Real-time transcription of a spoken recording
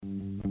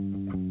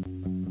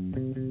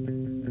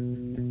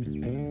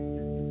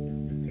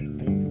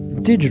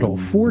Digital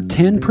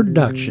 410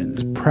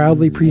 Productions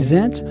proudly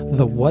presents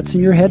the What's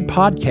in Your Head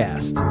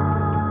podcast.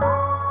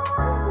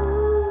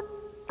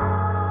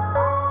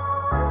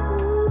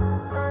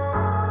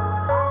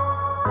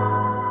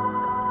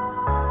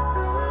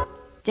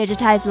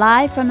 Digitized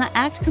live from the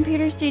ACT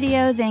Computer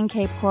Studios in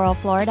Cape Coral,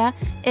 Florida,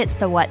 it's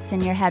the What's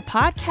in Your Head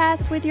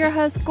podcast with your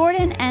hosts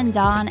Gordon and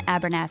Don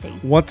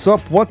Abernathy. What's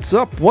up,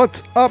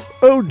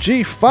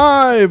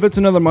 OG5? It's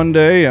another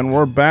Monday, and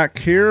we're back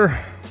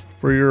here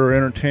for your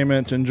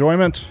entertainment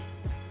enjoyment,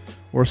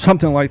 or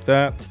something like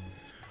that.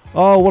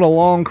 Oh, what a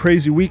long,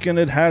 crazy weekend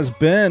it has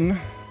been.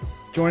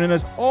 Joining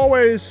us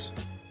always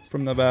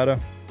from Nevada,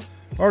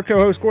 our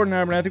co-host Gordon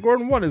Abernathy.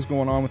 Gordon, what is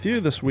going on with you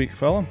this week,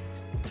 fella?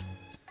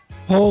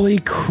 Holy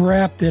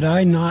crap, did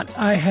I not?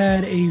 I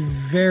had a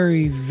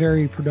very,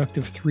 very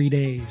productive 3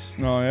 days.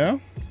 Oh, yeah?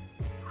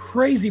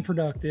 Crazy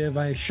productive.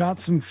 I shot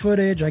some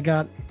footage. I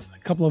got a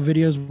couple of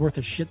videos worth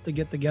of shit to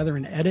get together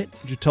and edit.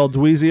 Did you tell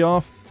Dweezy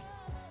off?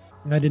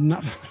 I did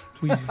not.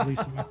 Dweezy's the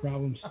least of my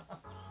problems. Is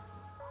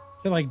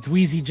it like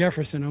Dweezy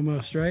Jefferson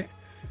almost, right?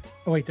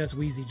 Oh, wait, that's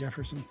Wheezy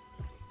Jefferson.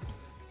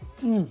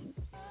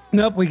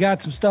 Nope, we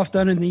got some stuff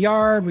done in the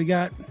yard. We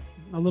got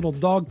a little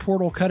dog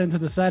portal cut into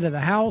the side of the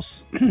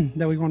house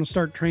that we want to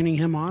start training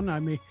him on. I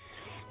may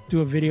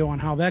do a video on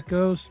how that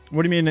goes.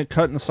 What do you mean it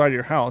cut in the side of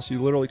your house?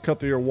 You literally cut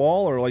through your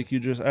wall, or like you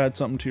just add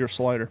something to your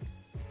slider?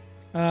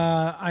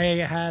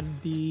 I had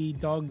the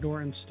dog door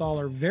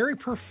installer. Very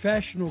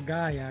professional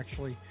guy,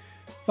 actually.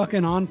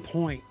 Fucking on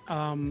point.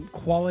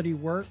 Quality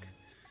work.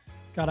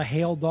 Got a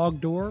Hale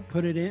dog door.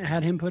 Put it in.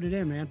 Had him put it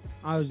in, man.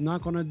 I was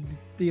not going to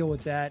deal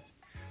with that,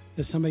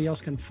 because somebody else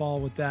can fall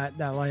with that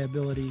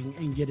liability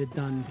and get it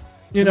done.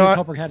 You know,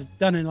 Helper had it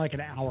done in like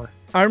an hour.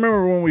 I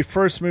remember when we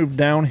first moved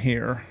down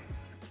here,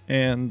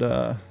 and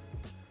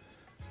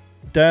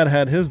Dad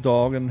had his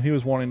dog, and he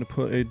was wanting to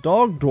put a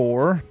dog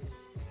door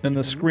in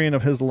the screen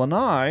of his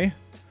lanai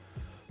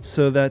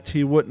so that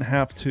he wouldn't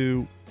have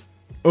to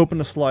open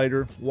the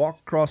slider, walk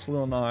across the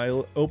lanai,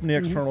 open the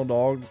external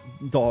dog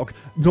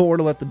door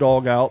to let the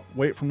dog out,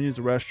 wait for him to use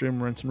the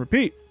restroom, rinse and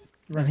repeat.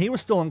 Right. And he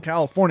was still in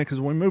California, because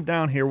when we moved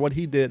down here, what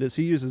he did is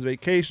he used his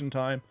vacation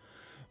time,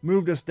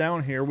 moved us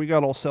down here, we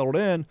got all settled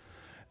in,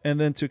 and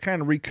then to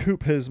kind of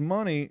recoup his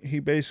money, he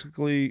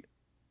basically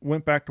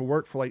went back to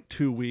work for like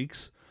 2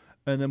 weeks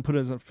and then put in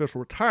his official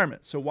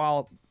retirement. So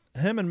while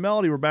him and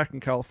Melody were back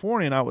in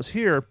California and I was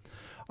here,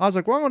 I was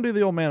like, well, I'm going to do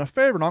the old man a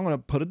favor, and I'm going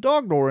to put a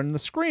dog door in the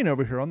screen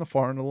over here on the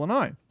far end of the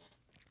lanai.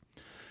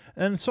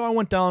 And so I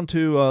went down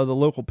to the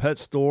local pet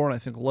store, and I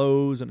think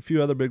Lowe's and a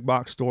few other big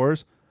box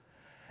stores,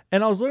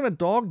 and I was looking at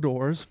dog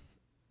doors,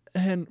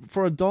 and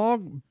for a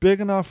dog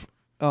big enough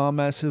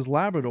as his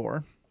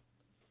Labrador,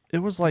 it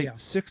was like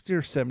 $60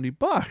 or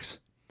 $70.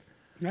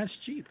 That's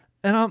cheap.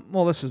 And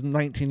this is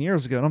 19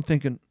 years ago, and I'm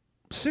thinking,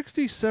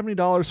 $60,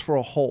 $70 for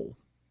a hole.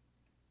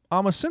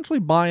 I'm essentially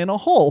buying a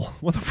hole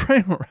with a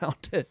frame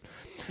around it.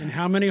 And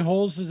how many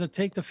holes does it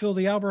take to fill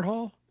the Albert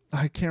Hall?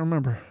 I can't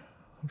remember.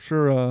 I'm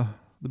sure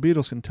the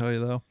Beatles can tell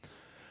you, though.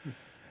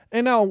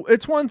 And now,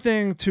 it's one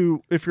thing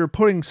if you're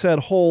putting said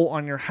hole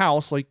on your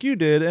house like you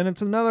did, and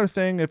it's another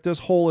thing if this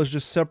hole is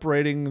just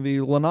separating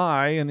the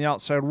lanai and the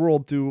outside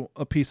world through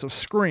a piece of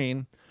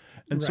screen.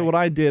 And so what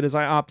I did is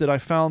I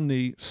found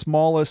the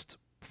smallest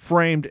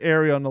framed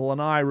area on the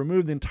lanai,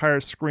 removed the entire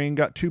screen,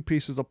 got 2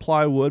 pieces of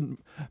plywood,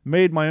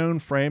 made my own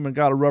frame, and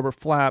got a rubber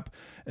flap.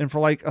 And for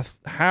like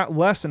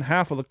less than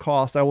half of the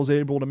cost, I was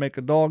able to make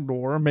a dog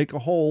door, make a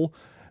hole.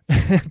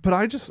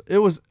 But it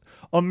was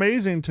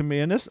amazing to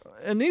me. And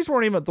these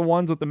weren't even the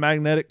ones with the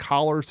magnetic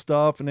collar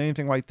stuff and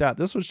anything like that.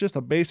 This was just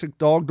a basic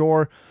dog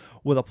door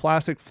with a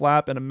plastic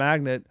flap and a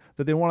magnet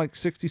that they want like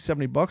 $60,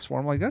 $70 for.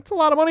 I'm like, that's a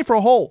lot of money for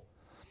a hole.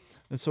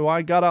 And so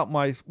I got out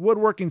my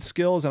woodworking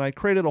skills and I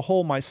created a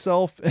hole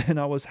myself, and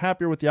I was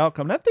happier with the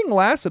outcome. That thing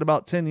lasted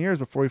about 10 years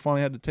before we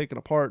finally had to take it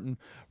apart and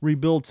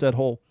rebuild said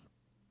hole.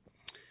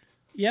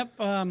 Yep.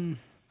 And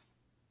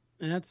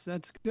that's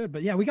good.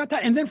 But yeah, we got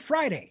that. And then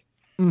Friday,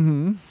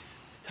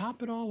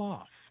 top it all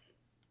off,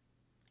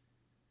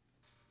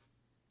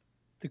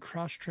 the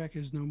Crosstrek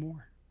is no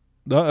more.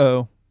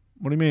 Uh-oh.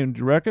 What do you mean? Did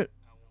you wreck it?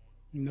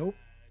 Nope.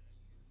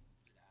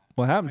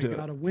 What happened to it? I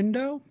got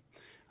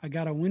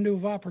a window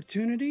of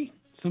opportunity.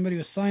 Somebody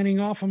was signing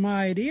off on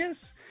my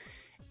ideas,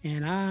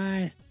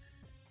 and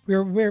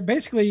we're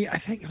basically, I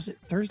think, was it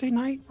Thursday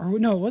night? Or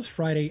no, it was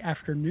Friday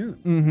afternoon.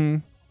 Mm-hmm.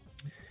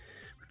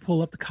 We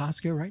pull up the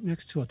Costco right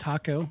next to a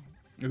taco.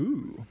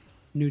 Ooh.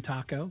 New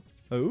taco.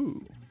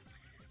 Ooh.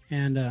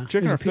 And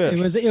chicken or fish?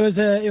 It was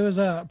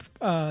a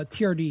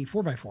TRD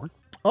 4x4.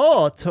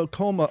 Oh, a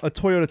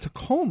Toyota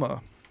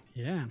Tacoma.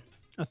 Yeah.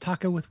 A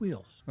taco with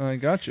wheels. I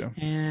got you.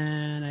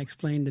 And I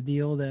explained the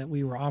deal that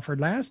we were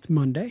offered last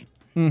Monday.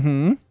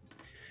 Mm-hmm.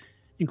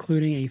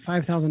 Including a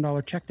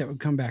 $5,000 check that would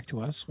come back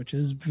to us, which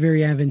is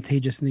very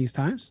advantageous in these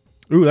times.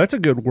 Ooh, that's a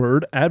good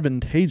word.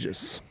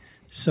 Advantageous.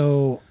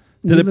 So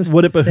would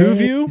it behoove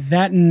you?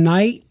 That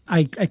night,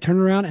 I turned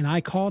around and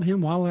I called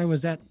him while I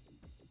was at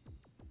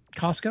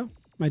Costco,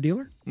 my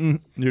dealer.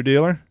 Your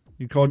dealer?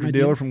 You called your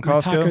dealer from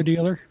Costco? My taco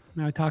dealer.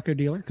 my taco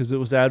dealer. Because it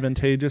was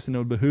advantageous and it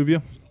would behoove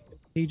you.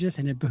 Aegis,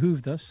 and it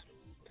behooved us.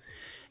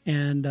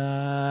 And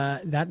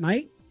that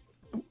night,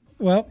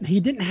 well, he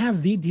didn't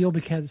have the deal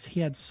because he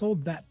had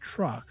sold that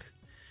truck.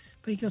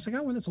 But he goes, I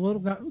got one that's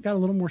got a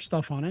little more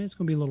stuff on it. It's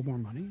going to be a little more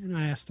money. And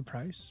I asked the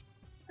price,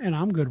 and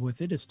I'm good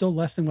with it. It's still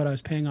less than what I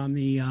was paying on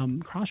the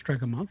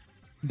Crosstrek a month.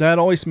 That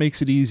always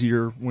makes it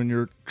easier when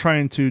you're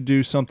trying to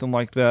do something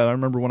like that. I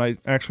remember when I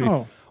actually,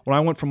 when I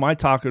went from my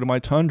Taco to my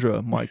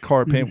Tundra, my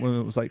car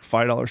payment was like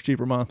 $5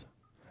 cheaper a month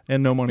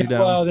and no money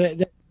down. Well,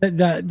 that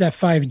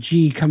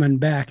 5G coming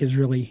back is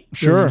really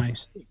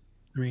nice.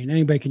 I mean,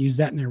 anybody can use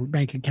that in their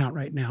bank account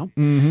right now.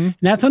 And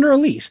that's under a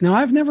lease. Now,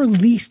 I've never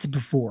leased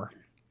before.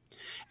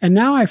 And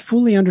now I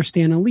fully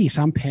understand a lease.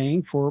 I'm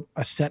paying for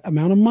a set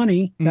amount of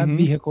money that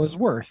vehicle is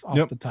worth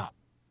off the top.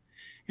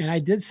 And I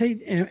did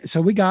say,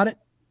 so we got it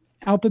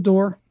out the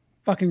door,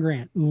 fucking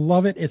grand.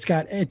 Love it.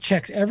 It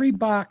checks every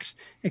box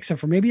except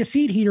for maybe a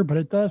seat heater, but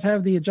it does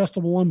have the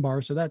adjustable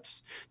lumbar. So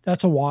that's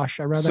a wash.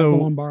 I'd rather have the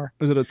lumbar.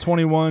 Is it a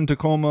 21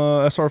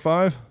 Tacoma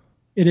SR5?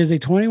 It is a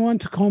 21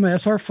 Tacoma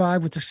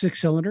SR5 with a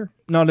 6-cylinder.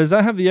 Now, does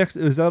that have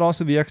is that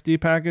also the XD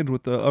package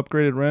with the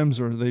upgraded rims,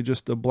 or are they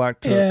just the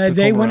black?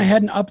 They went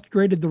ahead and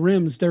upgraded the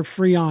rims. They're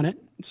free on it.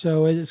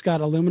 So it's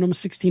got aluminum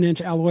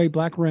 16-inch alloy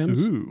black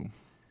rims. Ooh.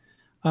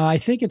 I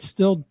think it's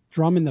still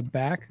drum in the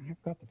back.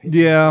 I've got the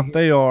paper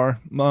they are.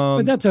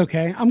 But that's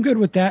okay. I'm good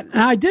with that.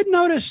 And I do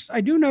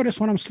notice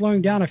when I'm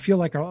slowing down, I feel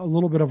like a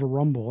little bit of a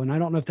rumble. And I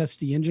don't know if that's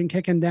the engine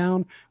kicking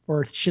down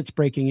or if shit's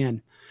breaking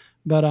in.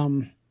 But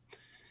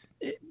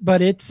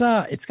it's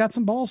got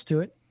some balls to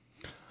it.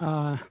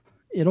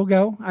 It'll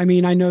go. I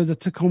mean, I know the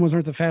Tacomas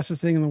aren't the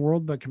fastest thing in the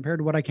world, but compared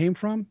to what I came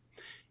from,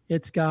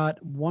 it's got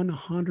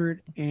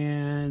 100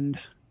 and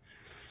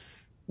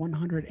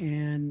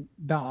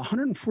about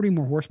 140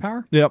 more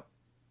horsepower. Yep.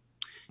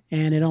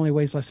 And it only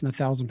weighs less than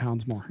 1,000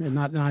 pounds more. And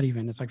not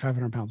even. It's like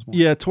 500 pounds more.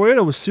 Yeah,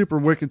 Toyota was super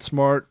wicked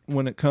smart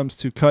when it comes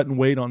to cutting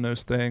weight on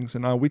those things.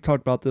 And we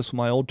talked about this with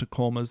my old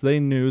Tacomas. They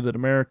knew that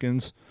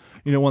Americans,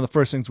 one of the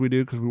first things we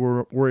do, because we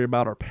were worried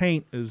about our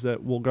paint, is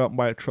that we'll go out and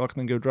buy a truck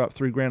and then go drop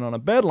 $3,000 on a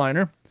bed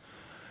liner.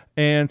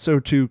 And so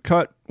to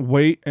cut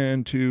weight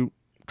and to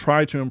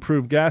try to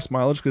improve gas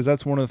mileage, because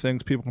that's one of the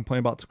things people complain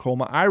about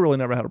Tacoma. I really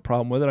never had a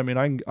problem with it. I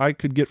mean, I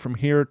could get from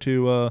here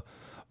to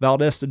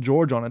Valdosta,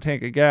 Georgia on a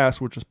tank of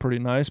gas, which was pretty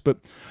nice. But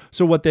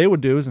so what they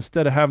would do is,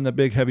 instead of having the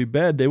big heavy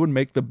bed, they would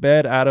make the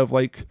bed out of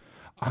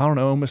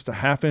almost a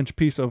half-inch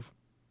piece of,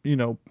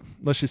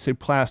 let's just say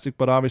plastic,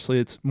 but obviously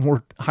it's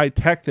more high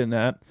tech than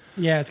that.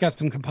 Yeah, it's got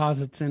some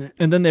composites in it.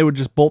 And then they would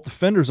just bolt the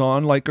fenders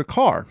on like a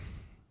car,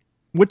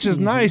 which is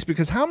nice,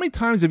 because how many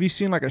times have you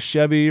seen like a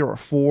Chevy or a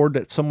Ford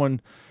that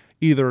someone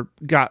either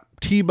got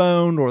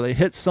T-boned or they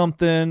hit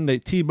something, they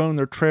T-boned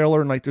their trailer,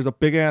 and like there's a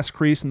big ass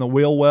crease in the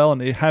wheel well,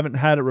 and they haven't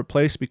had it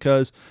replaced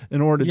because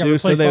in order to do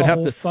so, they would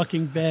have to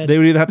fucking bed. They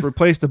would either have to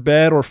replace the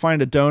bed or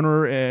find a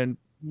donor and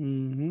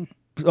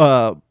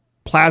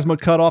plasma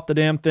cut off the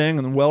damn thing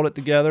and then weld it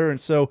together. And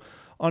so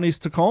on these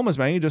Tacomas,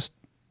 man, you just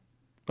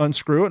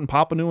unscrew it and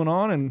pop a new one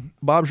on, and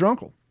Bob's your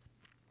uncle.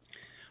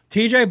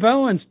 TJ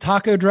Bowen's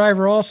taco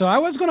driver also. I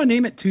was going to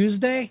name it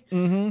Tuesday,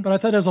 but I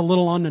thought it was a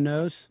little on the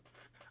nose.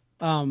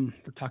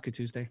 For Taco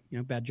Tuesday,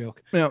 bad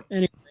joke. Yeah.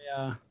 Anyway,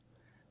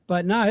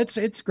 but no,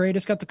 it's great.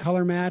 It's got the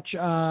color match.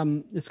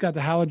 It's got the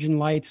halogen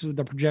lights with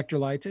the projector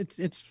lights.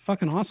 It's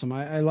fucking awesome.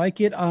 I like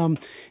it.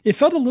 It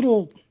felt a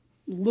little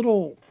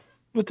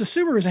with the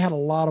Subarus. It had a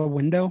lot of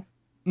window.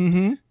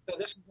 Mm-hmm. So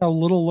this is a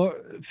little low,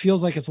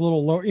 feels like it's a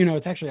little lower.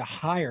 It's actually a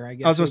higher, I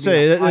guess. I was gonna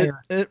say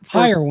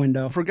higher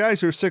window for guys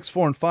who are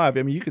 6'4" and 5.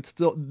 I mean, you could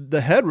still the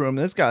headroom.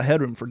 It's got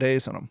headroom for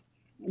days on them.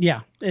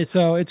 Yeah,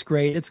 so it's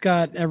great. It's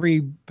got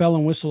every bell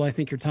and whistle I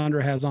think your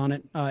Tundra has on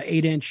it.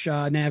 8-inch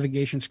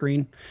navigation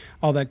screen,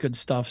 all that good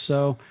stuff.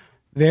 So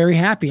very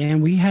happy.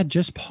 And we had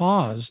just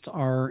paused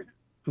our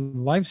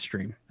live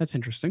stream. That's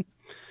interesting.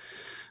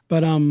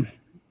 But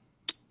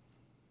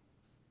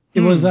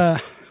it was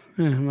it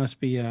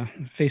must be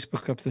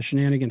Facebook up the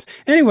shenanigans.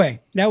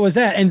 Anyway, that was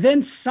that. And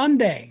then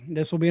Sunday,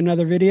 this will be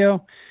another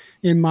video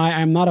in my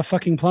I'm Not a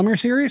Fucking Plumber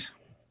series.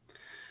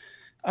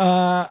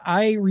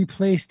 I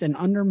replaced an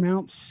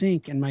undermount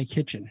sink in my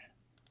kitchen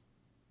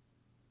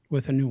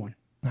with a new one.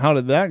 How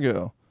did that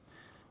go?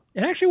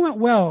 It actually went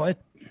well.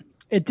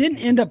 It didn't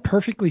end up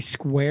perfectly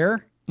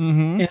square,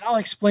 and I'll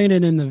explain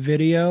it in the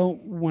video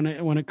when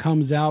it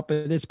comes out.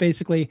 But it's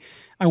basically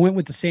I went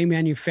with the same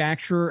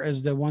manufacturer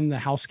as the one the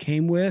house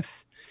came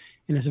with,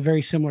 and it's a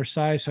very similar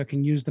size, so I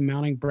can use the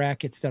mounting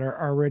brackets that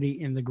are already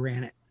in the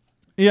granite.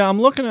 Yeah, I'm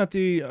looking at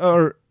the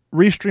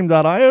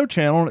Restream.io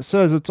channel, and it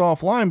says it's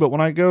offline, but when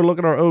I go look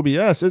at our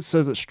OBS, it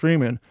says it's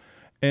streaming.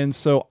 And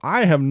so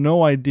I have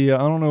no idea. I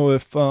don't know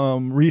if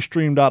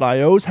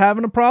Restream.io is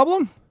having a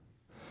problem.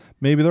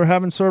 Maybe they're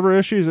having server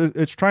issues.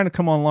 It's trying to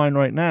come online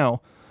right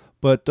now.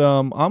 But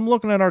I'm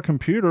looking at our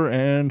computer,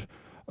 and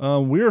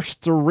we're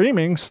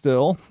streaming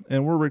still,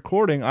 and we're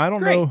recording. I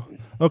don't know.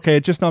 Okay,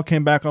 it just now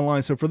came back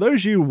online. So for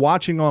those of you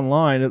watching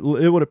online, it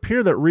would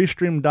appear that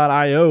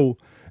Restream.io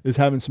is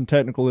having some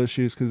technical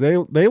issues because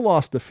they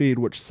lost the feed,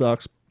 which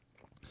sucks.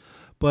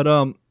 But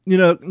you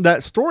know,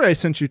 that story I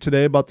sent you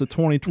today about the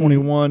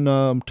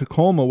 2021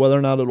 Tacoma, whether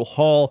or not it'll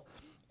haul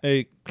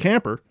a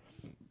camper.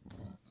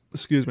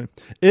 Excuse me.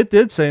 It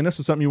did say, and this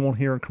is something you won't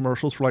hear in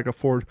commercials for like a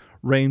Ford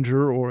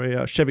Ranger or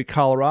a Chevy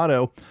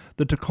Colorado,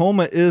 the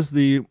Tacoma is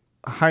the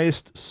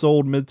highest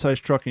sold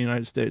midsize truck in the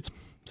United States.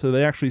 So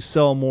they actually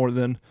sell more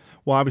than,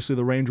 well, obviously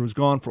the Ranger was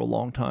gone for a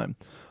long time.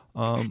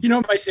 You know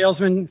what my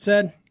salesman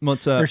said?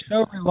 What's that? They're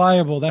so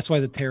reliable. That's why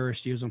the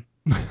terrorists use them.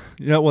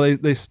 Yeah, well,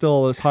 they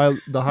still the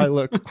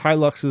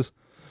Hiluxes.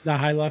 The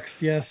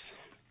Hilux, yes.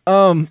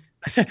 Um,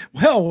 I said,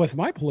 well, with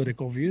my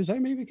political views, I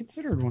maybe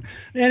considered one.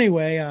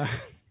 Anyway,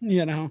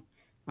 you know,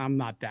 I'm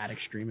not that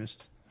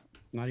extremist.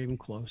 Not even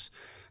close.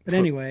 But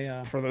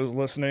anyway. For those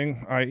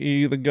listening,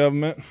 i.e. the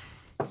government.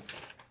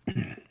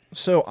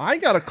 So I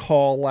got a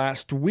call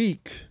last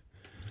week.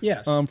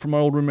 Yes. From my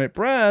old roommate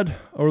Brad,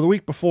 or the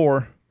week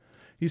before.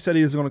 He said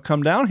he was going to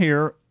come down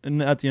here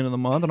at the end of the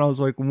month, and I was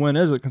like, when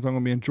is it? Because I'm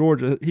going to be in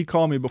Georgia. He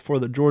called me before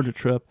the Georgia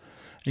trip.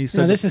 And he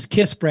said, this is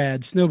Kiss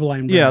Brad,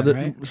 Snowblind Brad,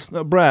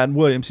 right? Brad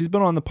Williams. He's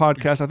been on the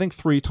podcast, I think,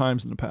 3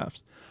 times in the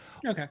past.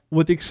 Okay.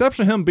 With the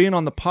exception of him being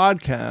on the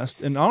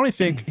podcast, and I only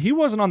think he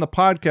wasn't on the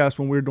podcast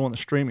when we were doing the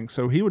streaming,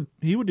 so he would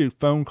do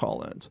phone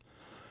call-ins.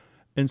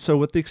 And so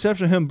with the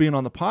exception of him being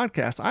on the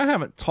podcast, I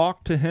haven't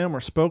talked to him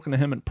or spoken to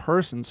him in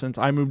person since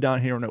I moved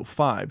down here in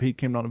 2005. He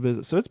came down to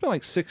visit. So it's been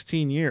like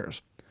 16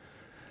 years.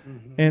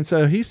 Mm-hmm. And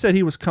so he said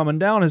he was coming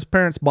down. His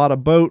parents bought a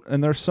boat,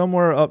 and they're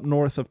somewhere up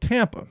north of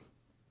Tampa.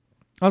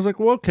 I was like,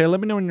 well, okay,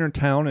 let me know when you're in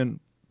town, and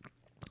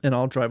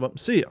I'll drive up and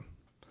see you.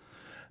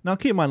 Now,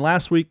 keep in mind,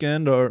 last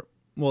weekend,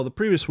 the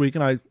previous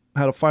weekend, I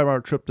had a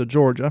 5-hour trip to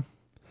Georgia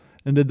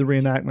and did the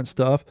reenactment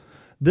stuff.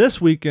 This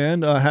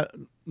weekend,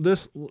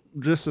 this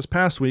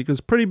past week, is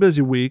a pretty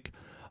busy week.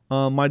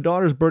 My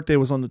daughter's birthday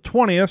was on the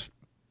 20th,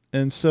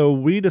 and so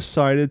we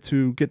decided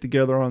to get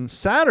together on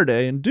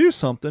Saturday and do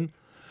something,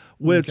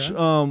 which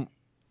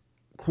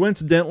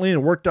coincidentally,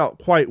 and worked out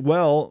quite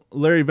well.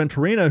 Larry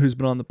Venturino, who's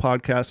been on the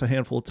podcast a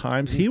handful of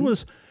times, mm-hmm.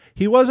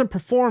 he wasn't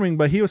performing,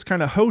 but he was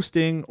kind of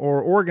hosting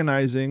or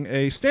organizing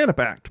a stand-up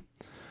act.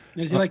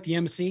 Is he like the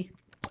MC?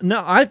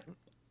 No,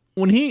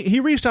 when he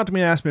reached out to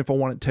me and asked me if I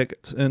wanted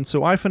tickets, and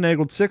so I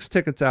finagled 6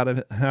 tickets out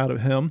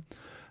of him,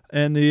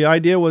 and the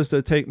idea was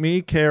to take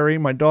me, Carrie,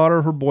 my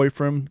daughter, her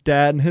boyfriend,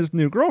 Dad, and his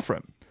new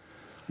girlfriend.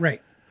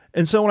 Right.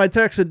 And so when I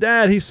texted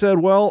Dad, he said,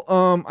 well,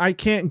 I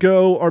can't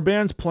go. Our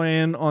band's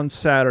playing on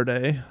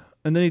Saturday.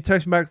 And then he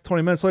texted me back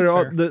 20 minutes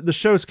later, the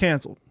show's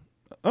canceled.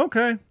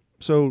 Okay.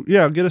 So,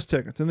 yeah, get us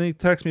tickets. And then he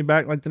texted me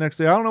back like the next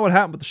day. I don't know what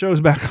happened, but the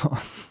show's back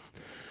on.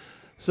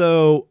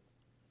 So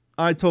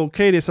I told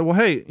Katie, I said, well,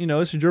 hey,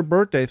 this is your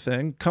birthday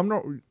thing.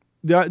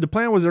 The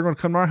plan was they're going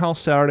to come to our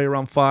house Saturday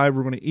around 5.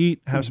 We're going to eat,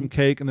 have some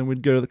cake, and then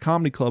we'd go to the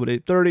comedy club at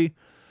 8:30.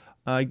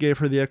 I gave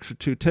her the extra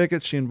 2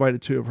 tickets. She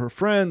invited 2 of her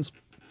friends.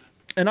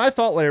 And I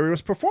thought Larry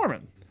was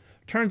performing.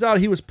 Turns out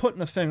he was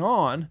putting a thing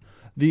on.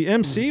 The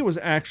MC was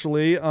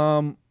actually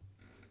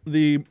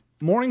the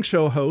morning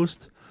show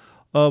host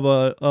of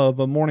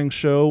a morning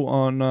show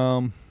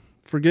on,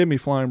 forgive me,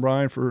 Flying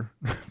Brian, for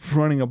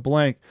running a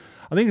blank.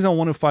 I think he's on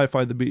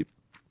 105.5 The Beat.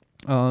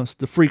 It's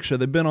the Freak Show.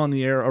 They've been on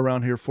the air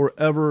around here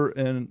forever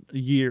and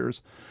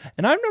years.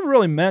 And I've never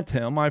really met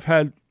him. I've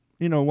had,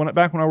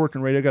 back when I worked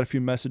in radio, I got a few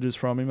messages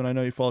from him, and I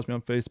know he follows me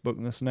on Facebook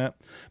and this and that.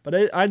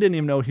 But I didn't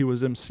even know he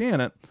was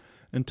MCing it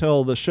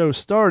until the show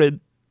started,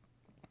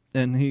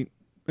 and he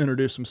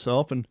introduced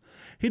himself, and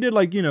he did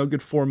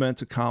good 4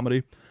 minutes of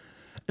comedy.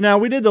 Now,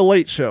 we did the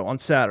late show on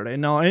Saturday.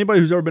 Now, anybody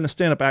who's ever been a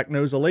stand-up act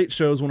knows the late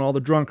show is when all the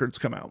drunkards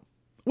come out,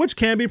 which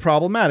can be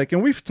problematic.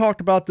 And we've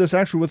talked about this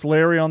actually with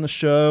Larry on the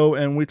show,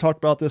 and we talked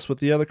about this with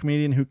the other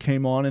comedian who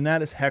came on, and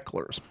that is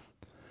hecklers.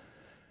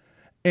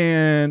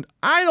 And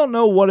I don't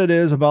know what it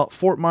is about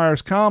Fort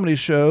Myers comedy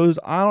shows.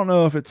 I don't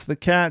know if it's the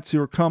cats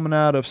who are coming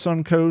out of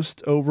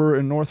Suncoast over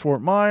in North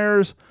Fort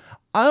Myers.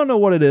 I don't know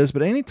what it is,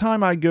 but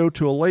anytime I go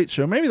to a late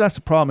show, maybe that's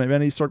the problem. Maybe I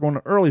need to start going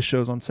to early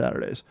shows on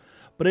Saturdays.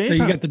 But anytime,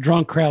 so you got the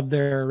drunk crowd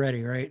there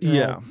already, right?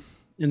 Yeah.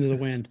 Into the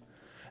wind.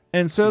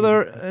 And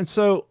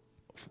so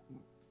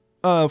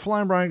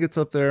Flying Brian gets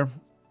up there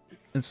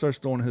and starts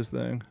doing his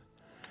thing.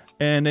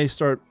 And they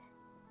start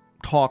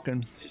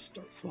talking. Just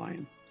start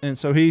flying. And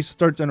so he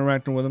starts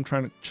interacting with them,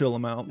 trying to chill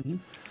them out. Mm-hmm.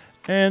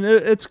 And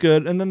it's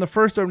good. And then the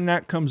first opening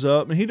act comes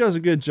up, and he does a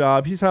good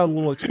job. He's had a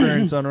little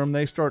experience under him.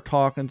 They start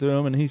talking to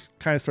him, and he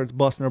kind of starts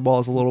busting their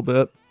balls a little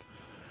bit.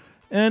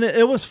 And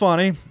it was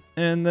funny.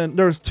 And then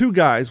there's 2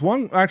 guys.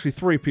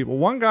 3 people.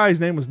 One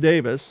guy's name was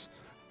Davis.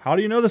 How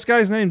do you know this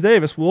guy's name's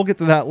Davis? We'll get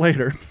to that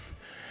later.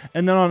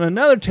 And then on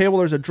another table,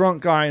 there's a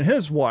drunk guy and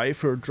his wife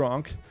who are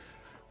drunk.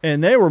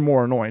 And they were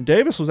more annoying.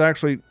 Davis was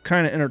actually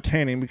kind of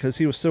entertaining because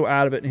he was so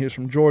out of it, and he was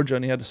from Georgia,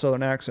 and he had a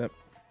southern accent.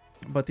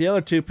 But the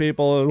other 2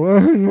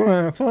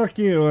 people, fuck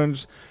you,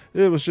 and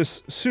it was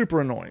just super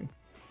annoying.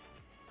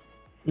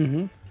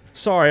 Mm-hmm.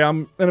 Sorry,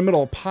 I'm in the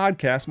middle of a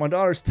podcast. My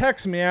daughter's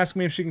texting me, asking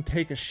me if she can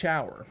take a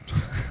shower.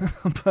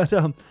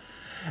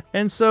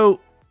 And so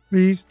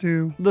these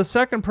 2. The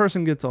second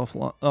person gets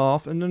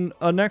off, and then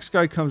a next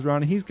guy comes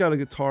around, and he's got a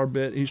guitar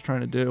bit he's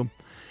trying to do.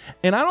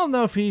 And I don't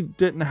know if he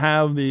didn't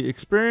have the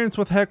experience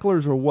with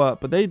hecklers or what,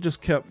 but they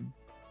just kept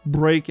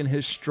breaking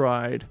his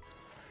stride.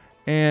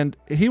 And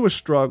he was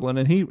struggling,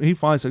 and he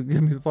finally said,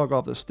 "Get me the fuck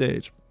off the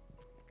stage."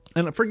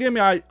 And forgive me,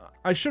 I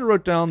should have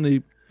wrote down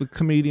the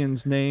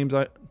comedians' names.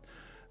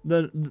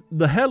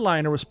 The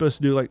headliner was supposed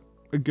to do like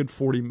a good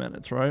 40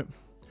 minutes, right?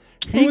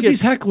 With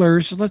these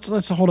hecklers,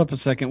 let's hold up a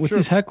second. With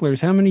these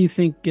hecklers, how many do you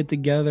think get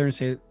together and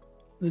say,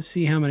 "Let's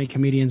see how many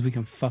comedians we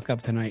can fuck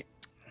up tonight"?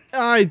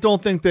 I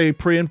don't think they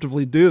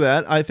preemptively do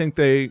that. I think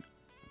they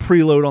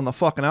preload on the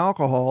fucking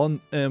alcohol, and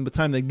by the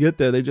time they get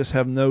there, they just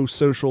have no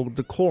social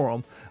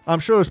decorum. I'm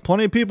sure there's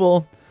plenty of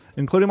people,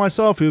 including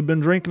myself, who've been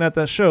drinking at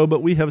that show,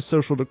 but we have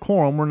social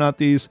decorum. We're not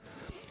these,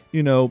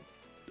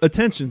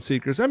 attention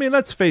seekers. I mean,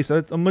 let's face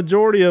it, a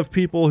majority of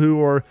people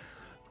who are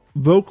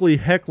vocally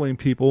heckling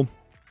people,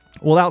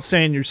 without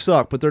saying you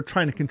suck, but they're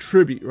trying to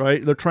contribute,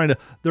 right?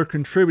 They're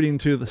contributing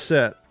to the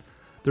set.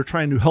 They're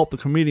trying to help the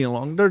comedian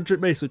along. They're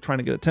basically trying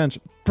to get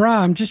attention. Bruh,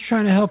 I'm just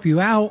trying to help you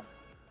out.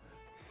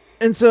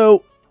 And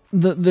so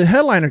the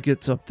headliner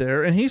gets up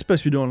there, and he's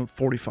supposed to be doing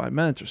 45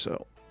 minutes or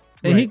so.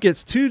 And he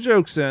gets 2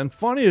 jokes in,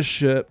 funny as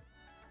shit.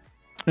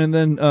 And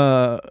then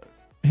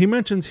he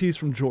mentions he's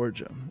from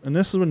Georgia. And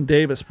this is when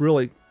Davis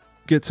really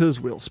gets his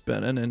wheel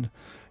spinning. And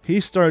he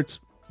starts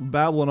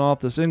babbling off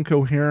this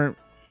incoherent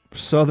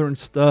Southern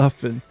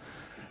stuff.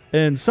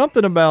 And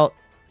something about,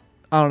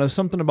 I don't know,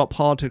 something about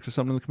politics or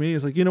something. The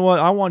comedian's like, "You know what?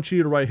 I want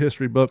you to write a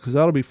history book because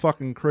that'll be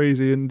fucking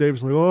crazy." And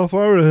Davis like, "Oh, if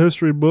I write a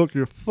history book,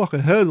 your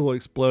fucking head will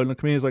explode." And the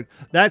comedian's like,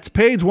 "That's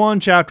page 1,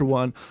 chapter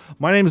 1.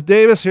 My name's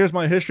Davis. Here's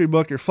my history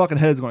book. Your fucking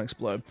head's going to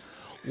explode."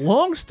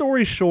 Long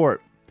story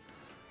short,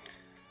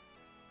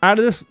 out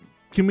of this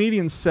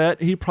comedian's set,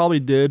 he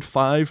probably did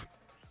 5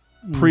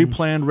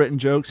 pre-planned written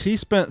jokes. He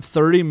spent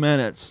 30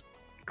 minutes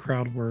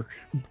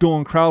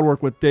doing crowd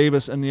work with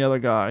Davis and the other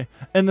guy.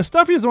 And the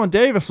stuff he was doing with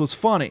Davis was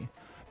funny,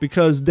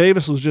 because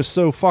Davis was just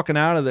so fucking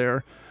out of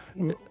there.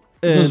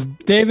 Was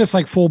Davis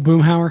like full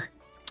Boomhauer?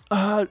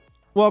 Well,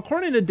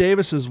 according to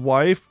Davis's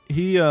wife,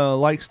 he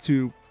likes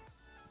to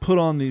put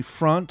on the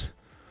front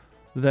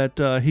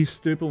that he's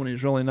stupid when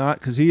he's really not,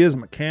 because he is a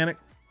mechanic.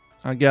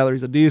 I gather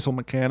he's a diesel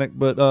mechanic,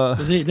 but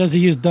does he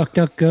use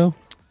DuckDuckGo?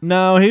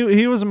 No,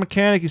 he was a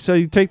mechanic. He said,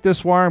 "You take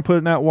this wire and put it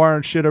in that wire,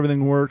 and shit,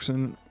 everything works."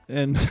 And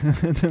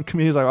the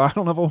comedian's like, "I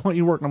don't know if I want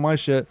you working on my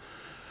shit."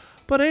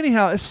 But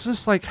anyhow, it's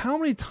just like, how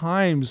many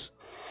times,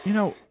 it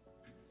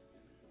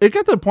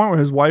got to the point where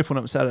his wife went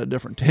up and sat at a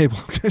different table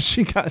because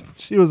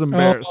she was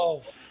embarrassed. Oh,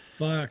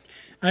 fuck.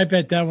 I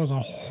bet that was a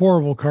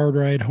horrible car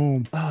ride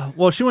home.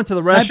 Well, she went to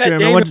the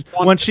restroom, and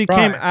when she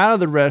came out of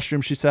the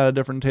restroom, she sat at a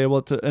different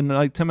table. And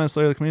like 10 minutes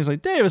later, the comedian's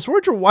like, "Davis,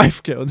 where'd your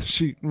wife go?" And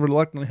she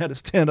reluctantly had to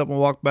stand up and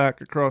walk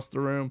back across the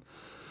room.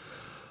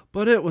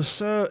 But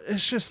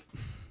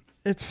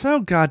it's so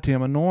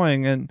goddamn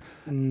annoying. And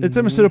it's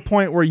almost to the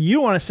point where you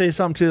want to say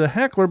something to the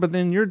heckler, but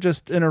then you're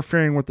just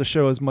interfering with the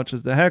show as much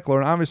as the heckler.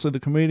 And obviously the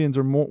comedians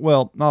are more,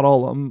 well, not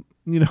all of them,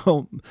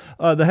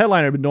 the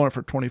headliner had been doing it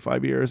for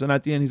 25 years. And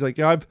at the end, he's like,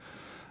 "Yeah,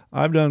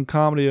 I've done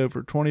comedy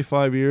over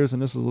 25 years,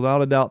 and this is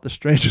without a doubt the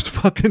strangest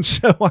fucking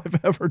show I've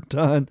ever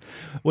done."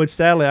 Which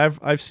sadly,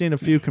 I've seen a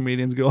few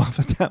comedians go off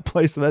at that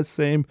place of that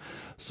same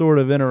sort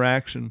of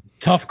interaction.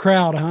 Tough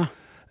crowd, huh?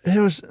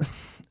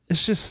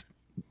 It's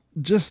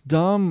just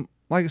dumb.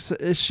 Like I said,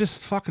 it's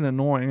just fucking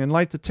annoying. And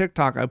like the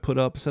TikTok I put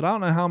up, I said, "I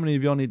don't know how many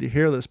of y'all need to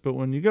hear this, but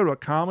when you go to a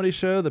comedy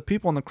show, the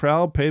people in the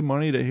crowd pay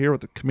money to hear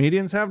what the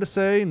comedians have to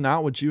say,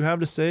 not what you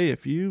have to say.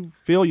 If you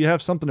feel you have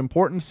something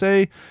important to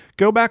say,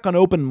 go back on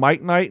open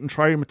mic night and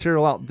try your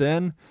material out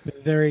then."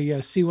 There you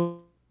go. See what,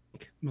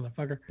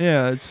 motherfucker.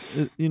 Yeah,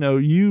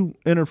 you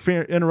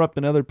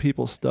interrupting other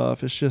people's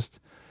stuff. It's just,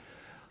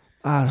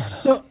 I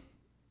don't know.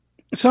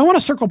 So I want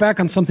to circle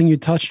back on something you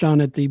touched on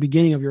at the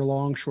beginning of your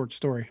long, short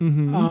story.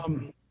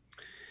 Mm-hmm.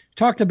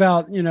 Talked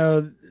about,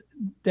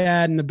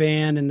 dad and the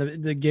band, and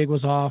the gig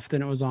was off,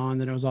 then it was on,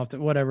 then it was off,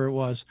 whatever it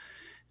was.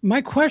 My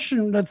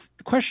question, the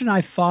question I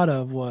thought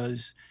of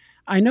was,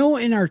 I know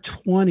in our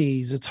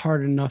 20s, it's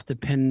hard enough to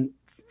pin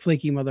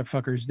flaky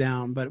motherfuckers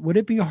down, but would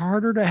it be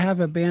harder to have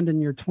a band in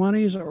your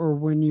 20s or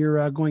when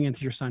you're going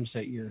into your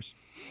sunset years?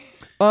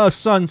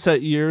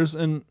 Sunset years.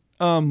 And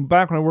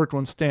back when I worked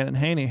on Stan and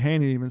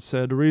Haney even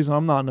said, the reason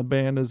I'm not in a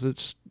band is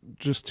it's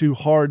just too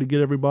hard to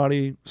get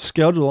everybody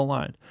schedule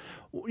aligned.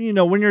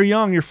 When you're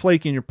young, you're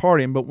flaky and you're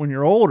partying, but when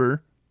you're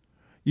older,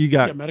 you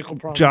got medical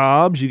problems,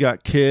 jobs, you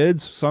got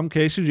kids. Some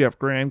cases you have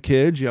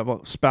grandkids, you have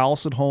a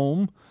spouse at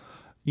home,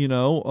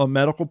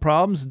 medical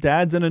problems.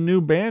 Dad's in a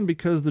new band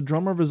because the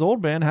drummer of his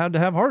old band had to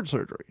have heart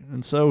surgery,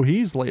 and so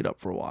he's laid up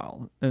for a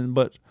while.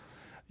 But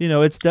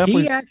it's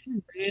definitely, he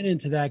actually ran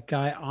into that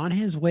guy on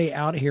his way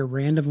out here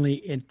randomly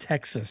in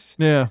Texas.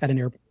 Yeah, at an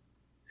airport.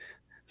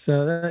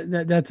 So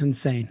that's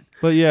insane.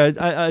 But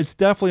yeah, it's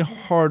definitely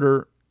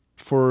harder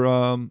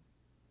for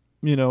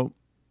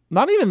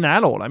not even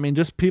that old. I mean,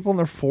 just people in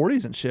their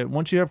 40s and shit.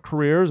 Once you have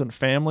careers and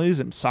families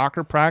and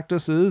soccer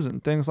practices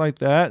and things like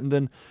that, and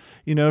then,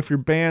 if your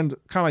band,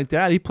 kind of like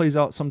Dad, he plays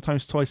out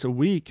sometimes twice a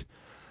week.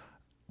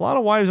 A lot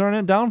of wives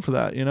aren't down for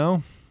that,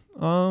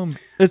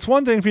 It's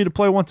one thing for you to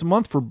play once a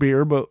month for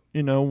beer, but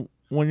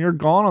when you're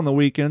gone on the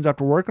weekends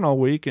after working all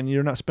week and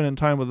you're not spending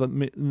time with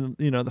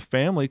the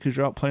family because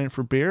you're out playing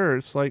for beer,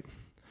 it's like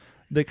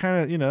they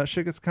kind of that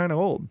shit gets kind of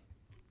old.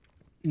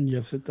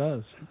 Yes, it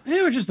does.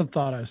 It was just a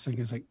thought I was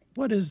thinking. It's like,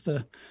 what is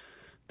the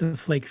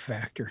flake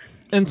factor?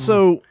 And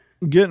so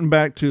getting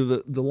back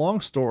to the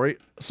long story,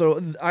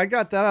 so I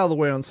got that out of the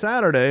way on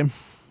Saturday,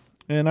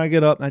 and I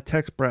get up and I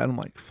text Brad. I'm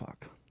like,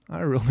 fuck,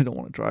 I really don't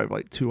want to drive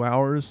like 2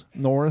 hours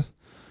north.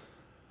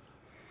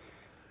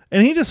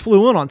 And he just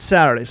flew in on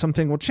Saturday. So I'm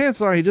thinking, well,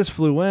 chances are he just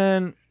flew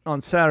in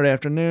on Saturday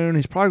afternoon.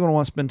 He's probably going to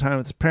want to spend time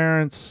with his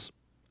parents.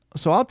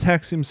 So I'll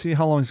text him, see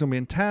how long he's going to be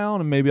in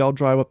town, and maybe I'll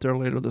drive up there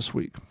later this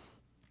week.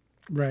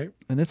 Right.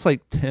 And it's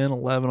like 10,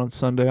 11 on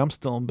Sunday. I'm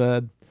still in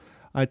bed.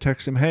 I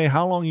text him, hey,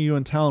 how long are you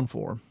in town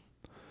for?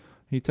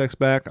 He texts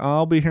back,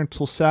 I'll be here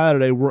until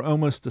Saturday. We're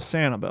almost to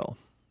Sanibel.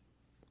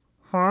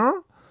 Huh?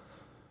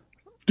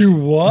 Do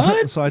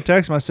what? So I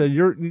text him. I said,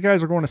 you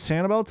guys are going to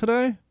Sanibel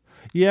today?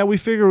 Yeah, we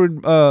figured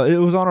it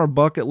was on our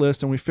bucket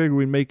list, and we figured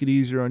we'd make it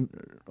easier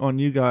on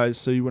you guys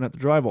so you wouldn't have to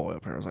drive all the way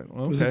up here. I was like,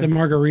 okay. Was it the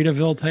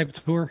Margaritaville type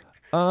tour?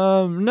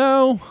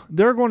 No.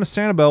 They're going to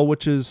Sanibel,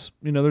 which is,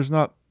 there's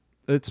not,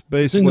 it's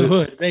basically. It's in the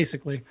hood,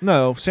 basically.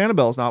 No,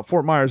 Sanibel's not.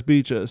 Fort Myers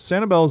Beach is.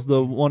 Sanibel's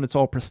the one that's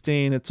all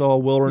pristine. It's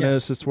all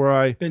wilderness. Yes. It's where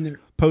I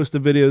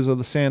posted videos of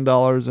the sand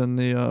dollars and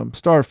the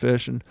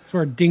starfish. And it's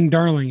where Ding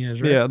Darling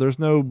is, right? Yeah, there's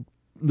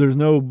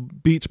no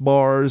beach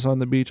bars on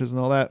the beaches and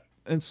all that.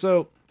 And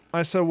so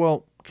I said,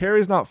 well,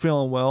 Carrie's not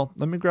feeling well.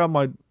 Let me grab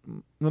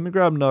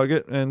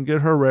Nugget and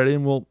get her ready,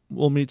 and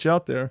we'll meet you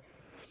out there.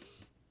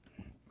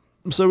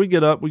 So we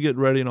get up, we get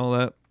ready and all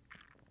that.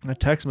 I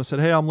text him, I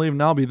said, hey, I'm leaving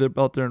now. I'll be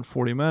out there in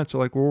 40 minutes. They're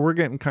like, well, we're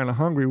getting kind of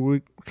hungry.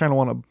 We kind of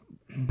want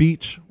a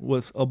beach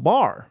with a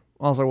bar.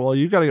 I was like, well,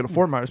 you got to go to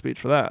Fort Myers Beach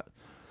for that.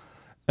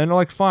 And they're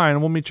like,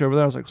 fine, we'll meet you over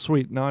there. I was like,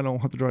 sweet. Now I don't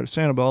have to drive to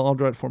Sanibel. I'll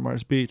drive to Fort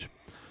Myers Beach.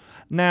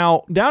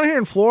 Now, down here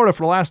in Florida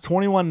for the last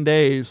 21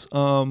 days,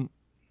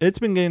 it's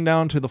been getting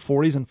down to the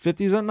 40s and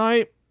 50s at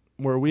night,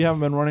 where we haven't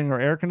been running our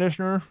air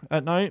conditioner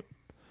at night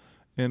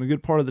in a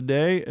good part of the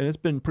day, and it's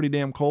been pretty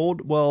damn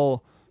cold.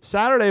 Well,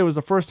 Saturday was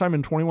the first time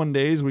in 21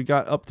 days we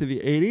got up to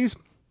the 80s.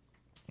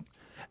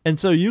 And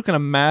so you can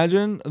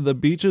imagine the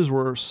beaches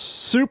were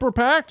super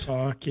packed.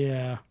 Fuck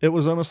yeah. It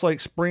was almost like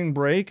spring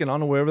break, and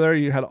on the way over there,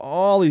 you had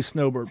all these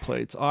snowbird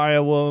plates.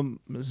 Iowa,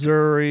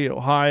 Missouri,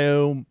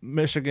 Ohio,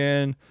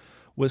 Michigan,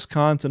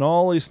 Wisconsin,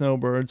 all these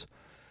snowbirds.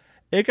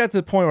 It got to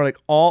the point where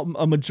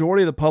a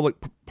majority of the public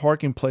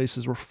parking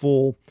places were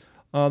full.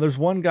 There's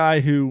one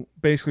guy who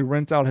basically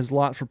rents out his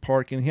lots for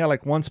parking. He had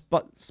like one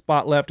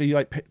spot left. He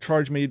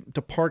charged me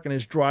to park in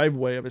his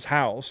driveway of his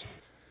house.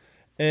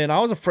 And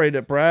I was afraid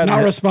that Brad...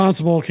 Not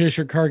responsible in case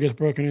your car gets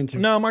broken into.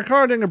 No, my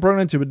car didn't get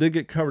broken into, but did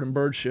get covered in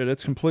bird shit.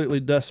 It's completely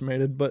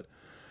decimated. But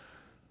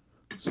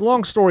so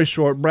long story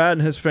short, Brad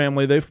and his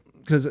family,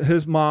 because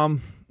his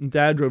mom and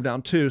dad drove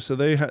down too, so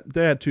they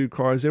had two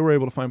cars. They were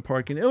able to find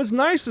parking. It was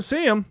nice to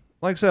see him.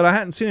 Like I said, I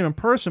hadn't seen him in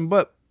person,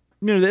 but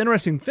the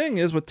interesting thing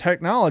is with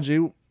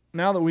technology,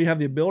 now that we have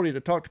the ability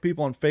to talk to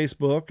people on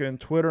Facebook and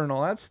Twitter and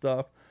all that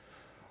stuff,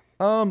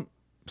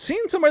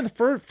 seeing somebody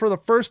for the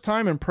first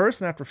time in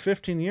person after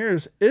 15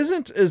 years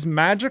isn't as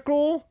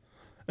magical.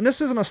 And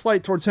this isn't a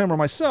slight towards him or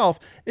myself.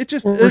 It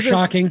just isn't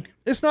shocking.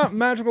 It's not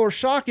magical or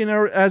shocking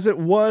as it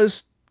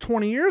was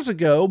 20 years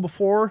ago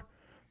before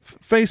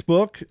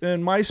Facebook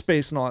and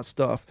MySpace and all that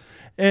stuff.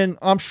 And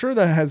I'm sure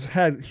that has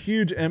had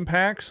huge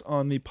impacts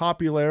on the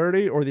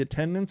popularity or the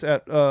attendance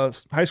at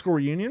high school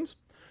reunions.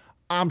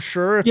 I'm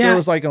sure if there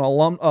was like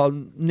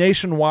a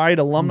nationwide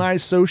alumni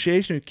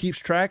association who keeps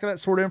track of that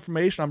sort of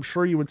information, I'm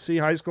sure you would see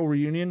high school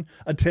reunion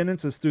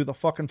attendance is through the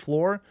fucking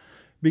floor,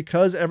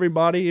 because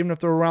everybody, even if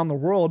they're around the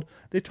world,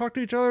 they talk to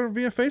each other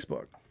via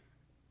Facebook.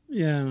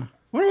 Yeah.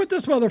 Wonder what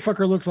this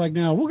motherfucker looks like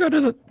now. We'll go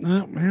to the...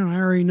 I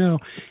already know.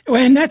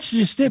 And that's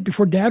just it.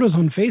 Before Dad was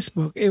on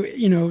Facebook,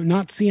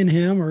 not seeing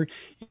him or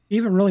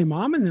even really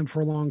mom and them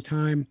for a long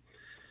time,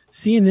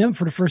 seeing them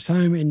for the first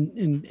time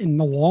in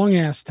the long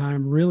ass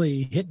time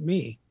really hit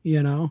me,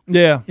 Yeah.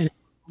 And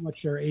how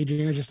much they're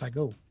aging. I was just like,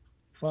 oh,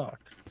 fuck.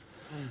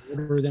 I'm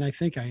older than I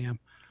think I am.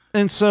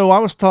 And so I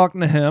was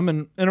talking to him,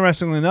 and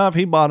interestingly enough,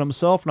 he bought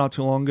himself not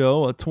too long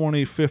ago a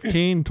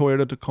 2015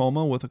 Toyota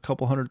Tacoma with a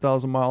couple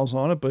 100,000 miles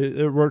on it, but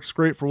it works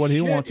great for what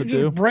he wants to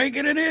do.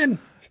 Breaking it in.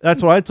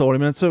 That's what I told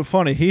him. And it's so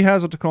funny. He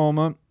has a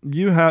Tacoma.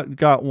 You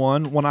got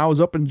one. When I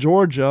was up in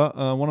Georgia,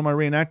 one of my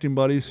reenacting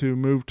buddies who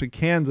moved to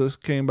Kansas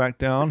came back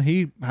down.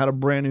 He had a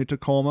brand new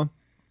Tacoma.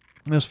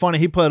 And it's funny.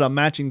 He put a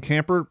matching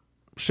camper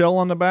shell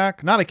on the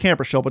back. Not a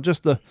camper shell, but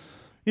just the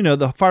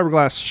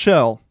fiberglass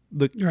shell.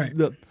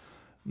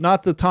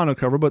 Not the tonneau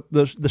cover, but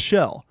the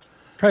shell.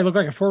 Probably looked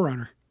like a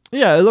 4Runner.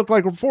 Yeah, it looked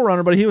like a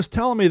 4Runner, but he was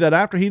telling me that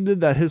after he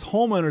did that, his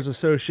homeowners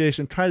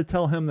association tried to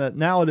tell him that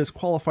now it is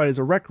qualified as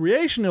a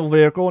recreational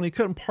vehicle and he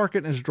couldn't park it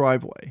in his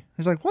driveway.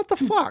 He's like, what the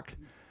fuck?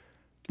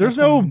 There's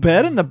no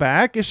bed in the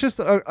back. It's just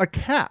a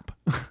cap.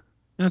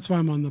 That's why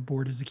I'm on the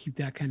board, is to keep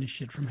that kind of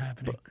shit from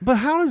happening. But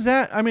how does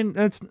that,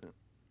 it's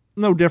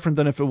no different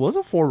than if it was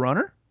a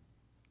 4Runner.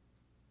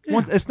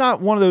 Yeah. It's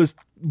not one of those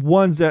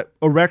ones that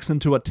erects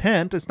into a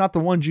tent. It's not the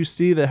ones you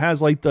see that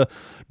has like the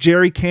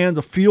jerry cans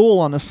of fuel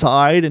on the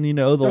side and, the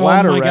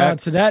ladder Oh my rack.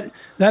 God. So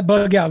that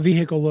bug out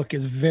vehicle look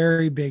is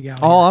very big out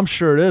Oh, here. I'm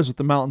sure it is with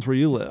the mountains where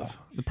you live.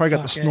 They probably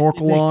got the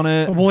snorkel on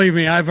it. Believe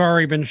me, I've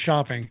already been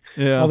shopping.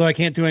 Yeah. Although I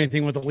can't do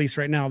anything with the lease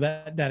right now.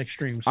 That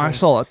extreme. So. I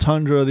saw a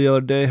Tundra the other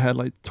day, had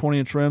like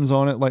 20-inch rims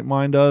on it like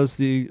mine does,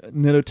 the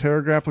Nitto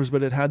Terra grapplers,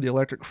 but it had the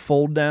electric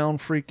fold down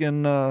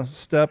freaking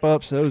step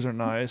ups. Those are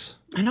nice.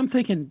 And I'm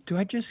thinking, do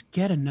I just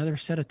get another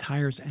set of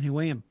tires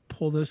anyway and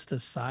pull those to the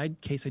side in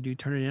case I do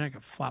turn it in? I can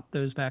flop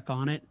those back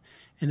on it,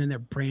 and then they're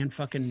brand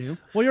fucking new.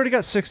 Well, you already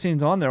got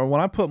 16s on there.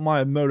 When I put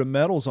my Moto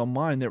Metals on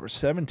mine, they were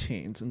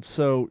 17s, and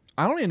so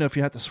I don't even know if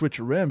you have to switch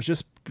your rims.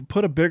 Just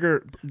put a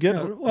bigger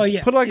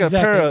put like a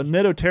pair of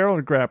Nitto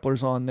Terra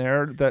grapplers on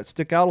there that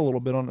stick out a little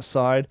bit on the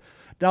side.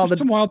 Now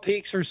some Wild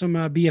Peaks or some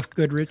BF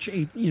Goodrich,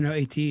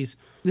 ATs.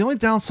 The only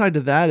downside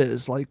to that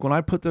is, like, when I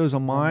put those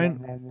on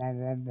mine,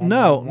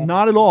 no,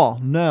 not at all.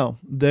 No,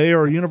 they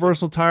are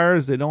universal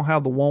tires. They don't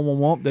have the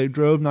womp. They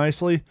drove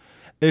nicely.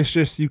 It's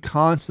just you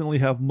constantly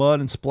have mud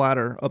and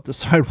splatter up the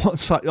side, one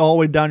side, all the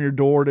way down your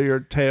door to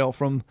your tail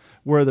from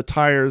where the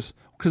tires,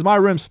 because my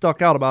rim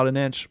stuck out about an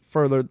inch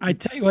further. I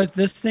tell you what,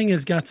 this thing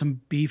has got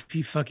some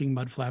beefy fucking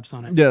mud flaps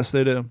on it. Yes,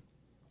 they do.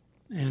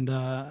 And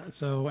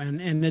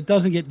and it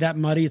doesn't get that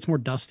muddy. It's more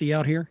dusty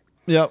out here.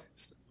 Yep.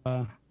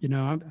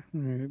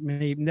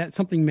 Maybe that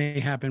something may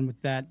happen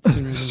with that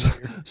sooner than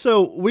later.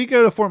 So we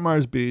go to Fort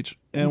Myers Beach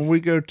and we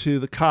go to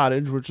the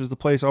Cottage, which is the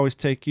place I always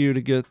take you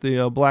to get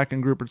the black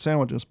and grouper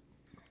sandwiches.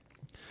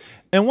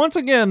 And once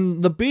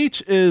again, the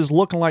beach is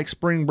looking like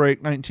Spring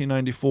Break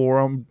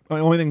 1994. The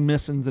only thing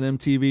missing is an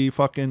MTV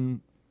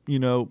fucking,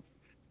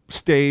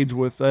 stage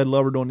with Ed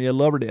Lover doing the Ed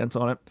Lover dance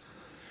on it.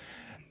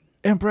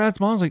 And Brad's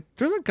mom's like,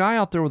 there's a guy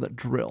out there with a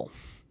drill.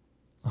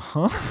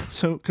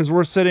 So, because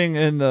we're sitting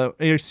in the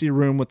AC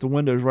room with the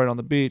windows right on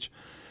the beach.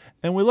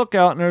 And we look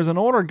out and there's an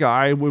older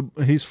guy.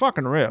 He's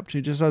fucking ripped.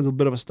 He just has a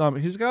bit of a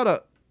stomach. He's got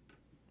a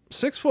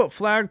 6-foot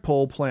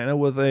flagpole planted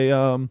with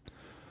a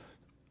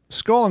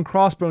skull and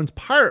crossbones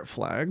pirate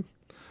flag.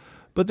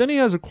 But then he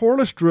has a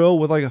cordless drill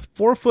with like a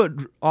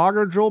 4-foot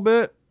auger drill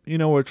bit,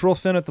 where it's real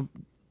thin at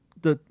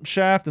the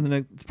shaft, and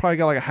then it's probably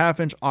got like a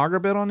 1/2-inch auger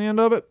bit on the end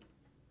of it.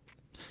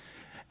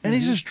 And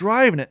he's just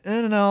driving it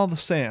in and out of the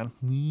sand.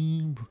 I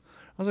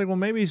was like, well,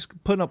 maybe he's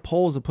putting up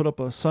poles to put up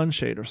a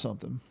sunshade or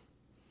something.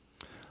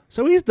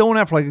 So he's doing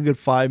that for like a good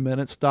 5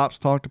 minutes, stops,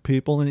 talk to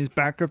people, and he's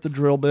back up the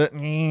drill bit.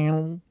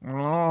 And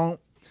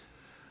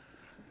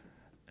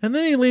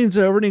then he leans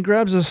over and he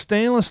grabs a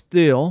stainless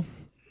steel,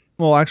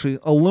 well, actually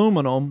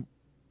aluminum,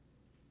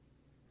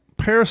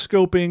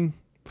 periscoping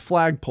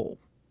flagpole.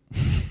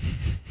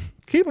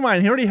 Keep in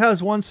mind, he already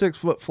has one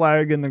 6-foot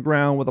flag in the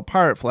ground with a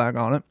pirate flag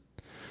on it.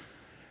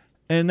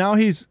 And now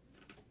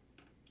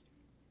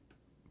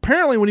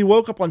apparently when he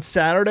woke up on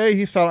Saturday,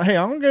 he thought, hey,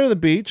 I'm going to go to the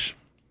beach.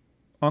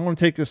 I'm going to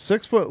take a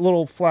 6-foot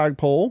little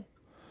flagpole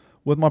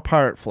with my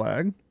pirate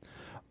flag.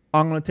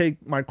 I'm going to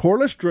take my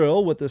cordless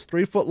drill with this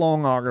 3-foot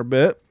long auger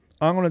bit.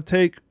 I'm going to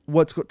take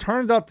what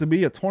turns out to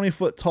be a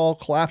 20-foot tall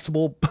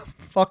collapsible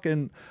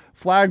fucking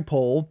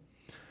flagpole.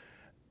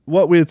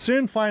 What we would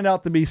soon find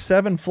out to be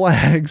 7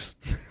 flags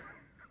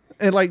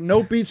and like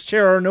no beach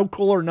chair, no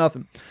cooler,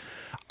 nothing.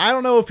 I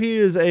don't know if he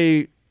is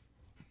a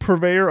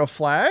purveyor of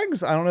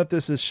flags. I don't know if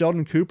this is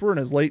Sheldon Cooper in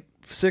his late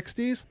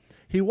 60s.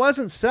 He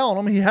wasn't selling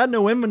them. He had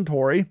no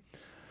inventory.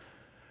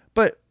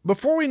 But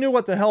before we knew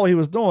what the hell he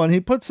was doing, he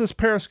puts this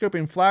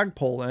periscoping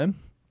flagpole in,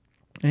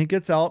 and he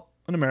gets out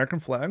an American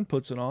flag,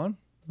 puts it on.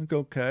 Like,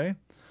 okay.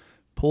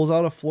 Pulls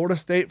out a Florida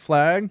State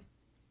flag,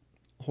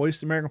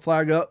 hoists the American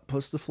flag up,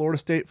 puts the Florida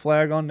State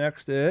flag on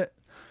next to it,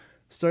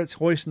 starts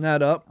hoisting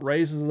that up,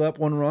 raises it up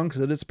one rung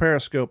because it is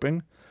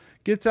periscoping,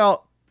 gets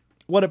out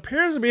what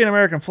appears to be an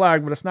American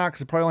flag, but it's not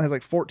because it probably only has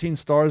like 14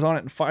 stars on it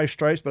and 5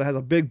 stripes, but it has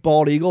a big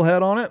bald eagle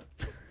head on it.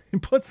 He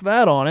puts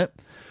that on it,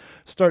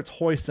 starts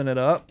hoisting it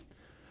up.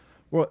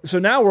 So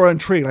now we're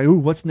intrigued. Like, ooh,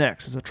 what's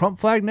next? Is a Trump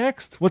flag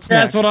next? What's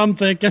next? That's what I'm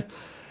thinking.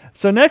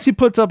 So next he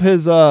puts up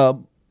his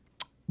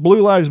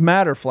Blue Lives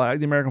Matter flag,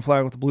 the American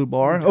flag with the blue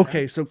bar.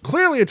 Okay, so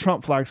clearly a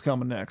Trump flag's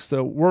coming next.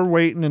 So we're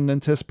waiting in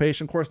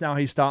anticipation. Of course, now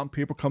he's stopping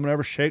people coming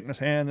over, shaking his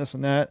hand, this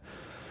and that.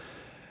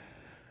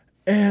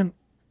 And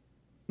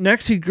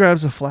next he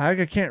grabs a flag.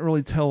 I can't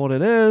really tell what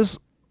it is.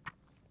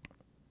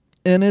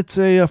 And it's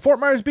a Fort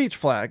Myers Beach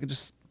flag. It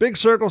just big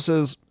circle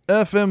says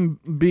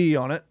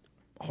FMB on it.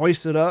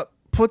 Hoists it up.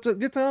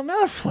 Gets out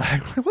another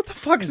flag. What the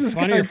fuck is this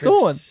guy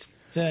doing?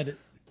 It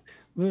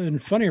would have been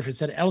funnier if it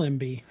said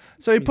LMB.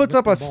 So he puts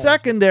up a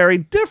secondary,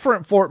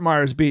 different Fort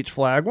Myers Beach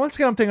flag. Once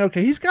again, I'm thinking,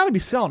 okay, he's got to be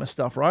selling this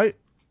stuff, right?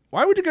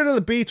 Why would you go to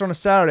the beach on a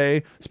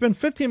Saturday, spend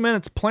 15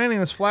 minutes planting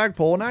this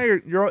flagpole, and now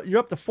you're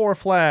up to 4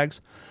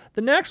 flags?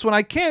 The next one,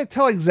 I can't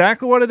tell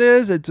exactly what it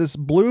is. It's this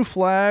blue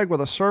flag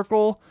with a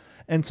circle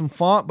and some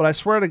font, but I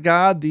swear to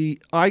God,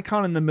 the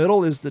icon in the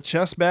middle is the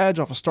chest badge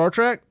off of Star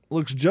Trek.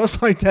 Looks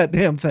just like that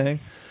damn thing.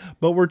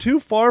 But we're too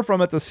far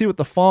from it to see what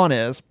the font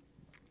is.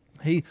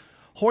 He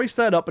hoists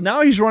that up, and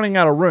now he's running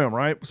out of room,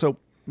 right? So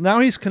now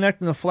he's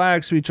connecting the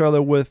flags to each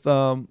other with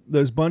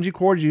those bungee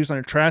cords you use on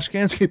your trash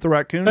cans to keep the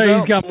raccoons So out.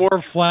 he's got more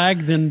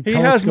flag than He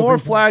has more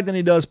telescoping flag than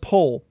he does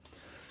pole.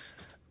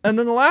 And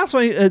then the last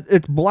one,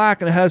 it's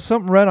black and it has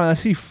something red on it. I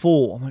see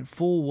full. I'm like,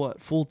 full what?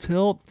 Full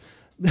tilt?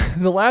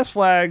 The last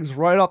flag's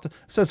right off it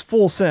says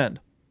full send.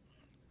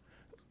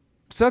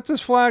 Sets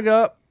his flag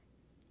up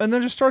and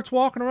then just starts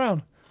walking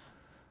around.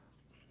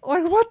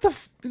 Like, what the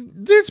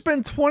dude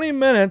spent 20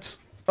 minutes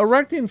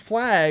erecting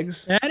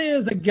flags. That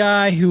is a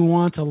guy who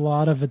wants a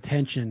lot of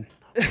attention.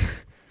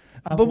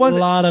 A But was it-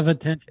 lot of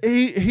attention.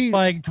 He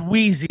Like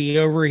Dweezy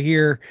over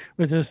here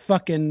with his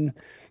fucking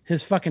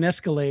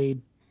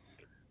Escalade.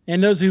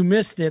 And those who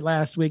missed it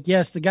last week,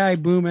 yes, the guy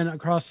booming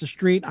across the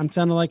street. I'm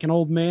sounding like an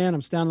old man.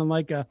 I'm sounding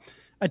like a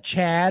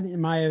Chad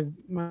in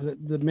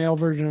the male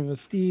version of a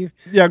Steve.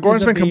 Yeah,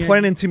 Gordon's ends been up being-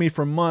 complaining to me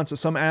for months that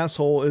some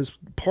asshole is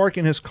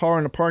parking his car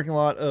in the parking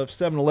lot of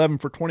 7-Eleven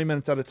for 20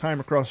 minutes at a time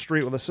across the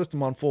street with a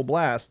system on full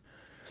blast.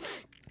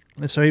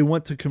 And so he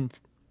went to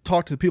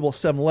talk to the people at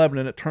 7-Eleven,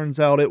 and it turns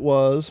out it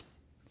was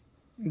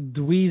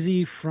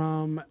Dweezy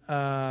from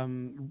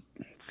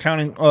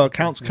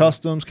Counts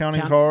Customs,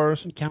 counting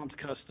cars. Counts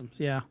Customs.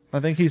 Yeah.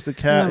 I think he's the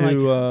cat And I'm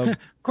who. of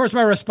course,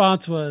 my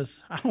response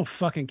was, I don't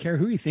fucking care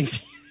who he thinks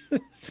he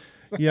is.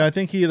 Yeah, I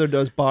think he either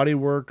does body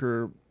work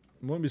or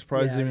wouldn't be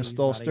surprised Yeah, he even he's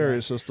installed body stereo guy.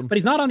 system. But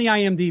he's not on the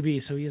IMDb,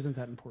 so he isn't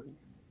that important.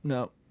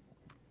 No.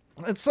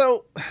 And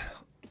so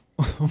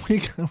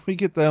we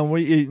get down,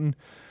 we eating,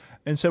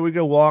 and so we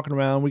go walking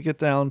around. We get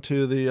down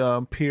to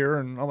the pier,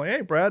 and I'm like,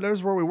 "Hey, Brad,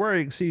 there's where we were.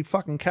 You can see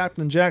fucking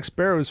Captain Jack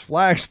Sparrow's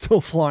flag still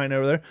flying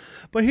over there."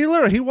 But he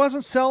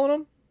wasn't selling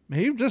them.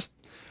 He just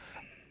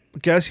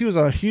guess he was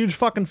a huge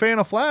fucking fan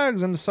of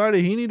flags and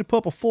decided he needed to put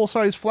up a full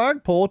size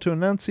flagpole to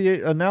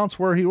announce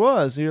where he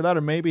was. Either that,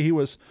 or maybe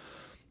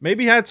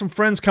he had some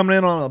friends coming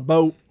in on a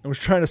boat and was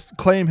trying to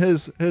claim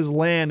his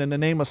land in the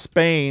name of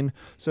Spain,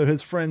 so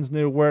his friends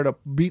knew where to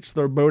beach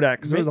their boat at,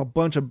 because there's a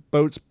bunch of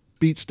boats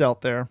beached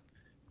out there.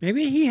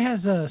 Maybe he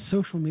has a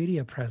social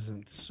media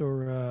presence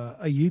or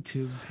a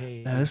YouTube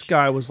page. This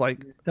guy was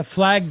like The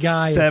flag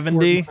guy of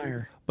 70, Fort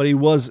Myer. but he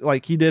was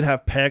like, he did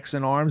have pecs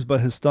and arms, but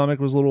his stomach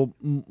was a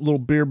little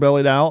beer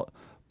bellied out.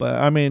 But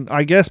I mean,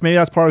 I guess maybe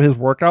that's part of his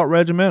workout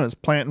regimen, is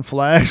planting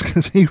flags,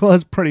 because he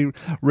was pretty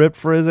ripped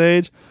for his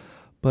age.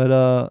 But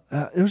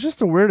it was just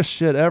the weirdest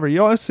shit ever.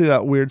 You always see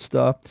that weird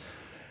stuff.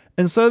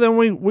 And so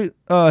then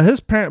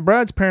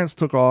Brad's parents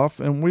took off,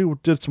 and we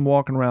did some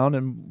walking around,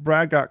 and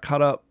Brad got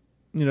caught up.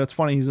 You know, it's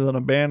funny, he's in a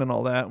band and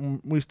all that.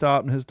 And we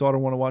stopped, and his daughter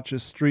wanted to watch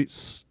this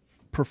streets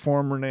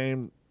performer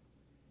named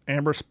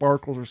Amber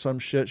Sparkles or some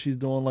shit. She's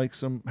doing like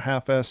some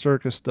half-ass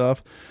circus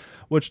stuff,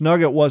 which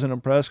Nugget wasn't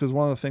impressed, because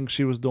one of the things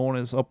she was doing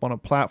is up on a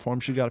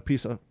platform. She got a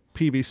piece of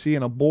PVC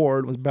and a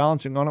board, was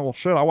balancing on it. Well,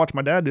 shit, I watched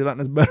my dad do that in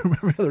his bedroom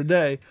every other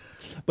day.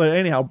 But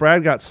anyhow,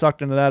 Brad got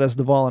sucked into that as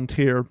the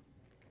volunteer.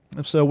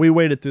 And so we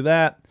waited through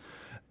that.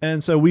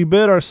 And so we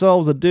bid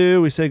ourselves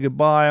adieu. We say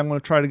goodbye. I'm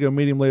going to try to go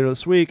meet him later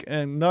this week.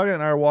 And Nugget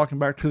and I are walking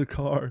back to the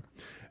car,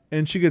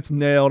 and she gets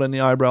nailed in the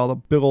eyebrow with a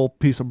big old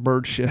piece of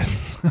bird shit.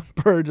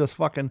 Bird just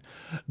fucking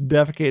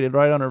defecated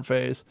right on her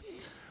face,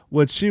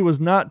 which she was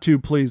not too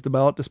pleased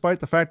about, despite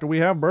the fact that we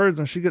have birds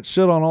and she gets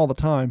shit on all the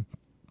time.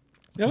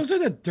 Those are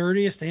the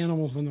dirtiest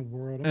animals in the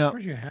world. I'm Yeah.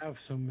 surprised you have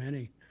so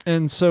many.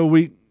 And so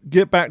we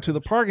get back to the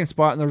parking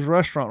spot, and there's a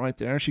restaurant right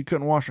there. She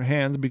couldn't wash her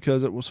hands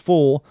because it was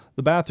full.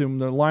 The bathroom,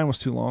 the line was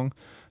too long.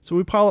 So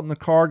we pile up in the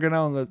car, get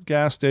out in the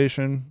gas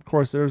station. Of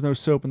course, there's no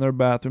soap in their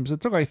bathrooms. It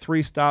took like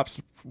 3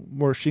 stops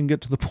where she can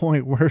get to the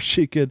point where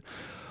she could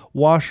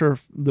wash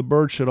the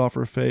bird shit off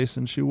her face,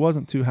 and she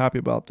wasn't too happy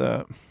about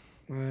that.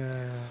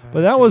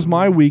 But that was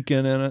my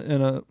weekend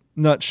in a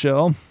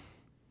nutshell.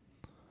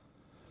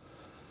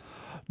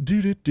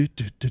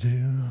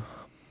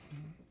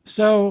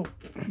 So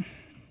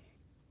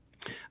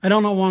I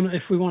don't know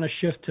if we want to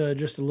shift to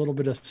just a little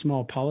bit of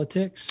small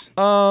politics.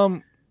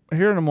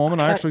 Here in a moment,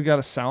 I actually got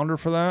a sounder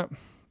for that.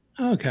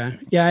 Okay.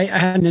 Yeah, I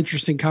had an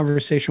interesting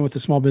conversation with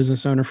a small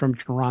business owner from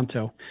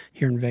Toronto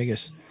here in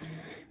Vegas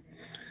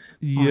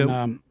Yep.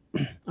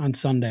 on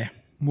Sunday.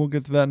 We'll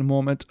get to that in a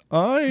moment.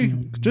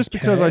 Just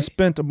because I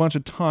spent a bunch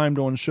of time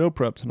doing show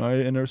prep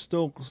tonight, and there's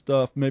still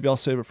stuff, maybe I'll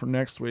save it for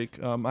next week.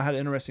 I had an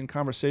interesting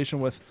conversation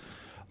with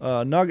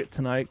Nugget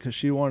tonight, because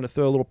she wanted to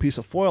throw a little piece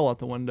of foil out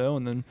the window,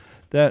 and then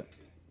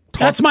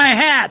That's my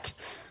hat.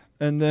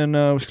 And then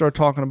we started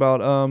talking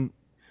about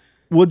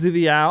Woodsy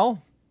the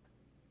Owl,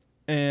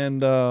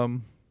 and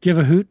Give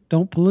a hoot,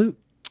 don't pollute.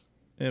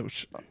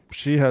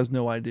 she has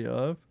no idea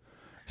of.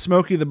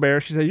 Smokey the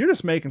Bear, she said, "You're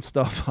just making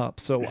stuff up."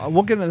 So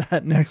we'll get into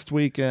that next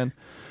weekend.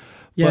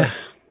 Yeah.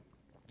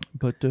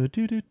 But I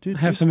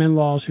have some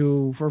in-laws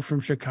who were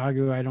from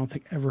Chicago. I don't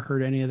think ever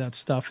heard any of that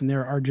stuff, and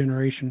they're our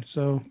generation.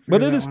 So,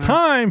 But it is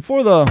time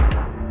for the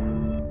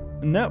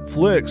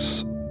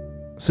Netflix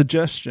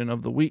suggestion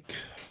of the week.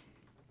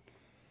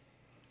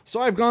 So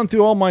I've gone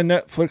through all my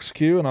Netflix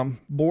queue, and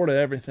I'm bored of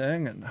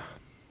everything.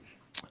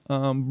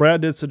 And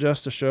Brad did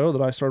suggest a show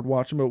that I started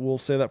watching, but we'll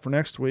say that for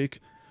next week.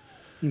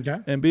 Okay.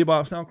 And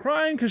Bebop's now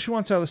crying because she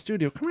wants out of the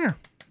studio. Come here.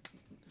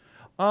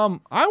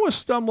 I was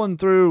stumbling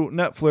through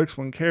Netflix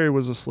when Carrie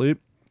was asleep.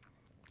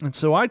 And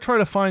so I try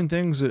to find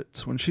things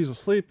that when she's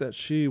asleep that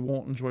she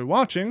won't enjoy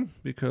watching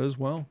because,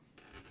 well,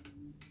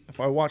 if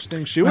I watch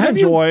things she would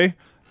enjoy,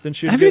 then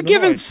she'd Have you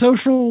given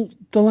Social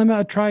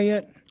Dilemma a try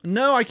yet?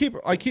 No, I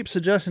keep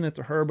suggesting it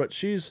to her, but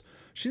she's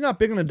not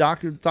big into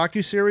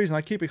docuseries, and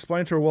I keep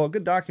explaining to her, well, a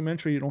good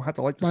documentary, you don't have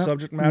to like the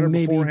subject matter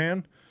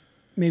beforehand.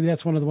 Maybe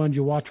that's one of the ones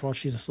you watch while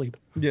she's asleep.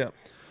 Yeah.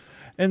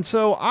 And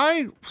so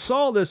I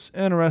saw this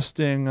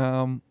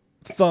interesting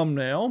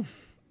thumbnail,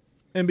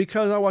 and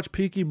because I watch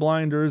Peaky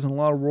Blinders and a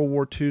lot of World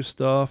War II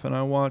stuff, and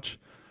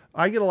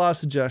I get a lot of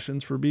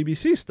suggestions for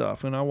BBC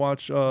stuff, and I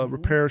watch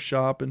Repair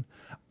Shop, and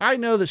I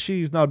know that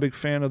she's not a big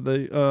fan of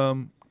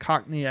the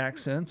Cockney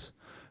accents.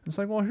 It's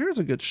like, well, here's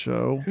a good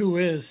show. Who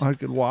is? I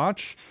could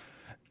watch.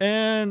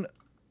 And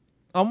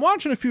I'm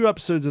watching a few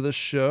episodes of this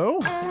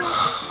show.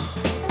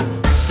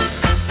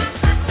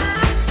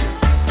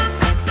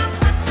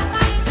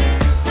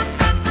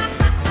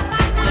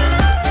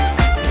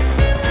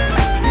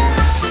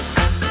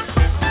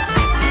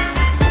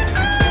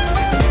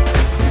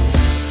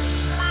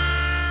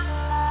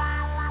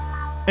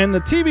 And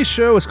the TV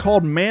show is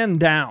called Man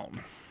Down.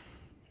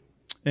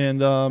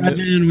 And as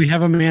in we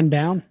have a man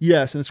down?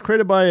 Yes, and it's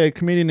created by a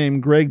comedian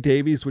named Greg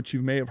Davies, which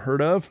you may have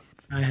heard of.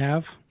 I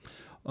have.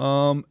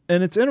 And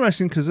it's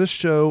interesting because this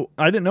show,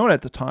 I didn't know it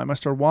at the time. I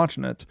started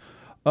watching it.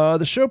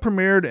 The show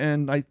premiered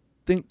in, I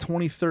think,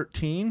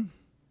 2013,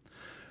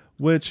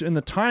 which in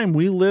the time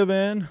we live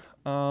in,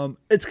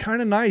 it's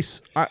kind of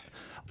nice.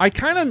 I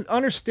kind of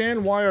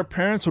understand why our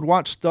parents would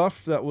watch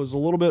stuff that was a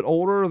little bit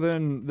older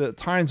than the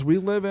times we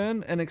live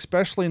in, and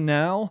especially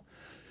now.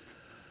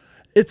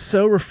 It's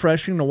so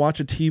refreshing to watch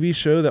a TV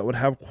show that would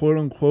have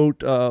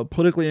quote-unquote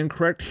politically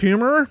incorrect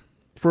humor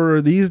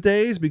for these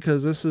days,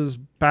 because this is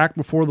back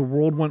before the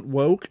world went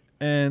woke,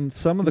 and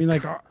some of the... You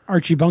mean like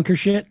Archie Bunker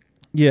shit?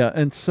 Yeah,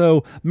 and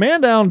so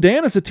Man Down,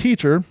 Dan is a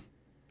teacher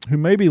who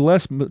may be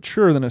less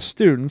mature than his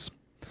students.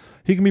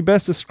 He can be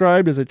best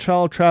described as a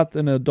child trapped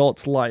in an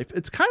adult's life.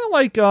 It's kind of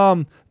like,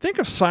 think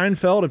of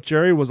Seinfeld if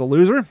Jerry was a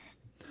loser.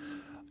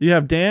 You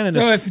have Dan and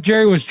his... So if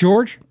Jerry was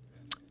George?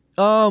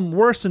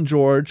 Worse than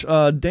George.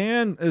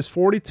 Dan is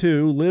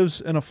 42,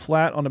 lives in a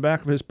flat on the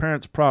back of his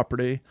parents'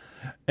 property,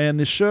 and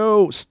the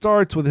show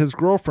starts with his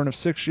girlfriend of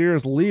 6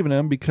 years leaving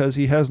him because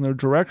he has no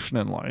direction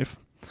in life.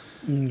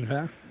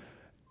 Okay.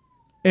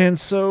 And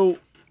so,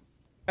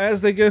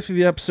 as they go through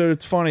the episode,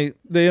 it's funny.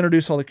 They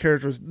introduce all the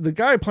characters. The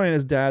guy playing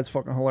his dad's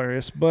fucking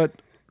hilarious,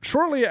 but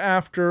shortly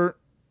after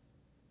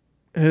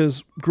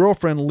his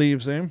girlfriend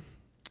leaves him,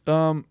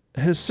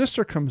 his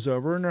sister comes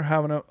over, and they're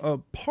having a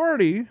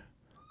party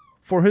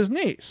for his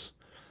niece,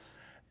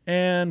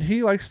 and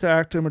he likes to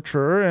act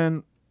immature,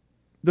 and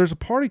there's a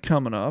party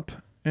coming up,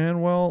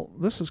 and well,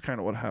 this is kind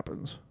of what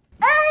happens.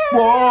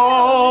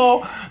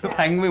 Whoa! The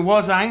penguin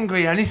was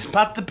angry and he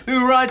spat the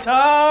poo right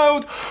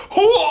out.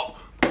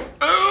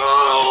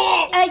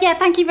 Yeah,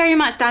 thank you very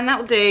much, Dan.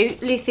 That'll do.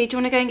 Lucy, do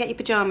you want to go and get your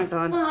pyjamas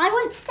on? Well, I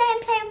want to stay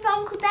and play with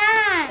Uncle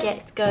Dan.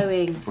 Get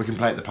going. We can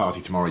play at the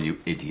party tomorrow, you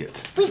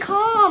idiot. We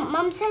can't.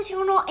 Mum says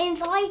you're not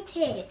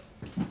invited.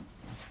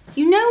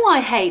 You know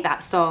I hate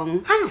that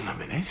song. Hang on a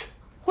minute.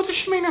 What does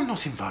she mean I'm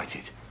not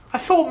invited? I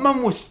thought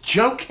Mum was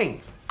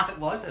joking. I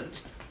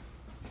wasn't.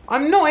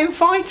 I'm not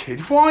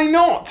invited. Why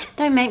not?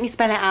 Don't make me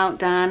spell it out,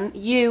 Dan.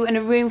 You and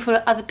a room full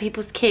of other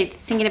people's kids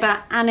singing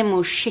about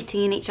animals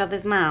shitting in each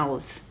other's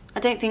mouths. I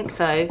don't think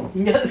so.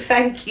 No,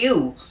 thank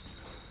you.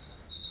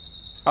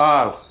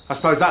 Oh, I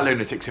suppose that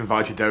lunatic's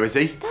invited though, is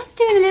he? That's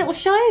doing a little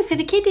show for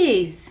the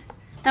kiddies.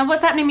 Now,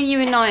 what's happening with you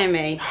and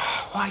Naomi?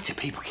 Why do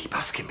people keep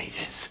asking me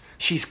this?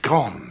 She's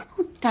gone.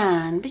 Oh,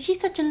 Dan, but she's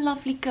such a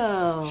lovely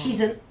girl. She's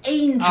an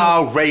angel.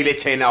 Oh, reel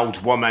it in,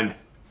 old woman.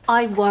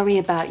 I worry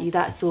about you,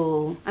 that's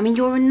all. I mean,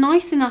 you're a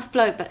nice enough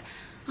bloke, but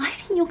I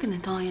think you're going to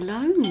die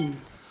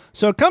alone.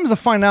 So it comes to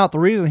find out the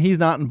reason he's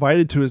not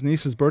invited to his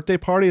niece's birthday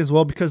party is,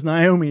 well, because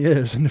Naomi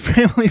is, and the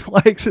family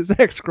likes his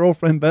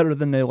ex-girlfriend better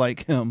than they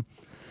like him.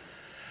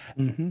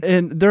 Mm-hmm.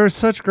 And there is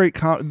such great,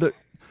 with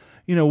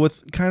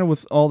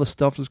all the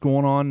stuff that's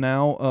going on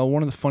now,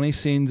 one of the funny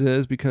scenes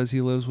is, because he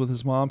lives with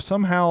his mom,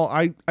 somehow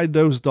I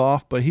dozed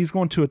off, but he's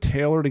going to a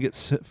tailor to get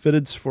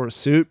fitted for a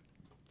suit,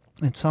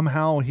 and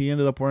somehow he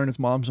ended up wearing his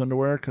mom's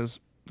underwear because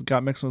it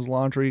got mixed with his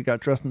laundry, got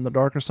dressed in the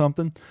dark or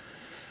something.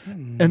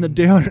 And the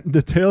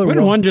tailor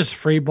wouldn't one just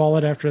free ball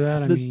it after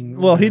that?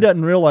 He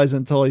doesn't realize it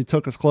until he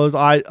took his clothes.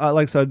 I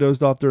like I said, I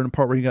dozed off during the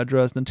part where he got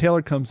dressed. And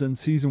Taylor comes in,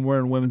 sees him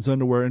wearing women's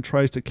underwear, and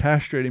tries to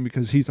castrate him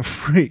because he's a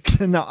freak.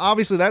 And now,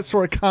 obviously, that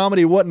sort of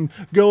comedy wouldn't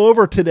go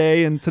over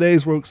today in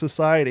today's woke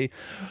society.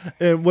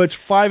 In which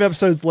 5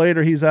 episodes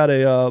later, he's at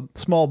a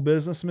small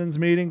businessman's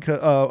meeting,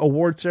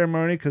 award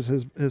ceremony, because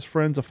his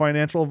friend's a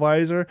financial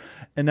advisor,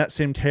 and that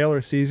same Taylor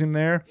sees him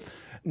there,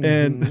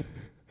 and.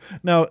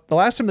 Now, the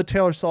last time the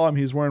Taylor saw him,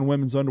 he was wearing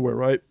women's underwear,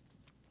 right?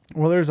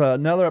 Well, there's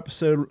another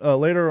episode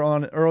later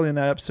on, early in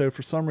that episode,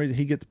 for some reason,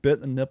 he gets bit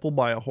in the nipple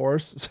by a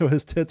horse, so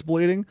his tit's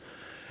bleeding.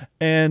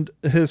 And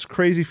his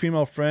crazy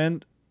female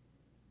friend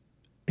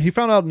he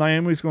found out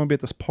Naomi was going to be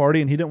at this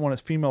party, and he didn't want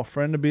his female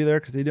friend to be there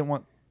because he didn't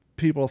want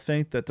people to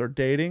think that they're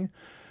dating.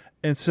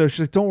 And so she's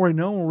like, don't worry,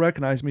 no one will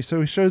recognize me.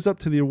 So he shows up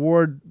to the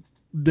award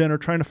dinner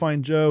trying to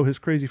find Joe, his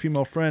crazy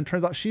female friend.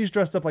 Turns out she's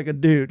dressed up like a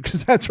dude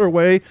because that's her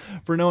way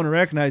for no one to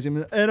recognize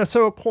him. And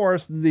so, of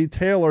course, the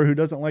tailor who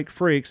doesn't like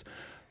freaks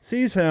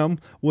sees him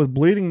with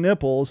bleeding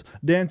nipples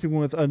dancing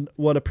with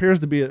what appears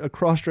to be a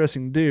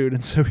cross-dressing dude.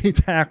 And so he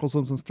tackles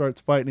him and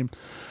starts fighting him.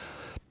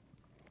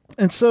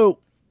 And so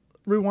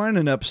rewind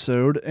an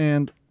episode,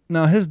 and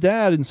now his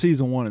dad in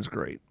season 1 is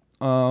great.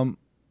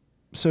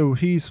 So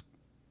he's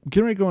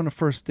getting ready to go on a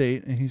first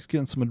date, and he's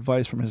getting some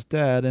advice from his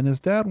dad, and his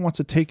dad wants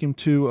to take him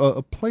to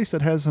a place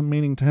that has some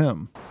meaning to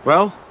him.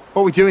 Well,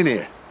 what are we doing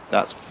here?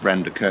 That's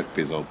Brenda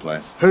Kirkby's old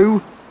place.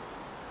 Who?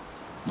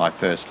 My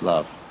first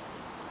love.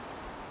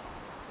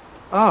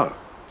 Oh.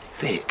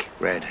 Thick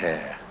red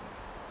hair,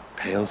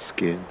 pale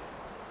skin,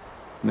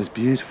 and those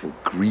beautiful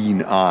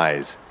green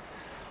eyes.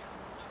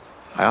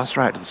 I asked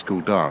her out to the school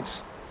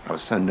dance. I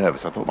was so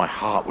nervous I thought my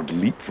heart would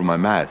leap from my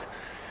mouth.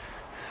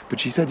 But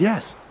she said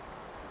yes.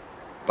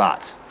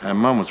 But her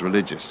mum was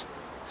religious,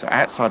 so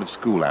outside of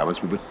school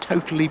hours we were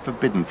totally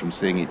forbidden from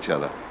seeing each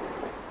other.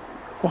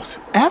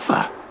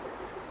 Whatever.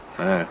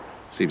 I know,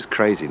 seems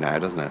crazy now,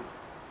 doesn't it?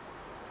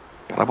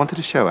 But I wanted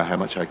to show her how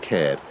much I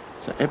cared.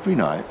 So every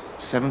night,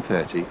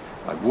 7:30,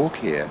 I'd walk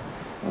here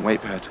and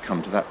wait for her to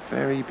come to that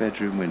very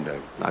bedroom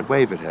window. And I'd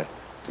wave at her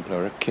and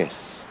blow her a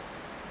kiss.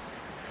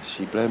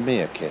 She'd blow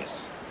me a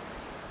kiss.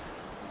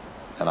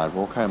 Then I'd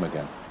walk home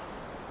again.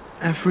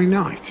 Every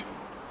night?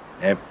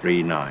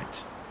 Every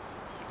night.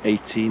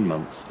 18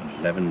 months and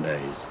 11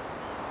 days.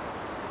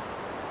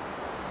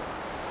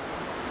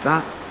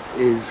 That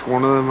is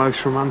one of the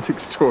most romantic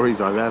stories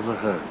I've ever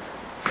heard.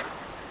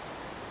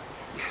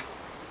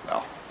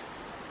 Well,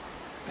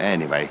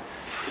 anyway,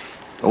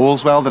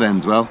 all's well that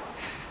ends well.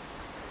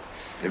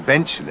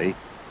 Eventually,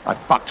 I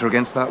fucked her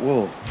against that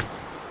wall.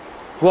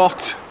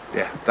 What?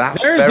 Yeah, that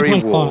There's the very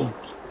punch wall. line.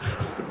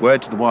 But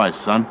word to the wise,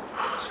 son.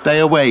 Stay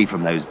away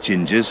from those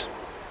gingers.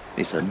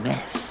 It's a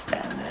mess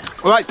down there.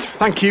 Right,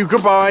 thank you,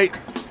 goodbye.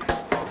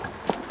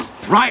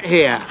 Right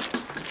here.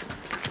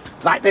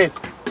 Like this.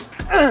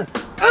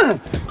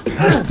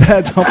 His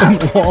dad's humping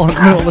the wall in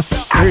the middle of the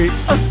street.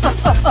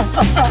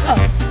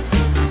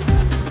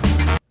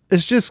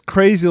 It's just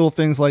crazy little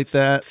things like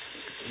that.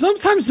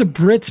 Sometimes the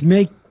Brits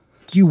make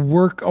you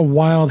work a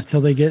while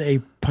until they get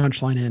a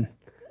punchline in.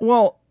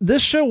 Well,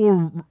 this show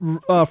will,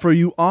 for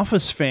you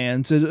Office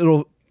fans,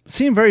 it'll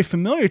seem very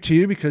familiar to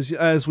you because,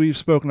 as we've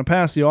spoken in the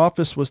past, The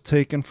Office was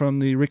taken from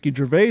the Ricky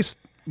Gervais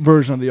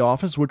version of The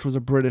Office, which was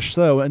a British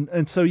show.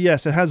 And so,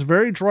 yes, it has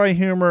very dry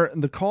humor,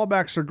 and the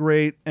callbacks are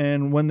great.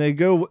 And when they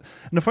go...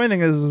 And the funny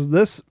thing is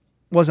this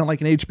wasn't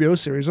like an HBO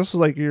series. This was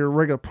like your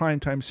regular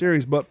primetime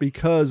series, but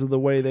because of the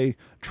way they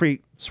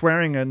treat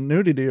swearing and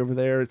nudity over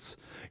there, it's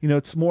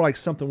more like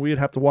something we'd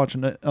have to watch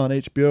on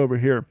HBO over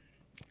here.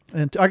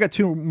 And I got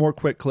 2 more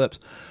quick clips.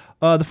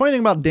 The funny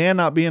thing about Dan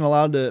not being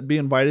allowed to be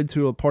invited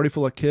to a party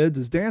full of kids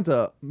is Dan's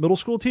a middle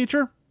school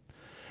teacher.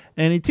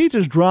 And he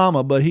teaches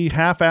drama, but he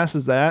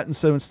half-asses that. And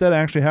so instead of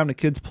actually having the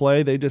kids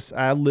play, they just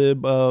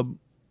ad-lib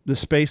the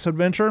space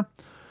adventure.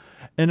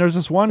 And there's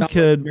this one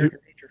kid.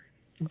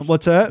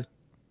 What's that?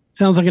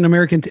 Sounds like an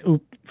American.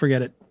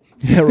 Forget it.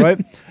 Yeah,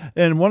 right.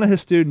 And one of his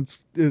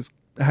students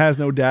has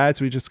no dad,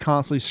 so he's just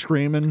constantly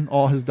screaming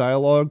all his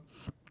dialogue.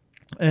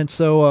 And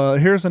so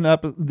here's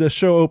the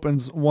show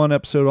opens one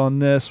episode on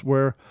this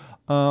where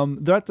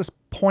they're at this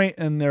point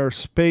in their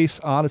space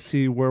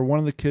odyssey where one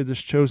of the kids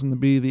is chosen to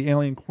be the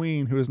alien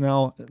queen who is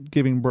now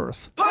giving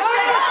birth. Why do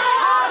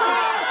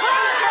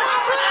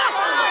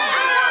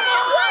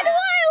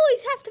I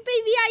always have to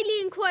be the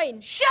alien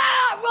queen? Shut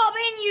up,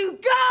 Robin, you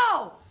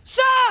go!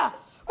 Sir!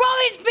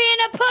 Robin's being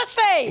a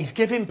pussy! He's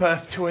giving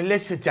birth to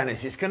Alyssa,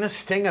 Dennis. It's going to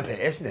sting a bit,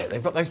 isn't it?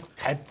 They've got those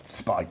head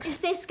spikes. Is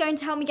this going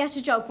to help me get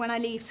a job when I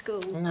leave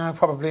school? No,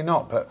 probably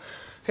not, but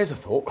here's a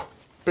thought.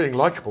 Being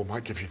likeable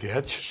might give you the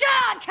edge. Shut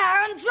up,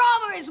 Karen!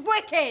 Drama is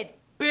wicked!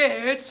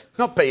 Beard!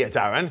 Not beard,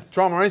 Darren.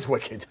 Drama is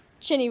wicked.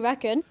 Chinny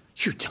reckon.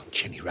 You don't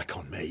chinny wreck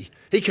on me.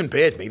 He can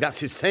beard me, that's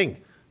his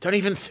thing. Don't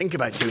even think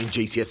about doing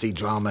GCSE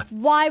drama.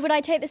 Why would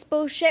I take this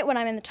bullshit when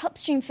I'm in the top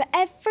stream for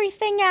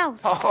everything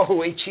else?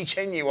 Oh, itchy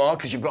chin you are,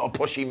 because you've got a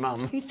pushy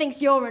mum. Who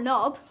thinks you're a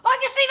knob? I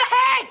can see the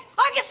head!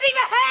 I can see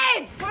the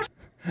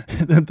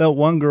head! That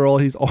one girl,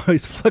 he's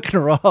always flicking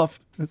her off.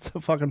 It's so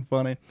fucking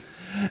funny.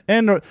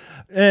 And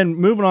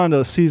moving on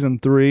to season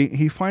 3,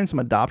 he finds some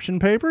adoption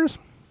papers.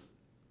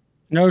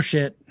 No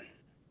shit.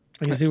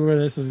 I can see where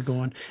this is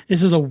going.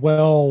 This is a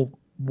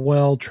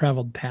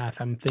well-traveled path,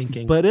 I'm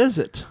thinking. But is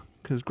it?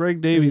 Because Greg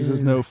Davies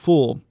is no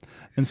fool.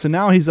 And so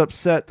now he's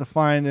upset to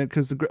find it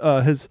because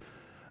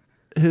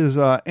his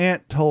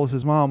aunt told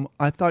his mom,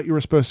 I thought you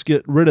were supposed to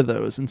get rid of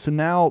those. And so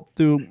now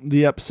through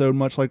the episode,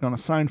 much like on a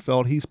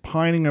Seinfeld, he's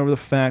pining over the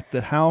fact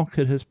that how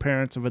could his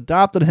parents have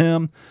adopted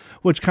him,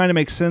 which kind of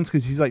makes sense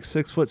because he's like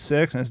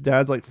 6'6" and his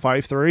dad's like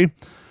 5'3".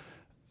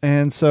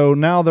 And so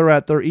now they're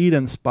at their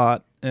eat-in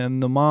spot,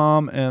 and the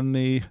mom and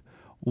the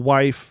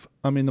wife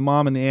the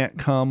mom and the aunt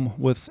come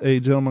with a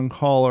gentleman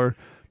caller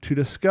to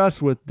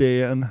discuss with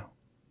Dan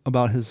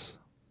about his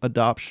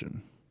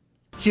adoption.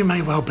 You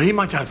may well be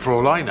my dad for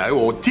all I know,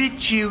 or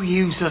did you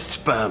use a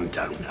sperm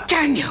donor?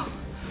 Daniel!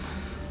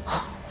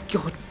 Oh,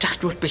 your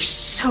dad would be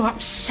so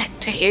upset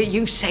to hear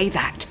you say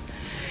that.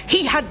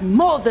 He had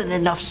more than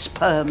enough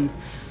sperm.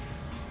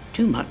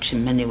 Too much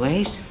in many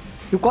ways.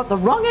 You've got the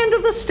wrong end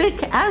of the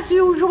stick, as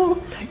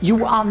usual.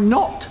 You are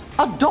not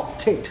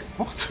adopted.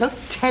 What?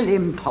 Don't tell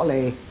him,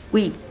 Polly.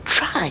 We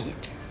tried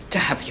to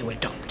have you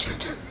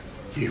adopted.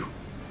 You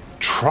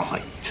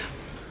tried?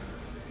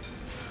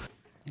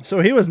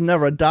 So he was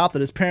never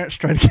adopted. His parents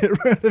tried to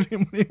get rid of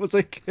him when he was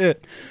a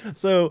kid.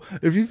 So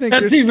if you think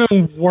that's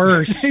even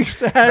worse.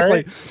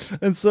 Exactly. Right?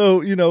 And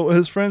so,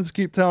 his friends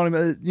keep telling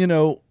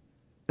him,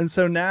 and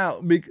so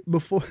now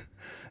before,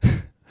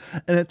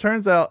 and it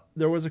turns out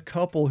there was a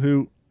couple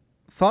who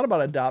thought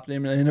about adopting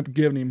him and ended up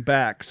giving him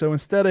back. So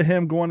instead of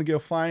him going to go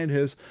find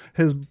his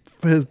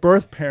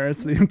birth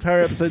parents, the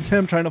entire episode's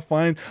him trying to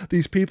find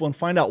these people and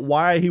find out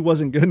why he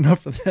wasn't good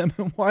enough for them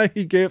and why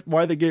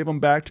they gave him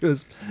back to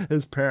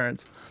his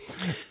parents.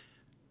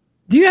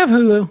 Do you have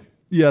Hulu?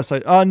 Yes,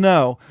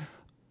 no.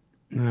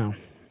 No.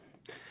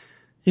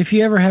 If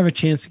you ever have a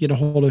chance to get a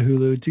hold of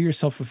Hulu, do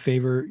yourself a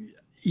favor.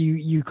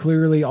 You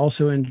clearly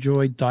also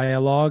enjoy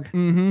dialogue.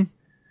 Mm-hmm.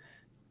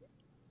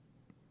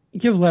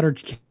 Give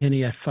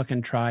Letterkenny a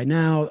fucking try.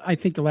 Now, I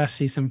think the last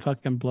season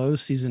fucking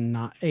blows.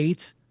 Season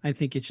 8. I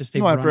think it's just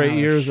after 8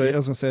 years, I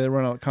was gonna say they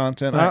run out of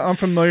content. I'm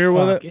familiar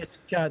with it. It's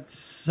got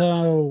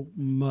so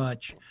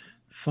much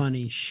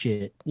funny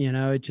shit.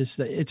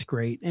 It's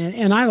great,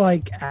 and I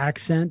like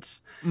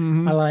accents.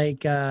 Mm-hmm. I like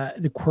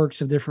the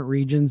quirks of different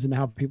regions and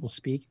how people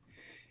speak.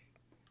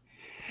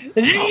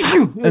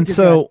 And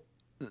so,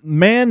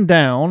 Man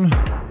Down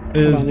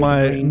is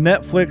my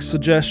Netflix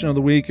suggestion of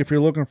the week. If you're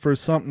looking for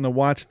something to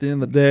watch at the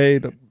end of the day,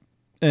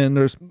 and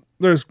there's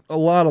a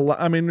lot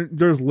of,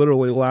 there's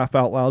literally laugh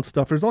out loud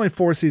stuff. There's only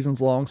 4 seasons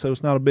long, so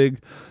it's not a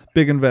big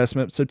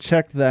investment. So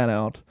check that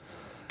out.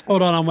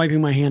 Hold on, I'm wiping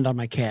my hand on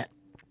my cat.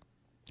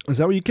 Is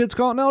that what you kids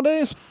call it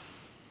nowadays?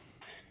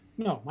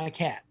 No, my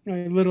cat. No,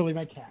 literally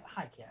my cat.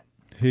 Hi, cat.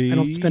 I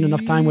don't spend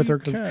enough time with her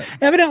because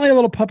evidently a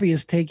little puppy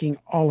is taking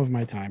all of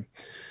my time.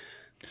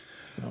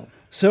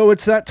 So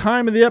it's that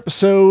time of the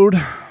episode.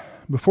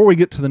 Before we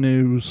get to the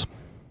news,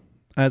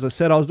 as I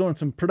said, I was doing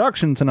some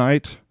production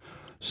tonight,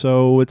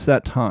 so it's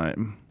that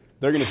time.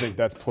 They're going to think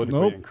that's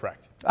politically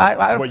incorrect.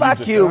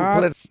 Fuck you.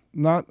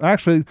 Not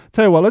actually.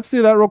 Tell you what, let's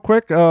do that real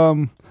quick.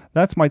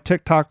 That's my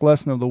TikTok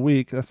lesson of the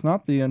week. That's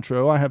not the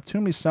intro. I have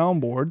too many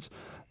soundboards.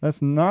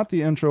 That's not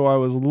the intro I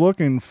was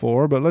looking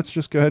for, but let's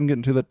just go ahead and get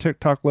into the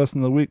TikTok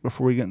lesson of the week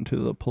before we get into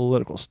the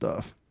political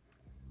stuff.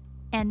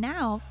 And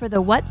now for the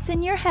What's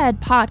in Your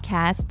Head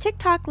podcast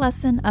TikTok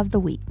lesson of the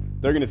week.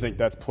 They're going to think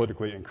that's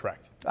politically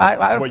incorrect.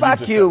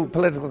 Fuck you,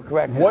 political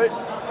correctness.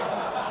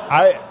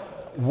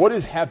 What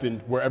has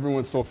happened where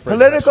everyone's so afraid?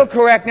 Political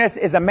correctness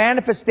is a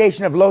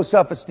manifestation of low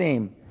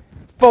self-esteem.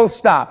 Full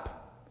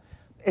stop.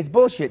 It's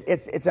bullshit.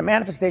 It's a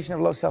manifestation of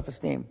low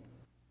self-esteem.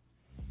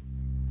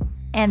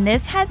 And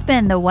this has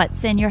been the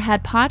What's in Your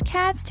Head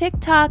podcast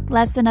TikTok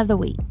lesson of the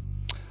week.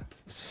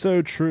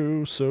 So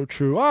true, so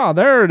true.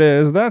 There it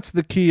is. That's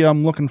the key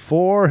I'm looking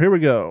for. Here we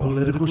go.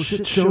 Political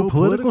shit show,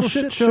 political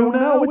shit show.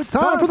 Now it's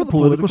time for the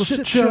political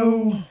shit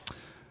show.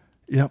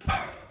 Yep.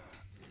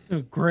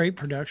 A great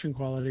production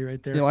quality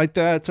right there. You like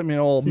that? It took me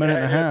a minute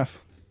and a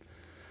half.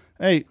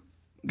 Hey,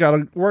 got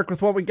to work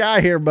with what we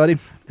got here, buddy.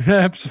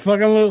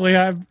 Absolutely.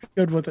 I'm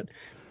good with it.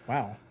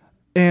 Wow.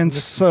 And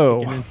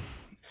so,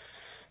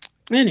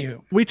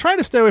 anywho, we try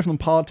to stay away from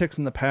politics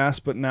in the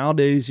past, but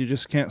nowadays you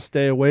just can't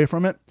stay away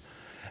from it.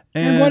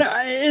 And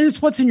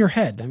it's what's in your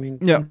head.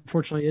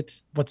 Unfortunately,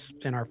 it's what's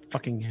in our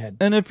fucking head.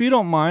 And if you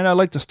don't mind, I'd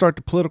like to start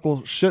the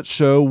political shit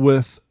show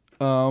with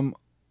the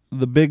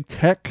big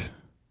tech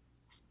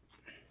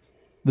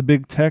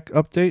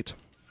update.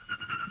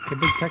 Okay,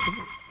 big tech.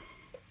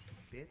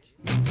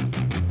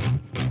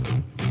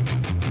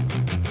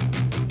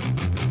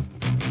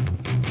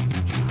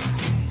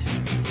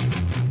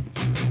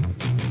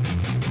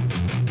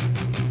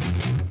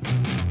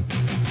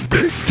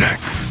 Big tech.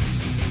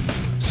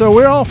 So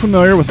we're all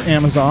familiar with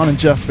Amazon and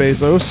Jeff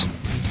Bezos.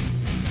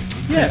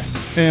 Yes.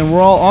 And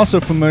we're all also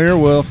familiar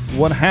with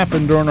what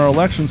happened during our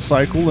election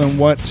cycle and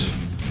what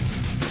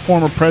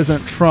former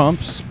President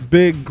Trump's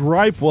big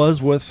gripe was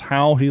with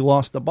how he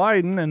lost to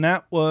Biden, and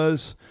that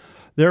was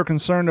they're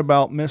concerned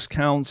about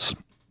miscounts,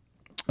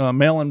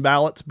 mail-in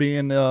ballots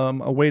being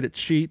a way to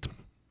cheat,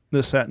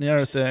 this, that, and the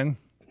other thing.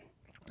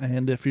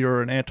 And if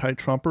you're an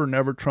anti-Trumper,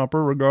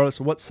 never-Trumper, regardless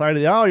of what side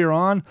of the aisle you're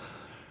on,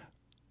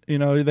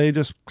 they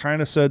just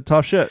kind of said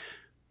tough shit.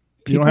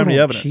 You don't have any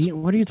evidence. Cheat?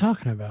 What are you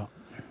talking about?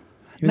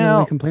 Now,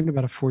 we complained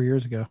about it 4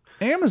 years ago.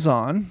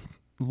 Amazon,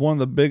 one of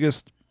the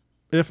biggest,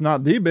 if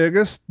not the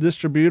biggest,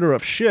 distributor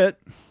of shit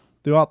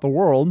throughout the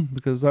world,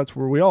 because that's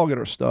where we all get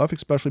our stuff,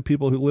 especially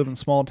people who live in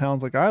small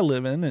towns like I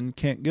live in and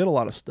can't get a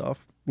lot of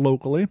stuff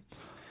locally.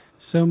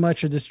 So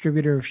much a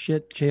distributor of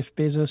shit, Jeff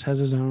Bezos has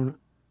his own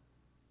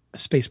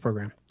space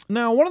program.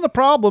 Now, one of the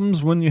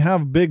problems when you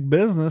have big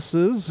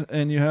businesses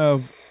and you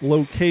have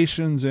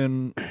locations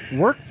and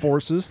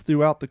workforces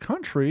throughout the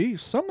country,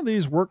 some of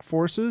these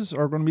workforces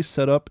are going to be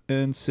set up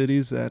in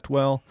cities that,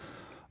 well,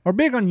 are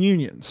big on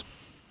unions.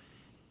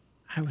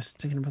 I was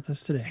thinking about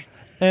this today.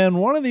 And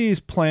one of these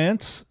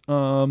plants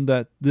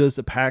that does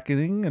the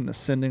packaging and the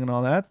sending and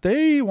all that,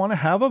 they want to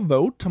have a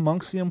vote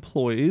amongst the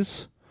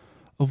employees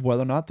of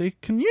whether or not they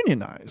can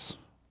unionize,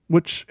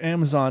 which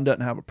Amazon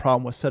doesn't have a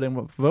problem with setting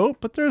up a vote,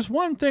 but there's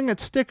one thing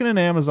that's sticking in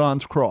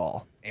Amazon's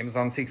craw.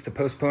 Amazon seeks to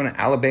postpone an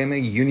Alabama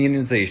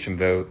unionization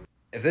vote.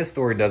 If this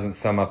story doesn't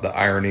sum up the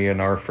irony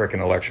in our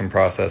frickin' election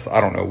process,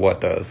 I don't know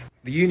what does.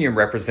 The union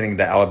representing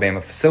the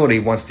Alabama facility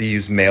wants to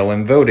use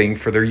mail-in voting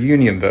for their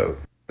union vote.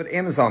 But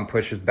Amazon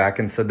pushes back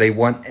and said they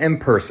want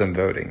in-person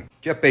voting.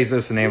 Jeff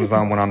Bezos and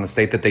Amazon went on to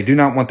state that they do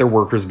not want their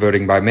workers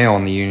voting by mail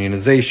in the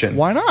unionization.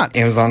 Why not?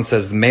 Amazon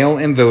says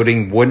mail-in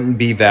voting wouldn't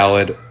be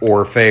valid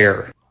or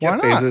fair. Why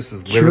Jeff not? Bezos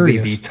is literally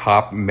Curious. the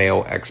top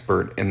mail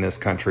expert in this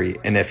country.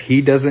 And if he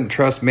doesn't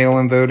trust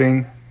mail-in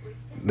voting,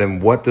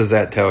 then what does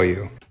that tell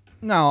you?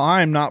 Now,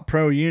 I'm not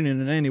pro-union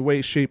in any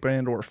way, shape,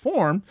 and or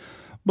form,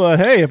 but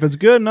hey, if it's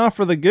good enough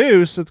for the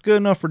goose, it's good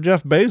enough for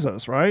Jeff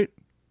Bezos, right?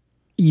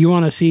 You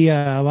want to see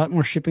a lot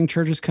more shipping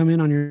charges come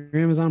in on your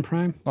Amazon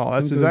Prime? Oh,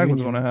 that's Don't go exactly what's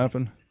union. going to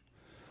happen.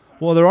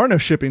 Well, there are no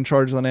shipping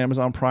charges on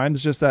Amazon Prime.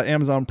 It's just that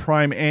Amazon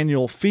Prime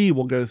annual fee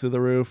will go through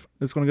the roof.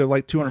 It's going to go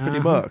like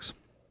 $250.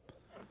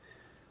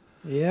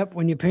 Yep.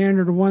 When you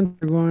pander to one,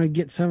 you're going to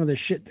get some of the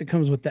shit that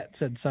comes with that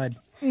said side.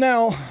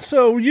 Now,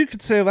 so you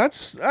could say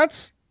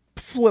that's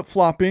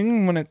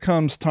flip-flopping when it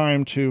comes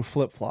time to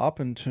flip-flop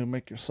and to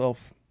make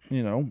yourself,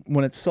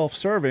 when it's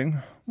self-serving.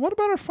 What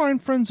about our fine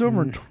friends over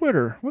on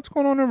Twitter? What's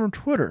going on over on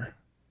Twitter?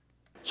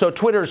 So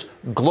Twitter's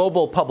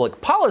global public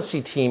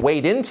policy team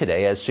weighed in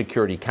today, as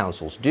security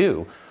councils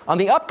do, on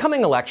the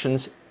upcoming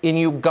elections in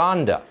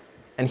Uganda.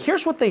 And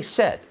here's what they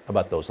said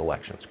about those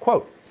elections.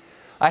 Quote,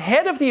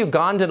 ahead of the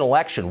Ugandan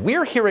election,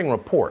 we're hearing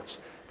reports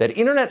that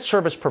internet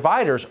service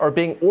providers are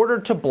being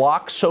ordered to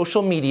block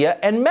social media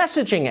and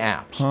messaging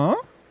apps. Huh?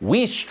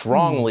 We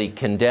strongly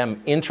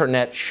condemn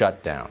internet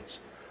shutdowns.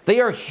 They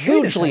are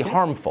hugely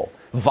harmful,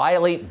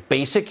 violate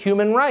basic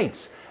human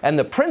rights and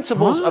the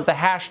principles of the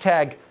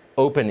hashtag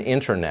open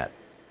internet.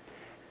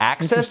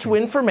 Access to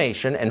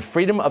information and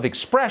freedom of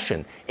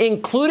expression,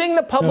 including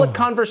the public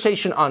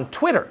conversation on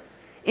Twitter,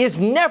 is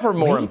never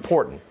more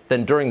important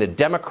than during the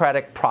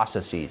democratic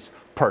processes,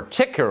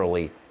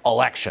 particularly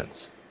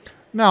elections.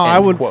 Now,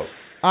 End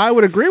I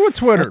would agree with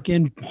Twitter.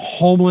 Fucking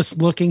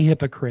homeless-looking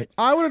hypocrite.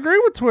 I would agree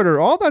with Twitter.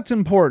 All that's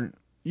important.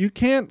 You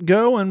can't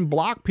go and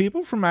block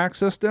people from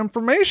access to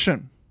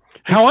information.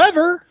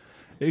 However,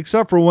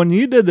 except for when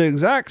you did the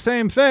exact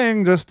same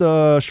thing just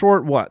a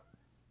short,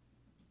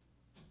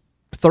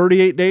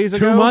 38 days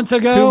ago? 2 months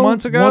ago? 2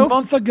 months ago? 1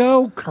 month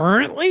ago?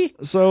 Currently?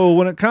 So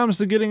when it comes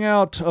to getting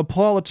out a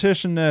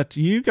politician that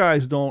you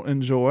guys don't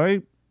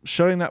enjoy,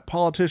 shutting that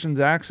politician's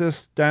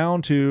access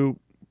down to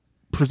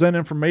present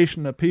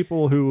information to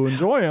people who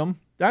enjoy them,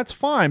 that's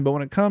fine. But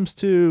when it comes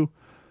to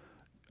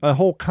a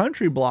whole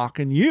country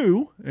blocking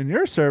you and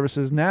your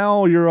services,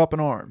 now you're up in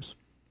arms.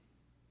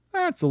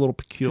 That's a little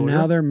peculiar.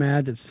 Now they're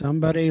mad that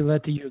somebody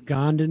let the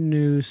Ugandan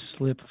news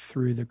slip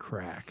through the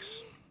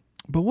cracks.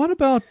 But what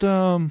about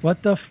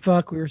what the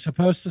fuck? We were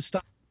supposed to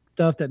stop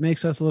stuff that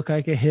makes us look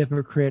like a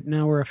hypocrite.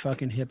 Now we're a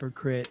fucking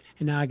hypocrite,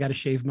 and now I got to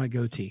shave my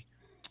goatee.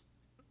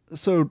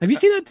 So have you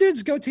seen that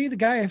dude's goatee? The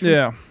guy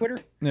from Twitter.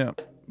 Yeah.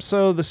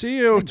 So the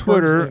CEO of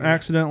Twitter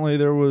accidentally,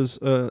 there was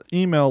an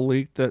email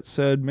leak that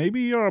said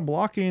maybe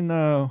blocking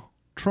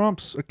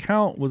Trump's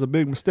account was a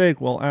big mistake.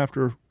 Well,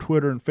 after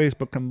Twitter and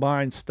Facebook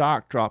combined,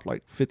 stock dropped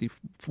like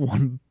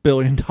 $51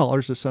 billion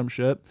or some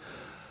shit.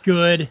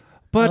 Good.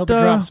 But I hope it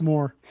drops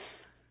more.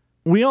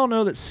 We all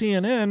know that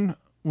CNN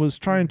was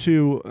trying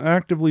to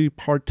actively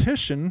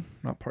partition.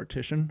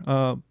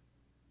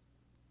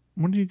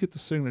 When do you get the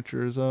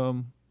signatures?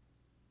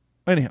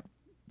 Anyhow,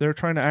 they're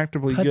trying to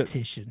actively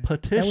petition.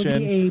 That would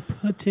be a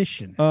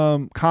petition.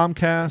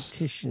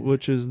 Comcast,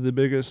 which is the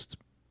biggest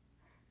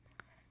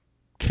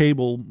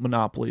cable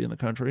monopoly in the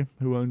country,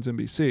 who owns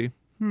NBC.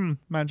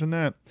 Imagine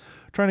that.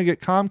 Trying to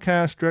get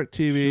Comcast,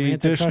 DirecTV,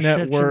 Dish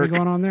Network,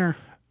 going on there,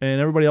 and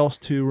everybody else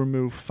to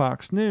remove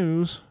Fox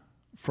News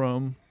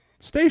from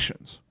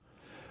stations.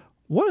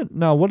 What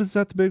does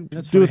that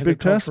do with Big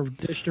Test? For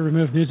Dish to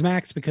remove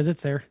Newsmax because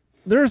it's there.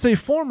 There's a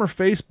former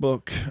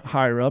Facebook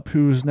higher-up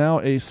who's now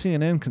a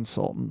CNN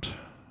consultant.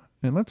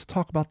 And let's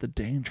talk about the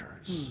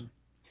dangers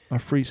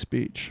of free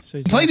speech.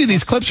 I played you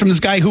these clips from this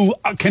guy who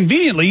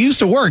conveniently used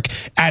to work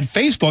at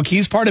Facebook.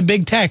 He's part of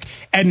Big Tech,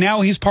 and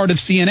now he's part of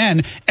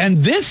CNN. And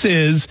this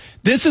is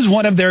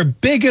one of their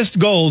biggest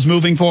goals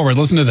moving forward.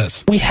 Listen to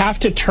this. We have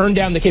to turn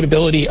down the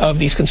capability of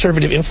these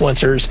conservative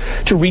influencers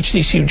to reach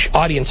these huge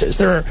audiences.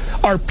 There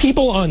are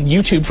people on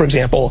YouTube, for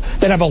example,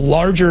 that have a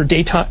larger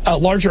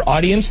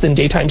audience than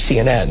daytime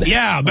CNN.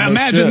 Yeah,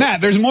 imagine that.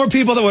 There's more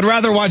people that would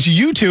rather watch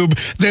YouTube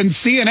than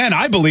CNN.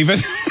 I believe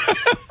it.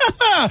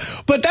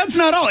 But that's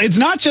not all. It's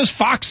not just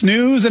Fox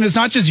News and it's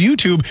not just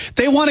YouTube.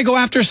 They want to go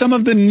after some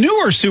of the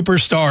newer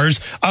superstars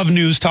of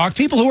news talk,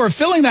 people who are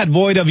filling that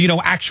void of,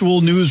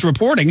 actual news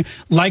reporting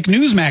like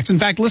Newsmax. In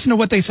fact, listen to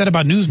what they said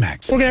about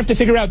Newsmax. We're going to have to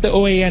figure out the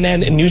OANN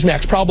and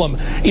Newsmax problem.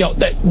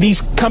 That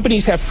these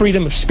companies have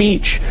freedom of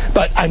speech,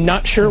 but I'm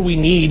not sure we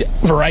need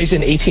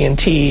Verizon,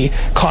 AT&T,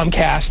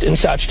 Comcast, and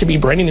such to be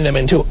bringing them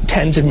into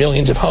tens of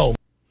millions of homes.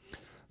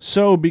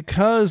 So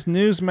because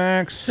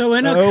Newsmax,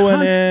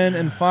 ONN,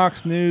 and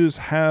Fox News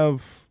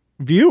have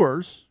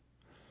viewers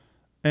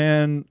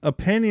and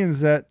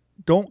opinions that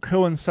don't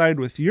coincide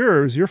with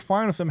yours, you're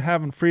fine with them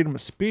having freedom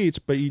of speech,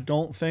 but you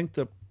don't think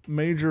the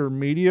major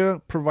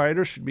media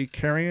providers should be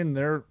carrying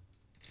their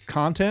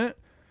content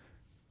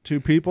to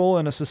people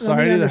in a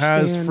society that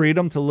has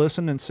freedom to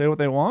listen and say what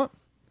they want?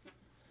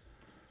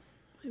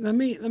 Let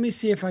me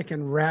see if I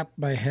can wrap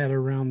my head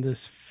around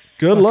this.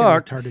 Good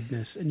luck.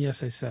 Retardedness. And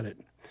yes, I said it.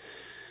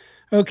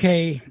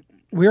 Okay,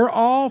 we're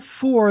all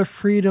for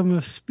freedom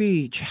of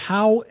speech.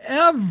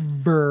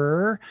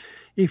 However,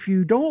 if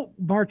you don't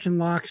march in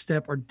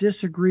lockstep or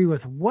disagree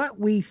with what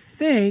we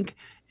think,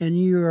 and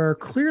you are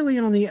clearly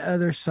on the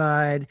other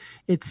side,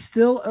 it's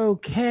still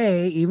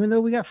okay, even though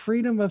we got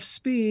freedom of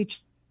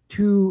speech,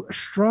 to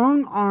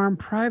strong arm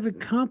private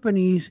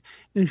companies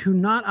into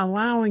not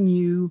allowing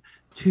you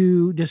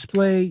to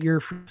display your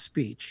free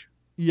speech.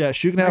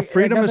 Yes, you can have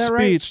freedom of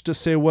speech to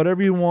say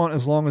whatever you want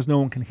as long as no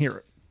one can hear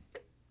it.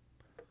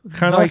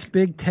 Kind of like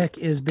big tech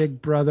is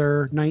big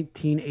brother,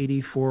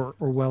 1984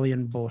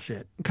 Orwellian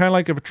bullshit. Kind of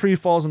like if a tree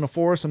falls in the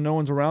forest and no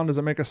one's around, does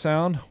it make a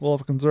sound? Well,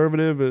 if a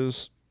conservative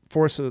is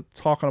forced to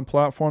talk on a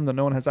platform that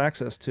no one has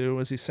access to,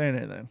 is he saying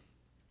anything?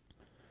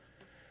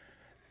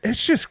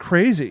 It's just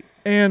crazy.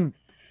 And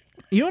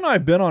you and I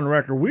have been on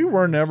record. We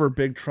were never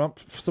big Trump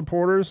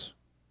supporters.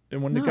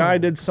 And when the guy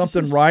did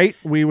something right,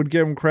 we would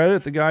give him credit.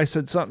 If the guy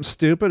said something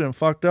stupid and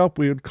fucked up,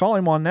 we would call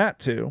him on that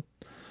too.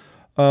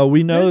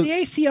 We know the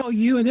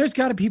ACLU, and there's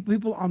got to be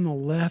people on the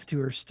left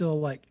who are still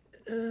like,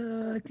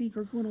 I think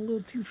we're going a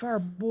little too far,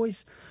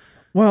 boys.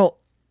 Well,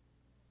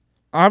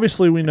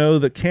 obviously we know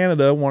that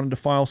Canada wanted to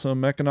file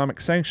some economic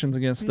sanctions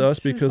against us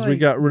because we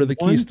got rid of the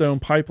Keystone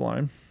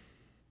Pipeline.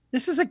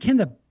 This is akin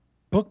to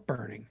book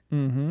burning.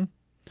 Mm-hmm.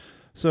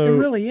 So it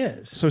really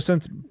is. So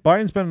since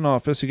Biden's been in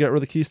office, you got rid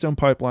of the Keystone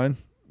Pipeline.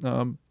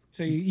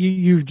 So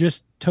you've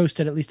just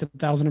toasted at least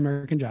 1,000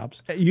 American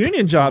jobs.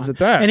 Union jobs at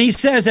that. And he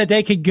says that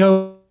they could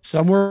go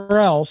somewhere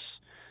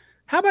else.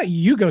 How about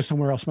you go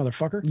somewhere else,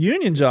 motherfucker?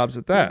 Union jobs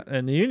at that.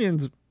 And the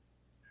unions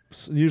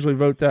usually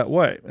vote that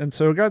way. And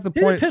so it got to the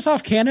Didn't point. it piss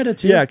off Canada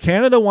too? Yeah,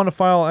 Canada wanted to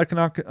file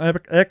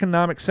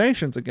economic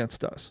sanctions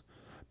against us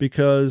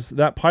because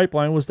that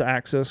pipeline was to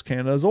access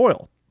Canada's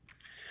oil.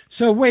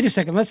 So wait a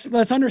second.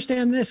 Let's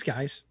understand this,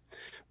 guys.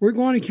 We're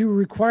going to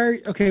require,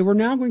 we're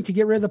now going to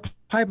get rid of the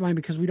pipeline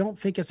because we don't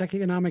think it's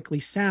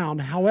economically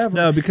sound. However,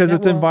 no, because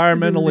it's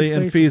environmentally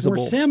infeasible.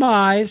 More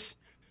semis,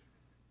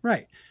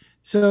 right.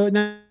 So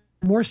now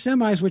more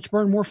semis, which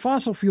burn more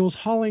fossil fuels,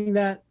 hauling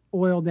that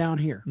oil down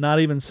here. Not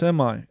even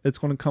semi. It's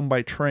going to come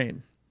by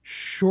train.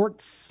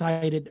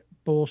 Short-sighted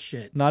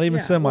bullshit. Not even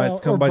semi.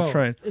 It's come by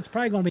train. It's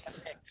probably going to be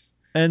a mix.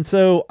 And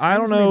so I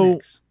don't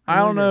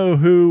know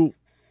who.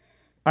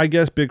 I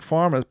guess Big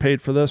Pharma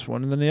paid for this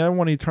one. And then the other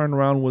one he turned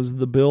around was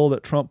the bill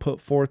that Trump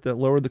put forth that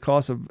lowered the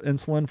cost of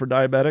insulin for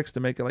diabetics to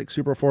make it like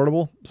super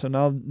affordable. So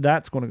now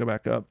that's going to go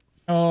back up.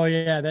 Oh,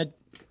 yeah.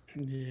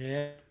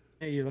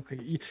 You look like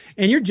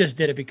and you just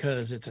did it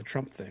because it's a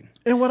Trump thing.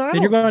 And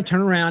then you're going to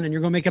turn around and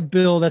you're going to make a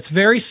bill that's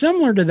very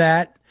similar to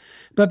that,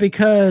 but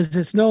because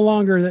it's no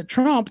longer that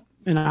Trump,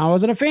 and I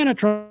wasn't a fan of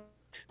Trump,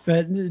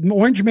 but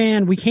Orange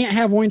Man, we can't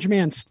have Orange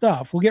Man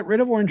stuff. We'll get rid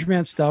of Orange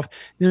Man stuff.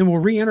 Then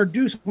we'll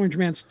reintroduce Orange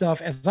Man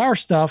stuff as our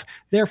stuff.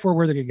 Therefore,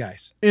 we're the good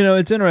guys. You know,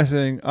 it's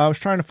interesting. I was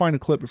trying to find a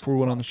clip before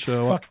we went on the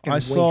show. I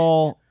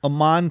saw a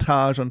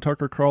montage on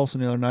Tucker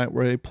Carlson the other night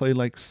where they played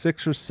like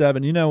 6 or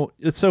 7. You know,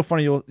 it's so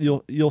funny.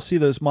 You'll see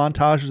those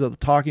montages of the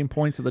talking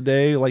points of the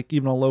day, like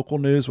even on local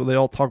news where they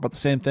all talk about the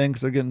same thing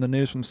because they're getting the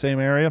news from the same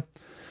area.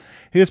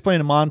 He was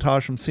playing a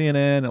montage from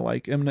CNN and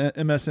like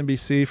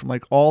MSNBC from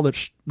like all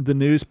the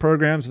news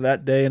programs of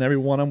that day, and every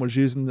one of them was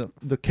using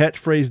the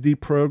catchphrase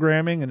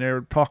deprogramming, and they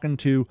were talking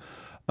to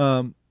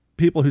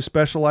people who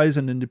specialize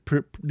in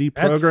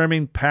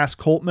deprogramming past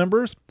cult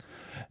members,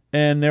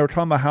 and they were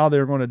talking about how they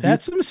were going to do.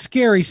 That's some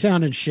scary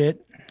sounding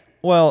shit.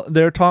 Well,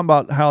 they're talking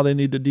about how they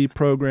need to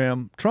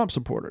deprogram Trump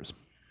supporters.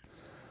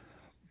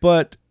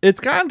 But it's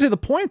gotten to the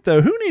point,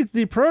 though, who needs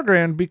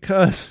deprogrammed?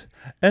 Because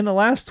in the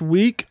last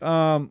week,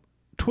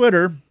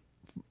 Twitter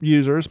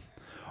users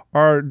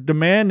are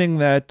demanding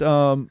that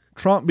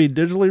Trump be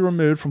digitally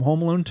removed from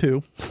Home Alone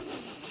 2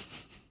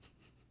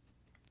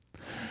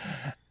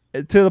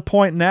 to the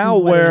point now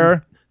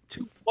where...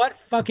 To what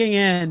fucking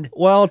end?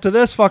 Well, to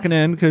this fucking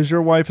end, because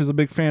your wife is a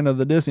big fan of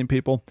the Disney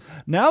people.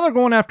 Now they're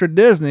going after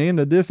Disney and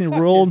the Disney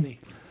World.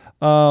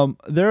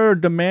 They're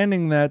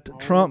demanding that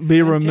Trump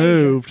be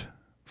removed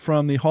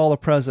from the Hall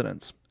of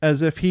Presidents,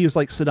 as if he was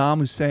like Saddam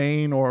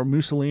Hussein or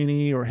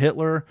Mussolini or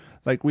Hitler.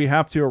 Like, we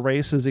have to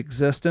erase his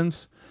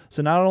existence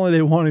So not only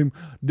they want him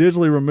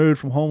digitally removed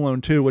from Home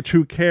Alone 2, which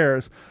who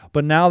cares,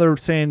 but now they're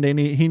saying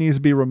he needs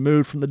to be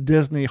removed from the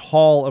Disney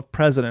Hall of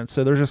Presidents.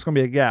 So there's just going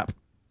to be a gap.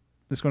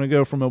 It's going to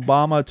go from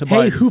Obama to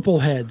Hey, Biden.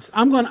 hoopleheads.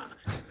 I'm going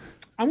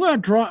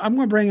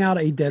to bring out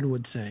a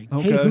Deadwood saying.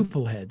 Okay. Hey,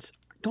 hoopleheads.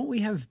 Don't we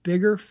have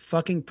bigger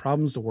fucking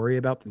problems to worry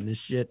about than this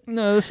shit?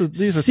 No, these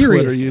are Seriously.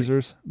 Twitter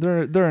users.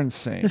 They're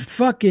insane. The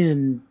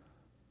fucking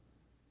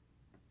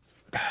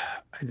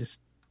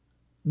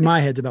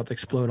my head's about to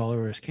explode all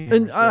over his camera.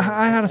 And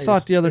I had a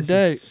thought the other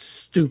day.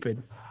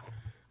 Stupid.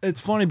 It's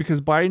funny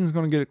because Biden's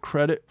going to get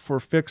credit for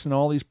fixing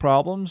all these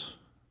problems.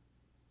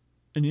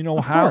 And you know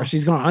Of how? course,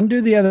 he's going to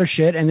undo the other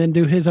shit and then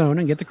do his own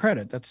and get the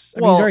credit. I mean, he's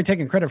already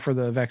taking credit for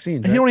the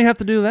vaccine. He don't even have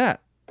to do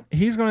that.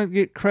 He's going to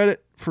get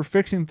credit for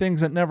fixing things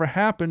that never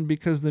happened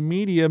because the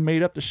media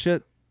made up the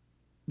shit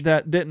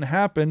that didn't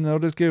happen. They'll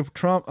just give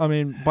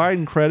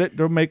Biden credit.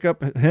 They'll make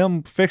up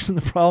him fixing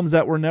the problems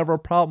that were never a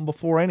problem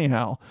before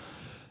anyhow.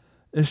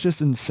 It's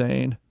just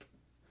insane.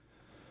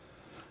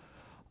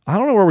 I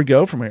don't know where we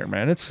go from here,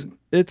 man.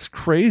 It's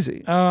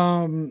crazy.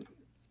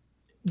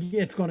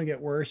 It's going to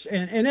get worse.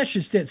 And that's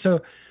just it.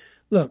 So,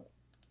 look,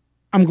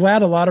 I'm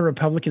glad a lot of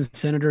Republican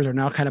senators are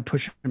now kind of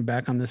pushing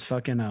back on this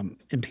fucking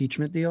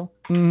impeachment deal.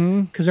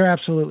 Because they're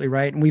absolutely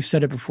right. And we've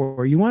said it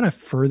before. You want to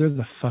further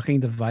the fucking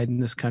divide in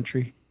this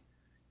country?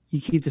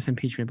 You keep this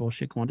impeachment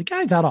bullshit going. The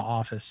guy's out of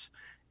office.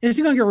 Is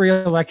he going to get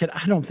reelected?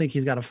 I don't think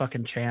he's got a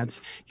fucking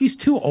chance. He's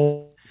too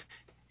old.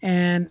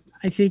 And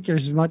I think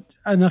there's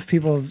enough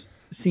people have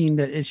seen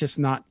that it's just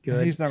not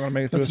good. He's not going to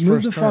make it through Let's his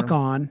move first the term. fuck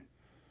on.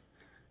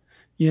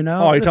 You know?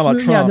 Oh, you're talking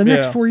about Trump. Yeah, the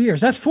next yeah. 4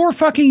 years. That's 4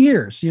 fucking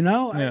years, you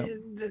know? Yeah.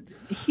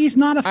 He's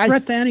not a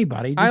threat to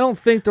anybody. I Just don't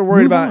think they're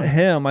worried move about on.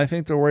 him. I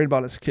think they're worried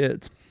about his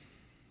kids.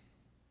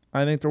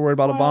 I think they're worried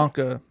about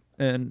Ivanka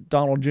and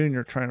Donald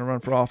Jr. trying to run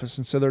for office.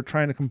 And so they're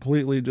trying to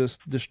completely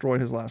just destroy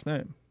his last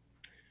name.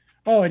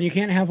 Oh, and you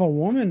can't have a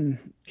woman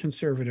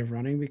conservative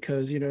running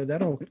because, you know,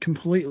 that'll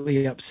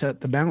completely upset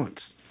the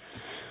balance.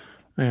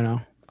 You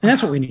know? And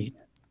that's what we need.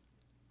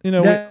 You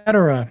know, that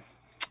or a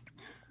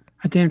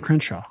Dan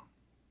Crenshaw.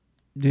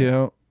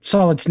 Yeah.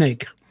 Solid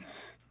Snake.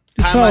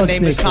 Hi, Solid my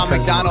name is Snake Tom for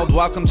president. McDonald.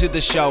 Welcome to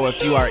the show.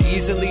 If you are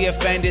easily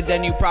offended,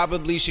 then you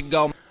probably should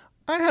go.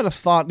 I had a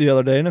thought the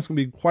other day, and it's going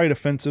to be quite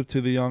offensive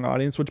to the young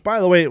audience, which, by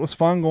the way, it was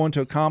fun going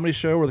to a comedy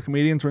show where the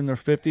comedians were in their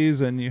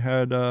 50s and you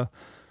had a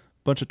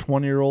bunch of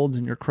 20-year-olds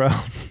in your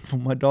crowd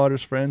from my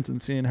daughter's friends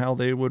and seeing how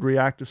they would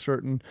react to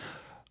certain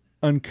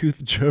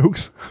uncouth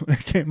jokes when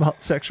it came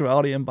about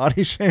sexuality and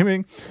body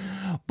shaming.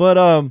 But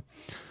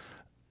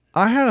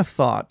I had a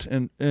thought,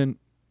 and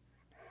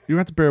you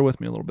have to bear with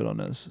me a little bit on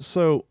this.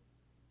 So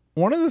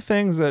one of the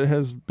things that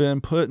has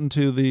been put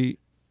into the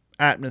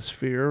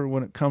atmosphere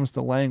when it comes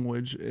to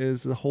language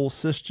is the whole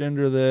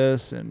cisgender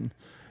this and,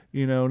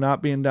 you know,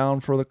 not being down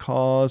for the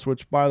cause,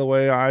 which, by the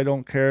way, I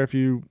don't care if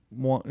you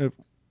want,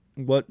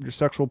 what your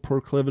sexual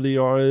proclivity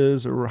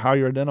is or how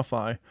you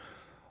identify.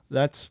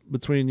 That's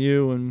between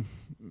you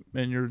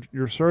and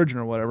your surgeon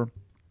or whatever.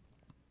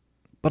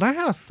 But I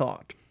had a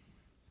thought.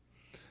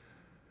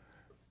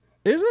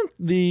 Isn't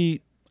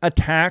the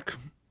attack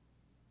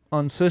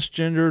on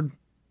cisgendered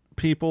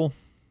people,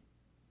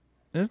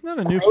 isn't that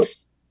a new...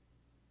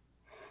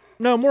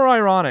 No, more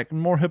ironic and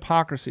more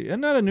hypocrisy.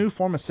 Isn't that a new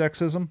form of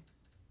sexism?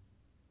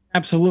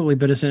 Absolutely,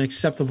 but it's an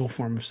acceptable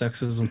form of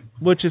sexism.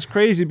 Which is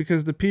crazy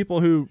because the people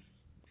who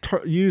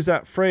use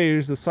that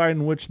phrase, the side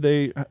in which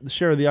they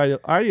share the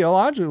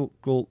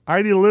ideological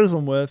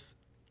idealism with,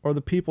 are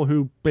the people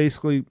who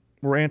basically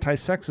were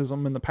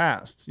anti-sexism in the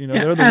past. You know,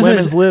 Yeah, they're the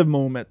women's lib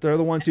movement. They're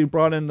the ones who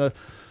brought in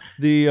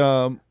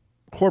the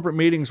corporate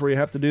meetings where you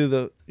have to do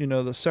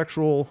the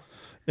sexual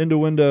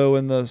innuendo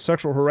and the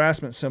sexual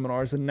harassment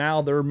seminars, and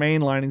now they're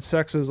mainlining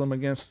sexism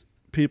against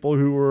people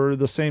who were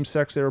the same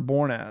sex they were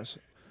born as.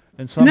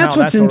 And somehow that's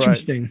what's all right.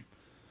 interesting.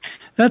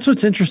 That's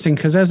what's interesting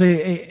because as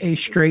a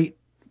straight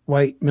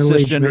white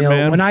middle-aged Cisgendered male,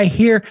 man. when I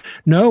hear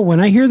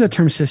the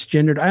term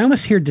cisgendered, I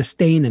almost hear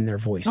disdain in their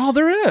voice. Oh,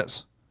 there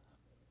is.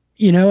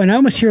 You know, and I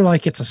almost hear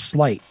like it's a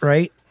slight,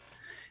 right?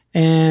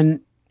 And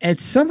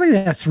it's something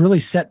that's really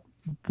set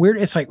weird.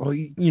 It's like, well,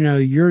 you know,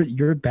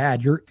 you're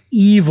bad, you're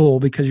evil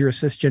because you're a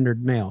cisgendered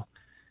male.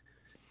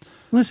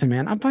 Listen,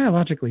 man, I'm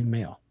biologically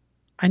male.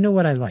 I know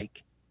what I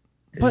like.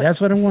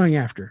 That's what I'm going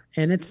after.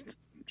 And it's,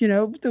 you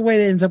know, the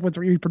way it ends up with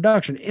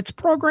reproduction. It's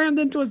programmed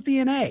into his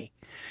DNA.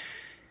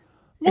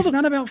 It's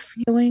not about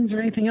feelings or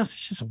anything else.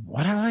 It's just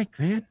what I like,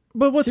 man.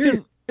 But what's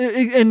good,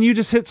 and you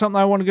just hit something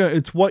I want to go.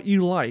 It's what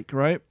you like,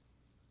 right?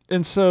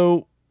 And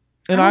so,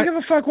 and I don't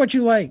give a fuck what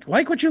you like.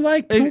 Like what you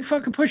like. Don't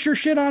fucking push your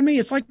shit on me.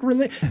 It's like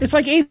it's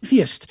like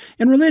atheist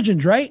and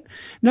religions, right?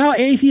 Now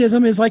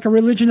atheism is like a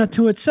religion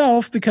unto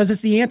itself because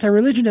it's the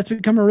anti-religion that's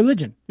become a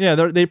religion. Yeah,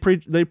 they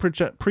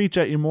preach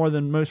at you more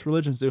than most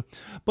religions do.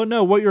 But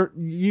no, what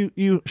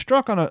you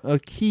struck on a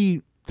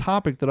key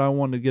topic that I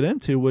wanted to get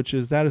into, which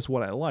is that is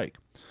what I like.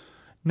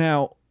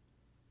 Now,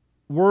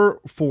 we're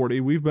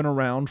 40. We've been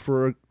around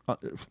for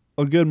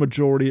a good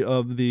majority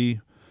of the,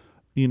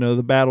 you know,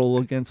 the battle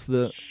against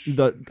the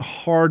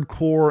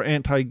hardcore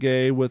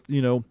anti-gay with,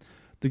 you know,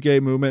 the gay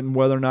movement and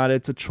whether or not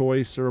it's a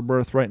choice or a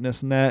birthright and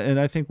this and that. And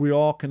I think we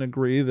all can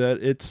agree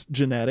that it's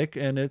genetic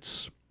and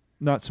it's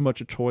not so much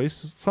a choice.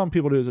 Some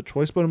people do it as a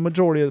choice, but a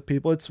majority of the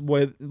people, it's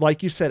way,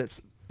 like you said,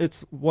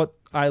 it's what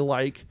I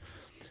like,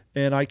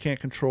 and I can't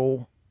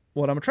control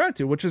what I'm attracted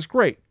to, which is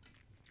great.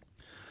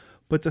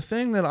 But the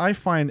thing that I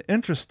find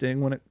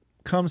interesting when it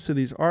comes to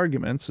these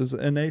arguments is,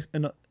 and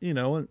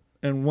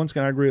once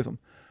again, I agree with them.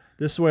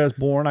 This is the way I was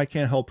born. I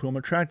can't help who I'm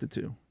attracted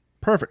to.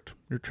 Perfect.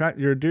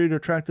 You're a dude, you're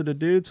attracted to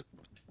dudes.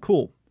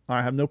 Cool.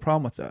 I have no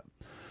problem with that.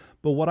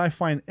 But what I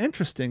find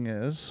interesting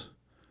is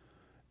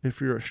if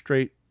you're a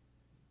straight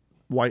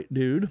white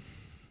dude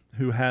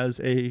who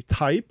has a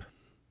type,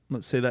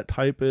 let's say that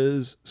type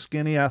is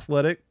skinny,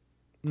 athletic,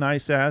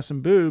 nice ass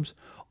and boobs,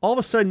 all of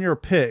a sudden you're a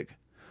pig.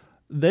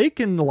 They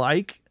can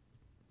like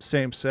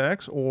same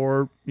sex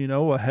or,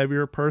 a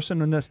heavier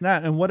person and this and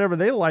that, and whatever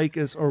they like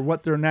is, or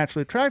what they're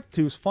naturally attracted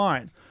to is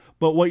fine.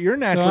 But what you're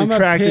naturally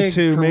attracted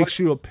to makes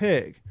you a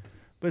pig.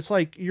 But it's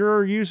like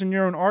you're using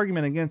your own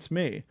argument against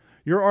me.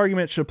 Your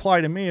argument should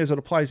apply to me as it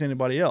applies to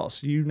anybody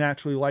else. You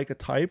naturally like a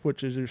type,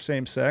 which is your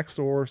same sex,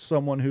 or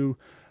someone who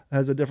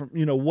has a different,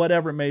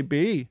 whatever it may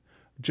be,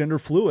 gender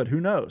fluid,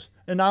 who knows?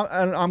 And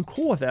I'm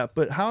cool with that.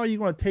 But how are you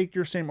going to take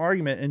your same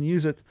argument and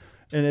use it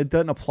and it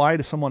doesn't apply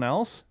to someone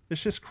else?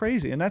 It's just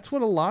crazy. And that's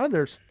what a lot of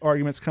their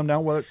arguments come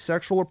down, whether it's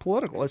sexual or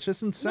political. It's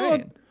just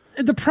insane.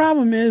 Well, the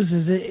problem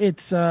is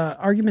it's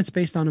arguments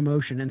based on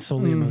emotion and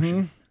solely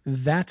emotion.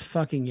 That's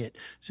fucking it.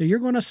 So you're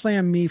going to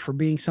slam me for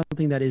being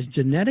something that is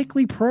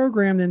genetically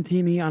programmed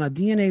into me on a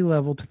DNA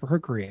level to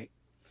procreate.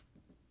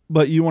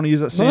 But you want to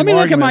use that same Let me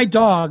argument. look at my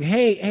dog.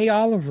 Hey,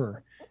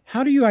 Oliver,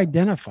 how do you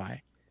identify?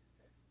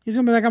 He's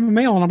going to be like, I'm a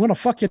male and I'm going to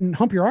fucking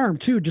hump your arm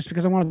too, just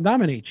because I want to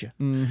dominate you.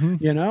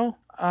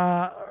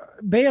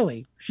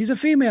 Bailey, she's a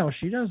female.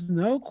 She does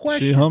no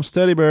question. She humps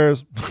teddy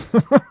bears.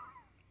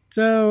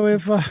 So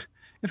if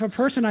a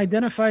person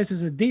identifies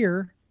as a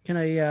deer, can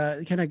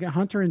a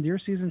hunter in deer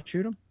season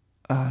shoot him?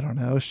 I don't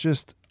know. It's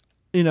just,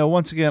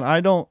 once again,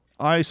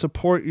 I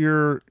support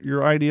your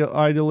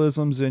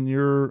idealisms and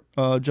your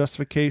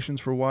justifications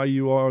for why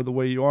you are the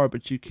way you are,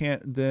 but you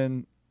can't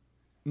then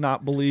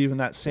not believe in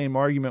that same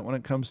argument when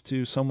it comes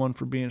to someone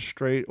for being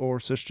straight or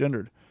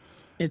cisgendered.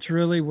 It's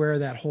really where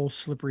that whole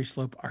slippery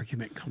slope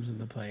argument comes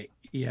into play.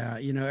 Yeah,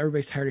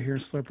 everybody's tired of hearing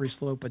slippery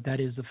slope, but that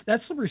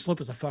slippery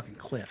slope is a fucking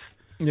cliff.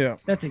 Yeah.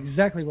 That's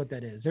exactly what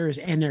that is.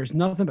 There's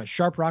nothing but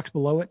sharp rocks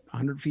below it,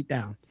 100 feet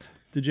down.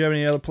 Did you have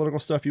any other political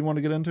stuff you want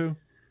to get into?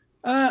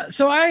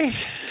 So I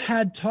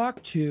had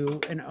talked to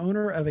an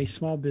owner of a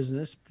small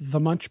business, The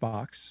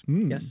Munchbox.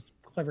 Yes,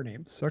 clever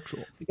name.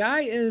 Sexual. The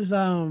guy is,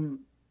 I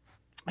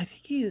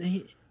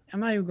think I'm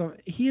not even going,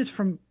 he is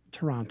from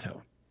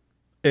Toronto.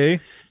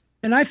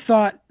 And I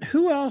thought,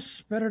 who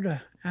else better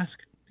to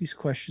ask these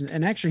questions?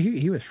 And actually,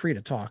 he was free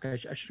to talk. I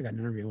should have got an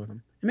interview with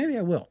him. And maybe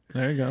I will.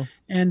 There you go.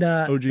 And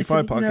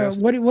OG5 podcast.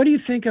 What do you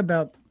think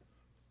about,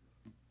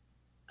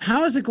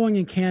 how is it going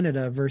in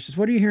Canada versus,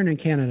 what are you hearing in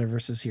Canada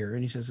versus here?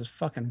 And he says, it's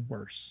fucking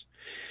worse.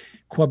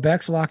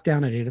 Quebec's locked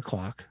down at 8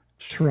 o'clock.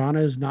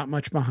 Toronto is not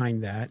much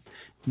behind that.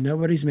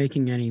 Nobody's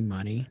making any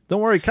money.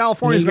 Don't worry,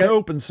 California's going to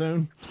open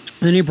soon.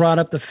 Then he brought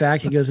up the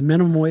fact, he goes,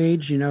 minimum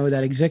wage,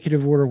 that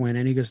executive order went.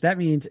 And he goes, that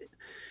means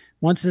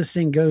once this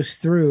thing goes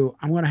through,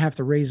 I'm going to have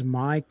to raise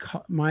my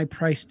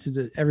price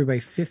to everybody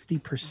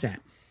 50%.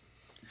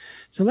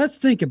 So let's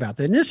think about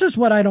that. And this is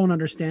what I don't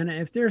understand. And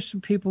if there's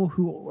some people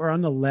who are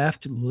on the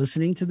left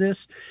listening to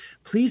this,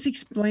 please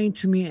explain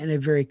to me in a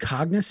very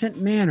cognizant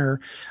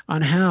manner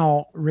on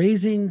how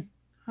raising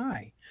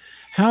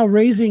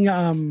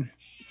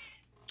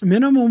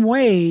minimum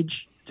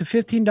wage to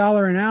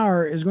 $15 an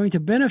hour is going to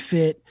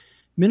benefit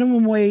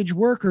minimum wage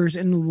workers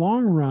in the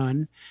long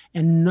run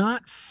and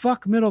not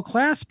fuck middle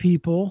class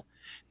people,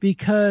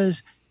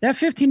 because that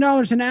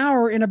 $15 an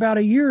hour in about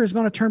a year is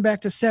going to turn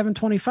back to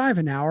 $7.25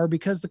 an hour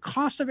because the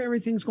cost of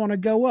everything's going to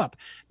go up.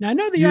 Now I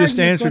know you just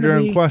answered your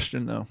own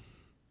question though.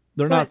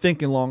 They're not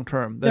thinking long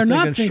term. They're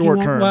thinking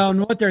short term. Well, and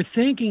what they're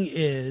thinking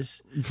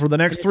is for the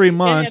next 3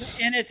 months.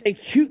 And it's a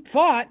cute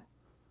thought.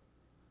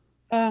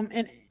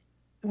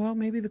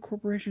 Maybe the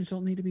corporations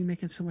don't need to be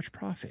making so much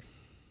profit.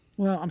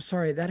 Well, I'm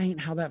sorry, that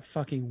ain't how that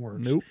fucking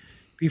works. Nope.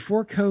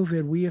 Before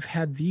COVID, we have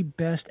had the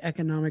best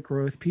economic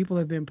growth. People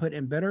have been put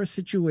in better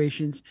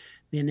situations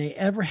than they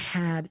ever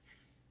had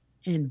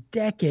in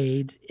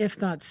decades,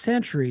 if not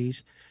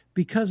centuries,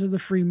 because of the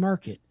free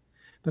market.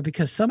 But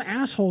because some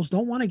assholes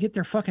don't want to get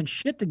their fucking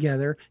shit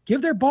together,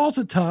 give their balls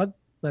a tug,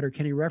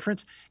 Letterkenny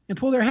reference, and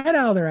pull their head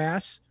out of their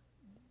ass,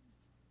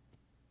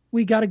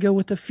 we got to go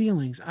with the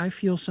feelings. I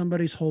feel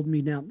somebody's holding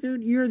me down.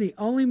 Dude, you're the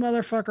only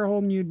motherfucker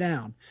holding you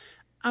down.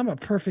 I'm a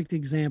perfect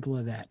example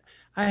of that.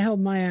 I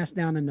held my ass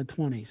down in the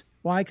 20s.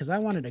 Why? Because I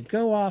wanted to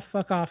go off,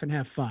 fuck off, and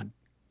have fun.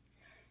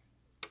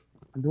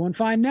 I'm doing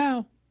fine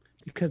now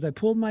because I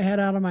pulled my head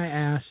out of my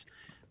ass,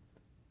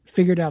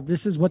 figured out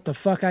this is what the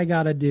fuck I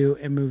got to do,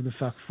 and move the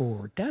fuck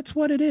forward. That's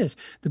what it is.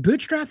 The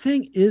bootstrap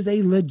thing is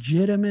a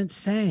legitimate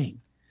saying.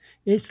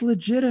 It's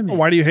legitimate.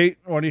 Why do you hate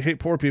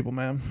poor people,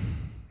 man?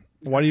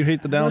 Why do you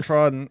hate the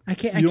downtrodden? I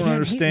can't You don't hate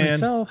understand.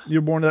 myself.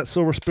 You're born with that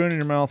silver spoon in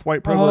your mouth,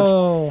 white privilege.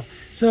 Oh,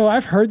 so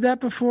I've heard that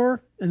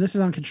before, and this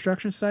is on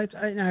construction sites.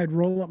 I'd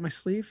roll up my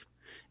sleeve.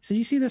 So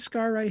you see this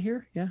scar right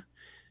here? Yeah.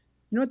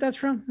 You know what that's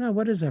from? No,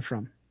 what is that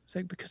from? It's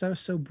like because I was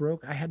so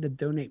broke, I had to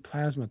donate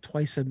plasma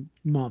twice a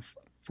month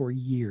for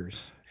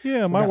years.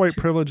 Yeah, my white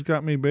privilege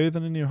got me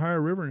bathing in the Ohio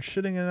River and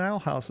shitting in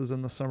outhouses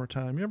in the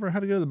summertime. You ever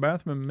had to go to the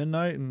bathroom at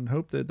midnight and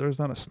hope that there's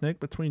not a snake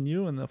between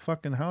you and the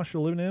fucking house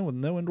you're living in with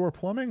no indoor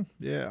plumbing?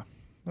 Yeah,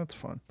 that's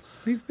fun.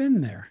 We've been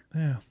there.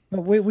 Yeah.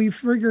 But we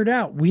figured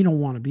out we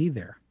don't want to be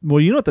there. Well,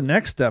 you know what the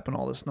next step in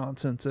all this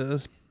nonsense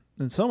is?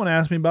 And someone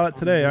asked me about it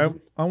today.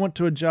 I went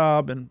to a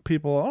job and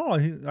people,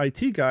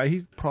 IT guy,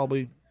 he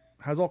probably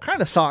has all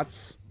kind of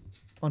thoughts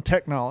on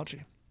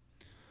technology.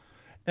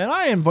 And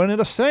I invented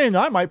a saying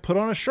I might put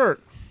on a shirt.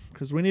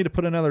 Because we need to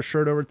put another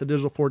shirt over at the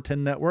Digital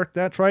 410 Network.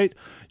 That's right.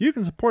 You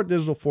can support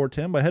Digital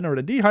 410 by heading over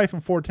to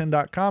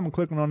d-410.com and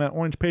clicking on that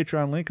orange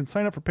Patreon link and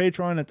sign up for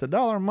Patreon. It's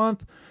 $1 a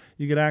month.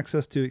 You get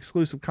access to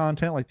exclusive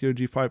content like the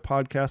OG5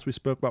 podcast we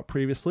spoke about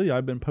previously.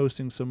 I've been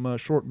posting some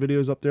short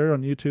videos up there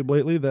on YouTube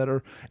lately that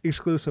are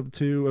exclusive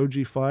to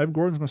OG5.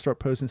 Gordon's going to start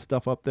posting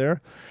stuff up there.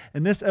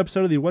 And this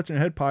episode of the What's in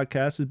Your Head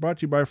podcast is brought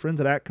to you by our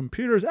friends at Act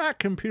Computers. Act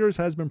Computers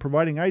has been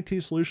providing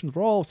IT solutions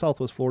for all of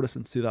Southwest Florida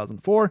since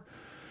 2004.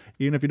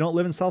 Even if you don't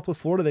live in Southwest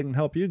Florida, they can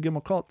help you. Give them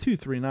a call at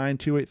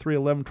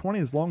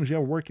 239-283-1120. As long as you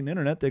have working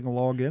internet, they can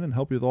log in and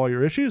help you with all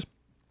your issues.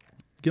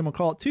 Give them a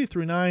call at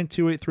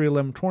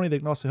 239-283-1120. They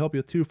can also help you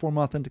with 2-4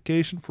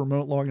 authentication for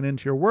remote logging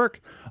into your work,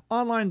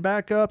 online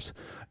backups,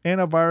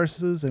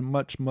 antiviruses, and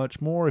much, much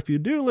more. If you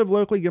do live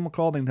locally, give them a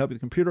call. They can help you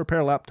with computer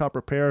repair, laptop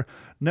repair,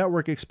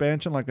 network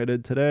expansion like I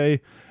did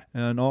today,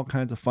 and all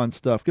kinds of fun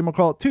stuff. Give them a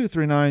call at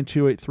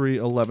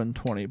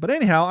 239-283-1120. But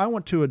anyhow, I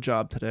went to a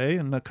job today,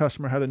 and the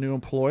customer had a new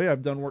employee.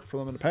 I've done work for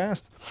them in the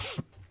past.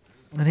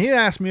 And he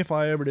asked me if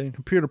I ever did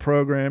computer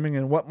programming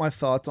and what my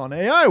thoughts on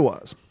AI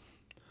was.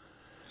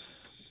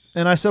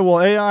 And I said, well,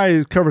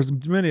 AI covers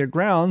many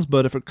grounds,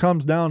 but if it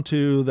comes down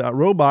to that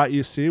robot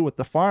you see with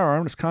the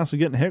firearm that's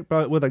constantly getting hit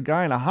with a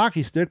guy in a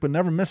hockey stick but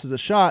never misses a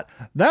shot,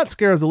 that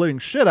scares the living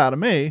shit out of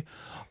me.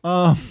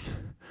 And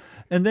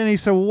then he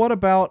said, well, what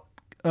about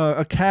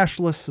a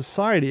cashless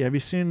society? Have you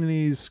seen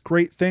these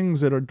great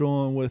things that are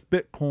doing with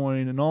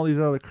Bitcoin and all these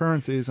other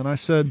currencies? And I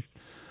said,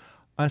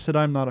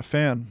 I'm not a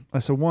fan. I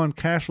said, one,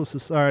 cashless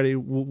society,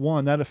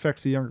 one, that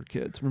affects the younger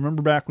kids.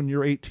 Remember back when you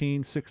were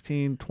 18,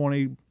 16,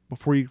 20,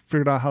 before you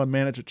figured out how to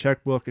manage a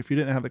checkbook, if you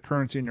didn't have the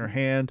currency in your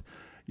hand,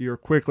 you're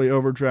quickly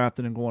overdrafted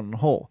and going in the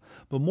hole.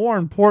 But more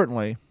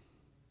importantly,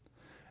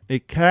 a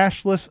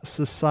cashless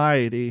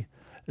society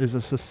is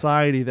a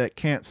society that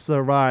can't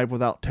survive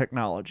without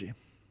technology.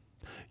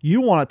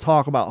 You want to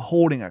talk about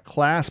holding a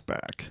class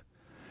back.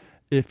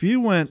 If you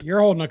went...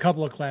 You're holding a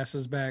couple of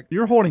classes back.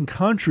 You're holding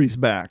countries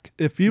back.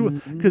 If you...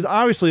 Because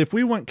obviously if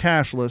we went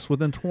cashless,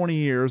 within 20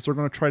 years, they're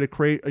going to try to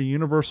create a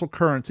universal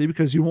currency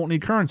because you won't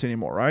need currency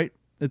anymore, right?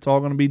 It's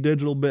all going to be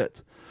digital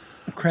bits.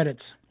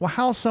 Credits. Well,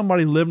 how's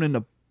somebody living in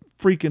the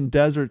freaking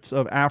deserts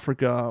of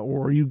Africa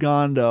or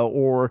Uganda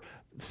or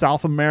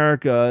South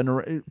America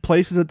and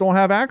places that don't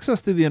have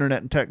access to the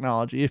internet and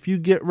technology if you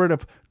get rid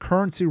of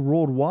currency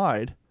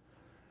worldwide?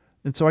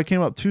 And so I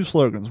came up with two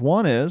slogans.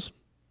 One is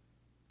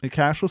a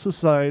cashless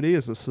society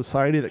is a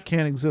society that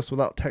can't exist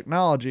without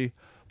technology.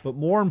 But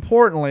more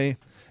importantly,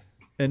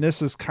 and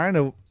this is kind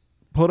of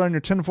put on your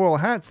tinfoil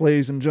hats,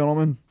 ladies and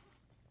gentlemen,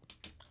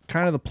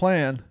 kind of the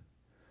plan.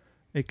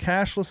 A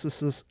cashless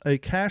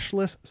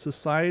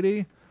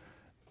society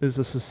is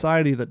a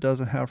society that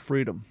doesn't have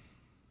freedom.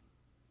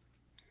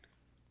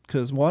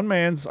 Because one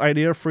man's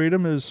idea of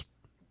freedom is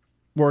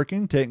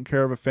working, taking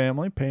care of a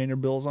family, paying your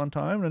bills on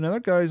time. And another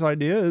guy's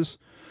idea is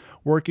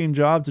working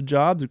job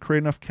to create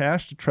enough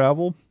cash to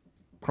travel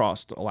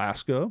across to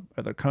Alaska,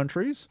 other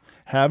countries,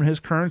 having his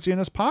currency in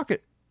his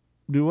pocket,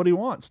 do what he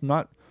wants,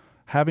 not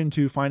having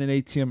to find an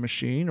ATM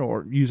machine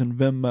or using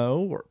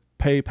Venmo or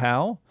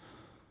PayPal.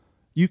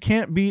 You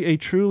can't be a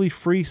truly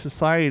free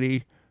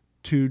society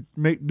to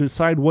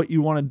decide what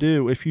you want to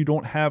do if you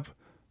don't have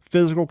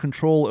physical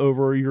control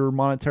over your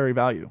monetary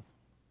value.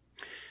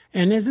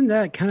 And isn't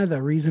that kind of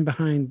the reason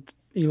behind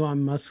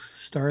Elon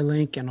Musk's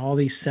Starlink and all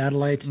these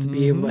satellites to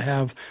be able to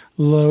have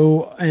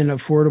low and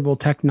affordable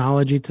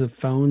technology to the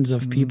phones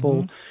of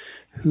people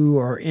who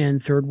are in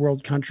third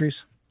world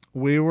countries?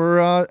 We were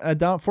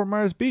down at Fort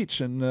Myers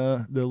Beach, and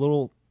the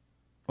little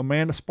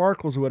Amanda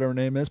Sparkles, whatever her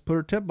name is, put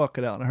her tip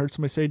bucket out. And I heard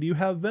somebody say, do you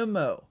have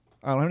Venmo?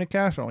 I don't have any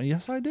cash on me.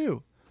 Yes, I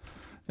do.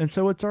 And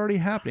so it's already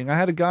happening. I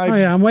had a guy. Oh,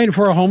 yeah. I'm waiting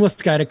for a homeless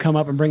guy to come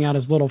up and bring out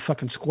his little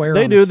fucking square.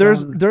 They do.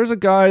 There's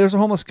a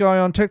homeless guy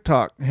on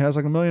TikTok. He has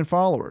like 1 million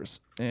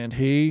followers. And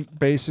he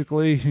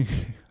basically,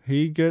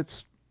 he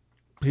gets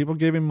people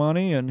give him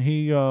money, and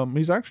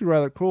he's actually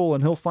rather cool.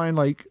 And he'll find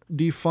like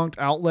defunct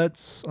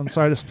outlets on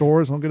side of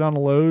stores. And he'll get on the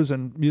Lowe's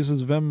and use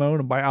his Venmo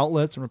to buy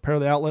outlets and repair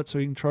the outlets so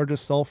he can charge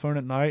his cell phone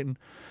at night. And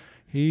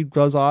he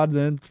does odd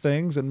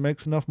things and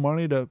makes enough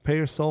money to pay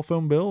his cell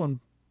phone bill and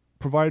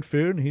provide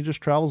food. And he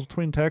just travels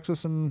between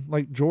Texas and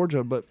like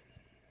Georgia. But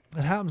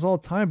it happens all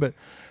the time. But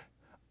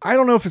I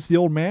don't know if it's the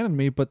old man in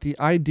me, but the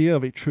idea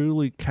of a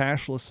truly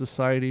cashless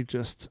society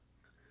just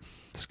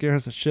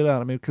scares the shit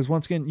out of me. Because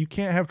once again, you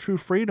can't have true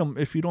freedom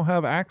if you don't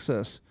have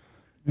access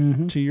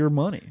to your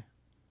money.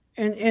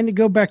 And to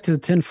go back to the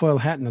tinfoil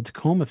hat and the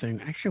Tacoma thing,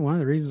 actually, one of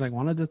the reasons I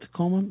wanted the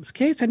Tacoma in this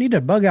case, I need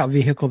a bug out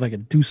vehicle that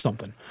could do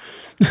something.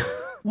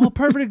 Well,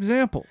 perfect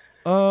example.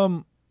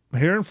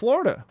 Here in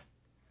Florida,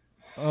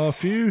 a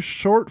few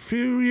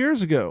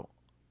years ago,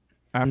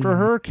 after a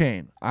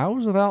hurricane, I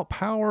was without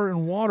power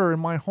and water in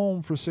my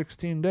home for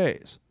 16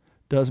 days.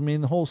 Doesn't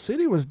mean the whole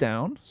city was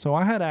down, so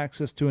I had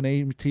access to an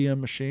ATM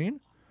machine.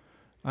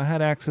 I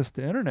had access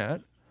to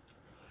internet.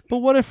 But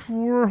what if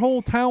our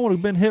whole town would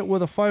have been hit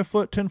with a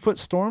 5-foot, 10-foot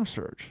storm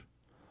surge?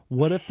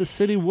 What if the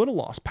city would have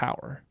lost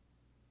power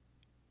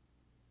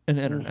and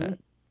internet?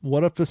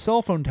 What if the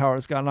cell phone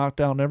towers got knocked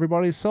down and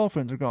everybody's cell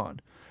phones are gone?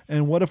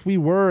 And what if we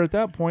were at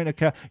that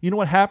point you know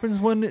what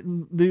happens living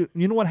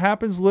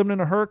in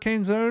a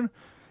hurricane zone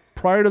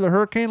prior to the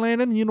hurricane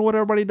landing? You know what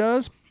everybody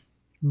does?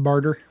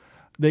 Barter.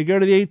 They go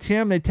to the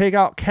ATM, they take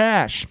out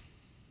cash.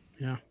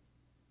 Yeah.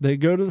 They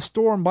go to the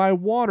store and buy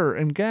water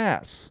and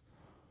gas.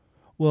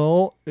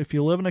 Well, if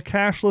you live in a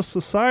cashless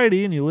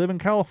society and you live in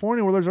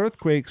California where there's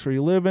earthquakes, or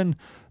you live in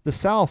the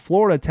South,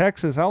 Florida,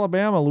 Texas,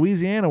 Alabama,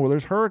 Louisiana, where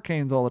there's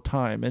hurricanes all the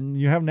time and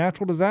you have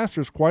natural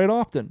disasters quite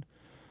often,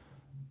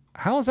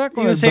 how is that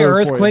going to say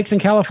earthquakes in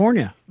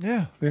California?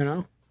 Yeah.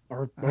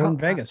 Or in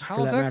Vegas.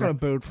 How is that going to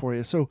bode for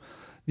you? So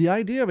the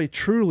idea of a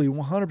truly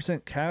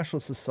 100%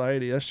 cashless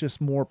society,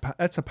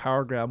 that's a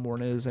power grab more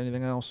than it is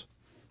anything else.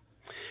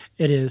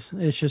 It is.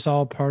 It's just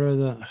all part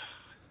of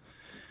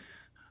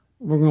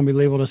we're going to be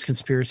labeled as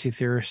conspiracy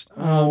theorists.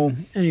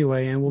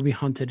 Anyway, and we'll be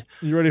hunted.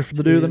 You ready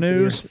to do the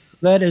news?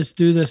 Let us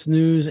do this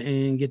news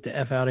and get the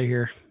F out of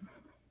here.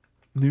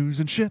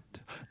 News and shit.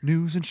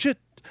 News and shit.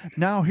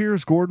 Now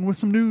here's Gordon with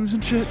some news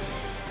and shit.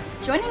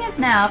 Joining us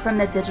now from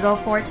the Digital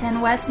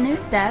 410 West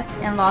News Desk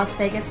in Las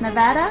Vegas,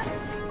 Nevada,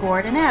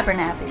 Gordon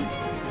Abernathy.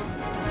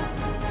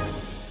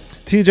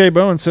 TJ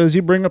Bowen says,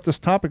 you bring up this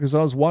topic because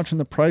I was watching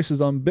the prices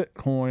on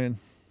Bitcoin.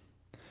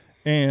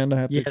 And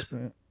I have to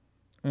explain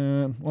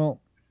it.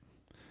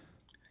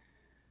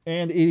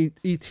 And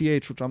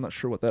ETH, which I'm not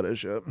sure what that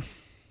is yet.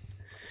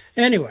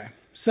 Anyway,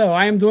 so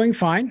I am doing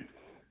fine,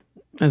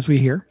 as we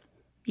hear.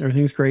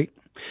 Everything's great.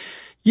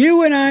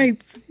 You and I,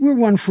 we're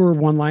one for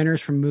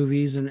one-liners from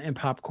movies and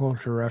pop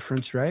culture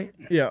reference, right?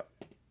 Yeah.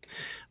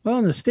 Well,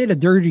 in the state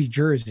of New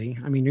Jersey,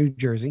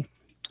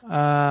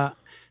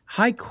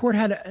 High Court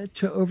had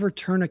to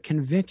overturn a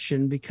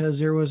conviction because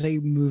there was a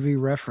movie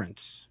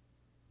reference.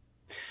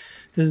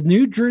 The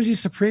New Jersey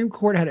Supreme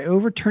Court had to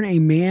overturn a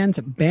man's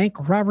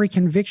bank robbery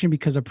conviction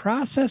because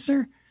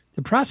prosecutor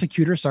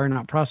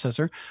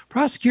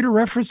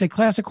referenced a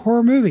classic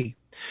horror movie.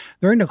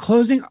 During the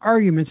closing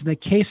arguments in the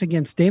case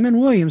against Damon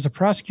Williams, the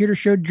prosecutor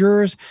showed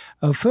jurors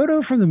a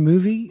photo from the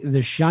movie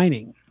The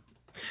Shining.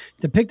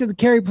 Depicted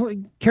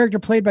the character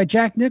played by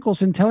Jack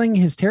Nicholson telling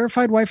his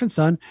terrified wife and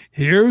son,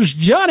 "Here's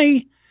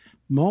Johnny,"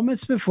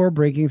 moments before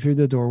breaking through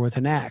the door with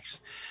an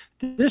axe.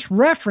 This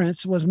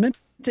reference was meant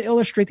to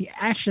illustrate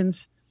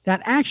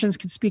that actions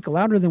can speak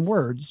louder than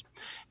words,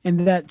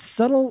 and that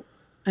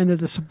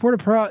the supportive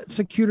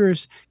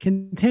prosecutor's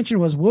contention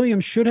was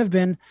Williams should have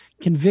been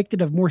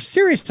convicted of more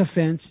serious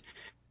offense,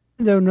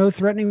 even though no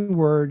threatening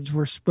words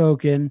were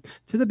spoken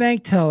to the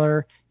bank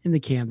teller in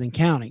the Camden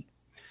County.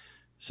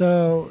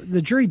 So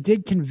the jury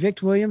did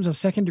convict Williams of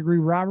second-degree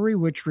robbery,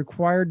 which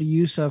required the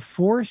use of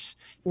force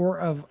or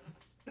of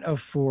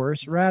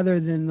force rather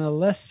than the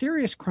less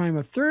serious crime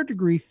of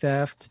third-degree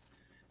theft.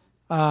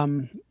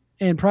 And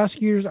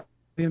prosecutors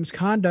Williams'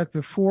 conduct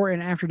before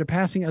and after the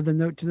passing of the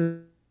note to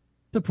the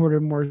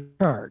supported more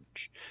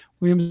charge.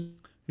 Williams,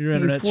 your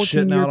internet's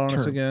shitting out on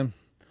us again.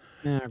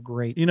 Yeah,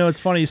 great. You know, it's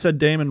funny you said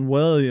Damon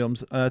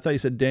Williams. I thought you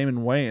said Damon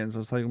Wayans. I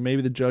was like,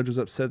 maybe the judge was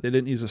upset they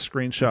didn't use a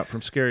screenshot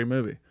from Scary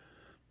Movie.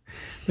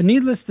 But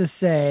needless to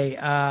say,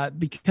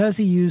 because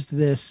he used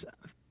this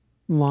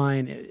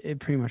line, it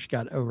pretty much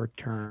got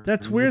overturned.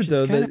 That's weird,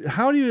 though.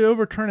 How do you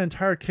overturn an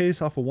entire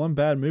case off of one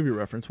bad movie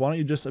reference? Why don't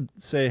you just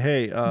say,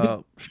 hey,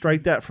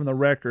 strike that from the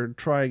record,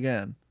 try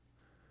again?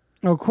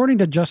 According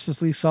to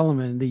Justice Lee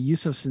Sullivan, the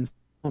use of sincere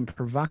and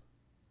provocative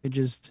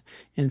images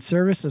in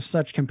service of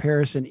such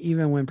comparison,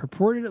 even when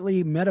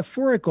purportedly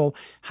metaphorical,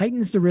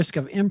 heightens the risk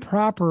of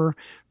improper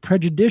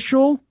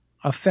prejudicial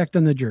effect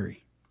on the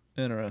jury.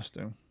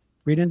 Interesting.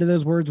 Read into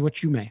those words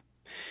what you may.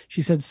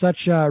 She said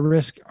such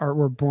risks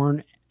were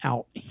borne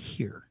out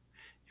here,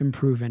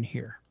 improven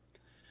here.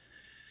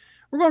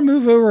 We're going to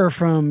move over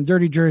from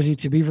Dirty Jersey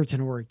to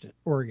Beaverton,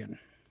 Oregon.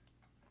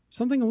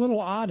 Something a little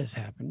odd has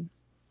happened.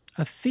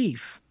 A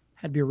thief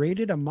had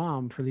berated a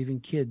mom for leaving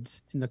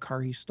kids in the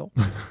car he stole.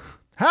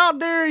 How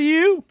dare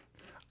you?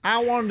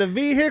 I wanted a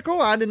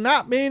vehicle. I did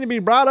not mean to be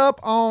brought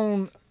up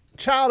on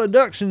child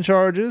abduction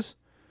charges.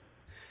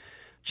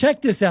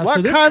 Check this out.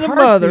 What kind of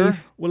mother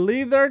would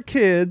leave their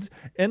kids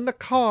in the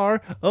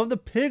car of the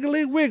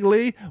Piggly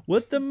Wiggly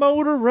with the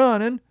motor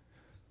running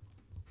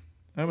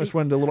I almost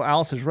went to little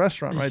Alice's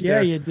restaurant right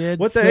there. Yeah, you did.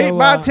 With the So,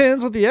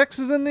 8x10s with the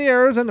X's and the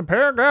arrows and the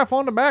paragraph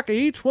on the back of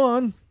each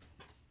one.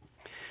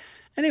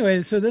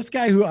 Anyway, so this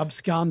guy who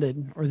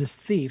absconded, or this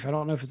thief, I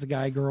don't know if it's a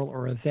guy, girl,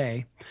 or a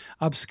they,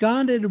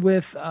 absconded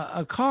with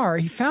a car.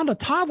 He found a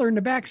toddler in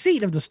the back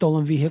seat of the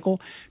stolen vehicle,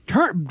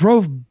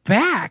 drove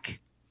back,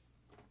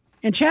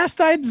 and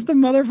chastised the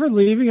mother for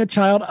leaving a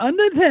child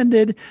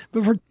unattended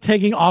before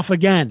taking off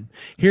again.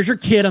 Here's your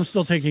kid. I'm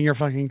still taking your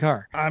fucking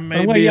car. I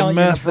may be a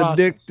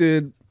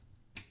meth-addicted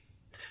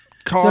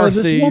car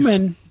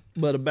thief,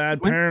 but a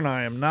bad parent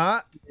I am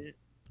not.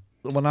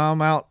 When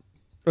I'm out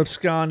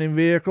absconding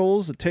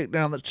vehicles to take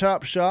down the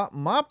chop shop,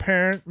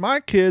 my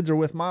kids are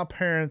with my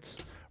parents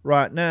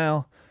right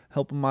now,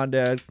 helping my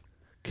dad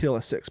kill a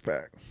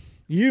 6-pack.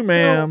 You,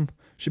 ma'am,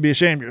 should be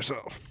ashamed of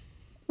yourself.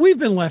 We've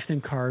been left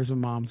in cars when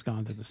mom's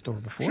gone to the store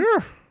before.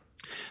 Sure.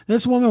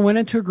 This woman went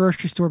into a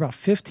grocery store about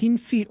 15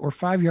 feet or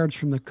 5 yards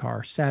from the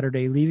car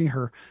Saturday, leaving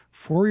her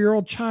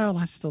 4-year-old child,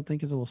 I still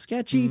think is a little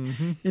sketchy,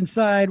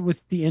 inside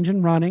with the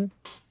engine running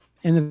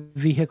and the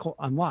vehicle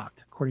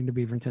unlocked, according to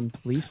Beaverton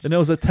police. And it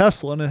was a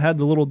Tesla, and it had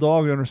the little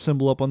dog owner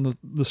symbol up on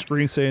the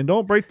screen saying,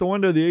 "Don't break the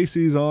window, the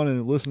AC's on,"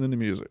 and listening to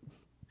music.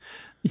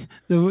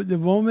 The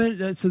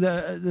woman, so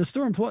the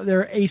store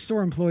employee, a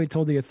store employee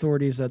told the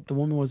authorities that the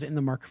woman was in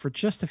the market for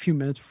just a few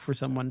minutes before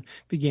someone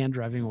began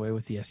driving away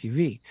with the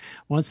SUV.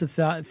 Once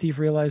the thief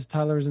realized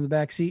Tyler was in the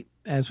back seat,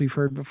 as we've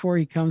heard before,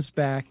 he comes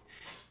back,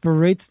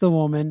 berates the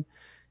woman.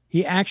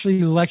 He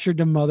actually lectured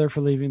the mother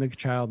for leaving the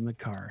child in the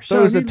car.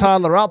 Throws the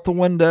toddler out the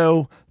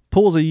window,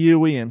 pulls a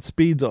UE, and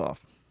speeds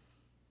off.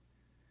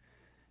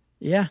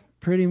 Yeah,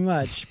 pretty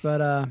much.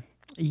 But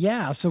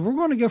yeah, so we're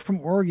going to go from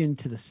Oregon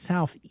to the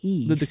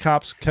southeast. Did the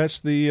cops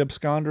catch the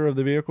absconder of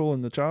the vehicle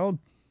and the child?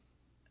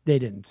 They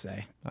didn't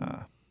say.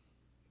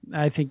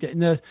 I think that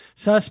the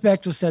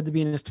suspect was said to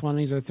be in his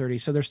 20s or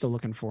 30s, so they're still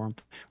looking for him.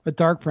 With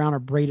dark brown or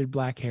braided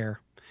black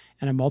hair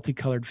and a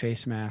multicolored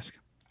face mask.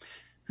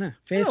 At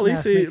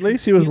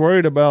least he was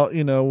worried about,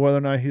 whether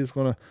or not he's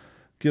going to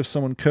give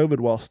someone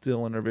COVID while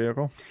still in their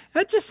vehicle.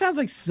 That just sounds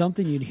like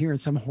something you'd hear in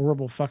some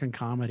horrible fucking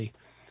comedy.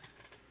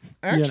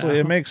 Actually,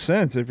 it makes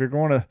sense. If you're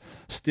going to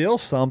steal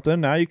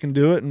something, now you can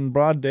do it in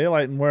broad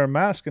daylight and wear a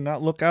mask and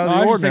not look out of the I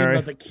was ordinary.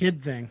 just thinking about the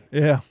kid thing.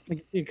 Yeah. I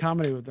can see a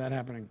comedy with that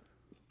happening.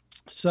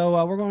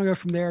 So we're going to go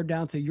from there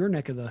down to your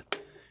neck of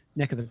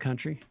the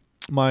country.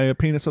 My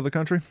penis of the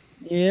country?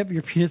 Yep,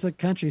 your penis of the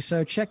country.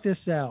 So check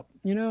this out.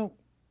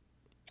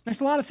 There's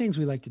a lot of things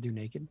we like to do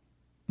naked.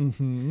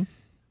 Mm-hmm.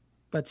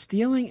 But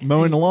stealing...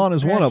 Mowing the lawn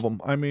is one of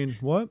them. I mean,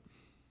 what?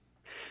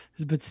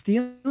 But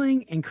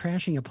stealing and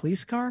crashing a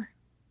police car?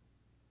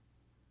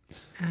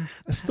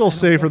 It's still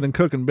safer than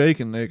cooking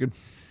bacon naked.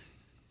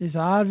 Is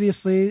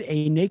obviously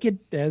a naked,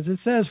 as it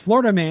says,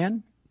 Florida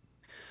man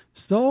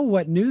stole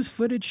what news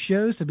footage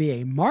shows to be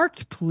a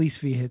marked police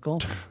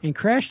vehicle and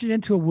crashed it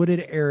into a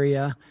wooded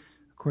area,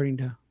 according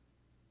to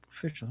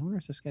officials. I wonder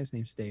if this guy's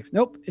name's Dave.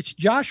 Nope, it's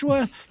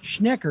Joshua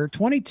Schnecker,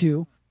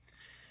 22.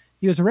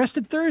 He was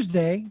arrested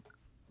Thursday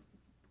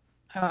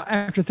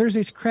after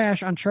Thursday's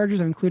crash on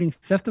charges of including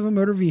theft of a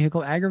motor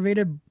vehicle,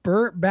 aggravated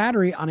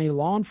battery on a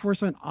law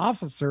enforcement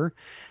officer,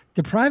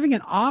 depriving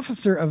an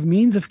officer of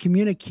means of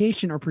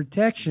communication or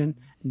protection.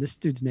 And this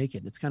dude's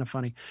naked. It's kind of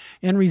funny.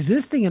 And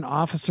resisting an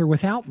officer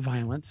without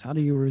violence. How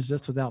do you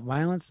resist without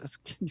violence?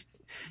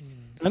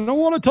 I don't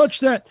want to touch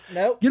that.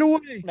 Nope. Get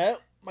away. Nope.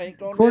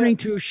 According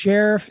to a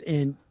sheriff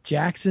in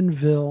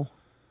Jacksonville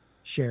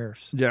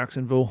Sheriff's.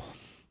 Jacksonville.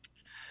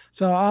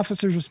 So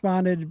officers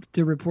responded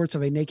to reports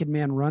of a naked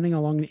man running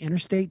along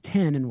Interstate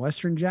 10 in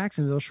western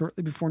Jacksonville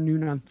shortly before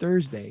noon on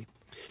Thursday.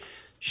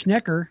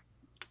 Schnecker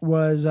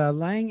was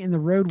lying in the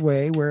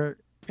roadway where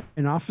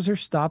an officer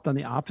stopped on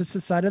the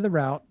opposite side of the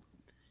route,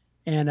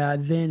 and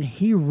then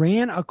he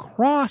ran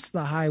across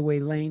the highway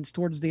lanes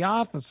towards the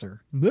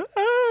officer.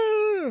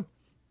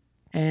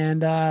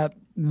 And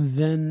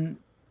then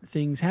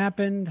things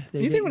happened. Do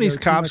you think when these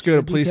cops go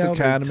to police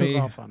academy,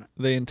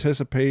 they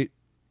anticipate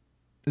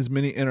as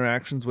many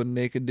interactions with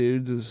naked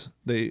dudes as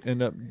they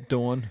end up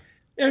doing?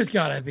 There's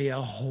got to be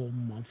a whole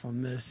month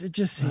on this. It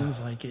just seems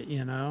like it,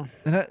 And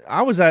when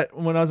I was at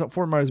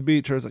Fort Myers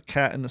Beach, there was a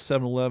cat in the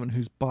 7-Eleven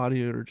whose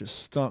body odor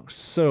just stunk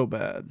so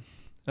bad.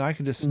 And I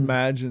can just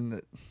imagine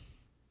that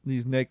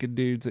these naked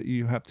dudes that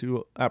you have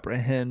to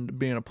apprehend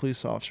being a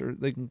police officer,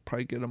 they can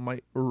probably get them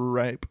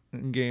ripe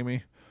and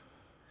gamey.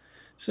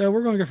 So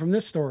we're going to go from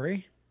this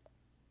story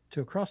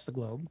to across the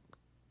globe.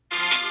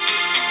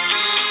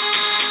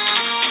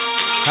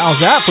 How's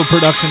that for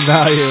production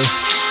value?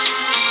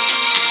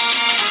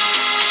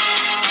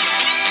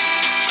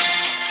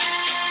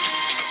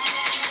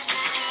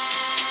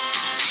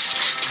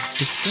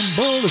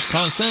 Istanbul is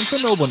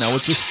Constantinople. Now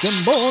it's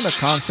Istanbul, not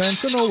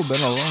Constantinople.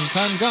 Been a long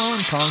time gone.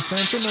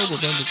 Constantinople,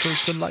 then the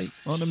church of light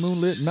on a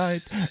moonlit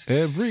night.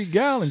 Every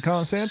gal in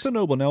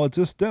Constantinople. Now it's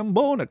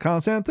Istanbul, not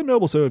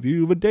Constantinople. So if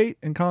you have a date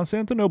in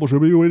Constantinople, she'll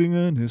be waiting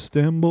in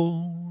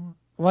Istanbul.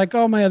 like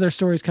all my other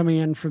stories coming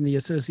in from the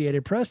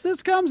Associated Press,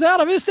 this comes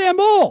out of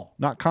Istanbul.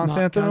 Not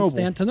Constantinople. Not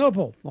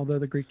Constantinople, although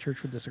the Greek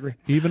church would disagree.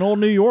 Even old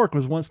New York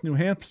was once New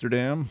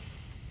Amsterdam.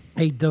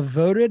 A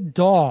devoted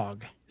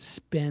dog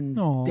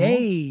spends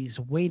days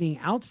waiting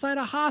outside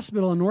a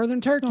hospital in northern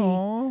Turkey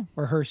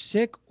where her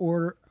sick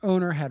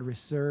owner had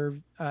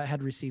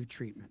received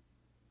treatment.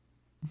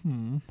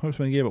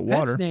 Hopefully they gave it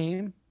water. Pet's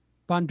name,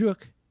 Banduk,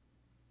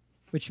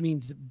 which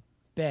means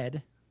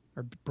bed,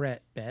 or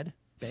bed,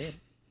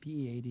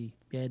 B-E-A-D,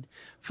 bed,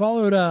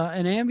 followed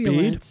an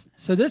ambulance.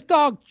 So this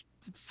dog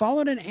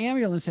followed an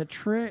ambulance that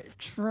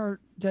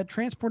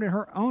transported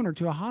her owner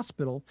to a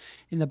hospital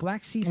in the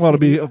Black Sea city. Well,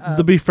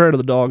 to be fair to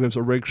the dog, it was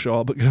a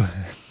rickshaw, but go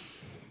ahead.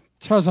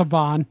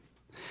 Trazaban.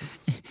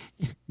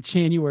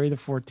 January the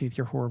 14th.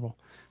 You're horrible.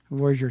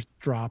 Where's your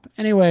drop?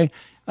 Anyway.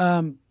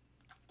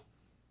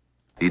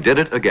 He did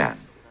it again.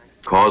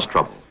 Caused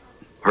trouble.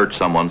 Hurt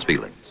someone's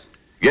feelings.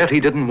 Yet he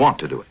didn't want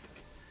to do it.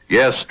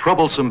 Yes,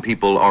 troublesome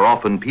people are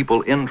often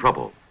people in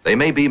trouble. They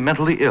may be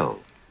mentally ill.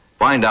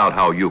 Find out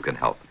how you can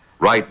help.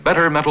 Write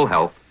Better Mental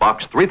Health,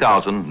 Box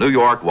 3000, New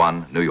York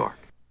 1, New York.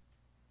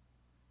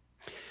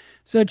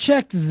 So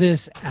check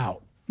this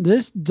out.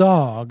 This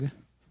dog,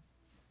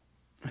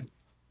 I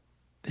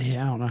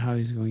don't know how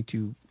he's going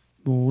to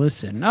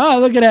listen. Oh,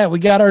 look at that. We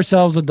got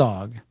ourselves a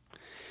dog.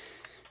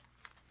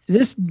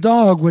 This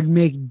dog would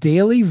make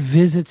daily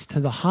visits to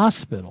the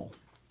hospital.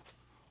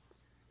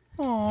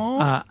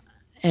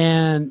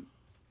 And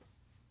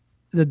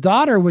the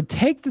daughter would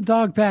take the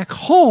dog back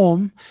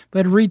home,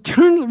 but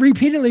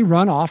repeatedly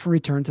run off and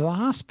return to the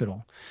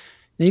hospital.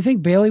 Do you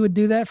think Bailey would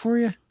do that for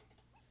you?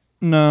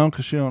 No,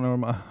 because she don't know where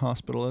my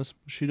hospital is.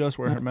 She does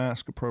wear her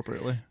mask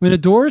appropriately. When the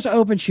doors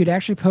opened, she'd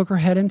actually poke her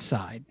head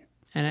inside.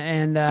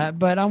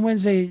 But on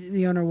Wednesday,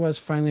 the owner was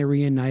finally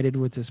reunited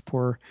with this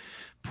poor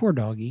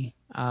doggy,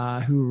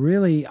 who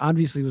really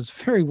obviously was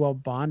very well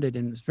bonded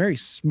and was very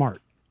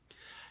smart.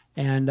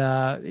 And,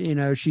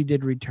 she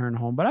did return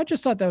home. But I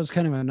just thought that was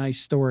kind of a nice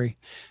story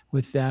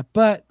with that.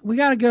 But we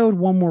got to go to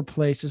one more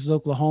place. This is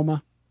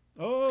Oklahoma.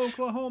 Oh,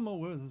 Oklahoma.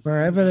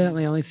 Where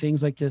evidently only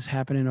things like this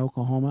happen in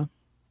Oklahoma.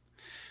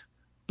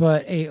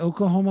 But a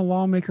Oklahoma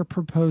lawmaker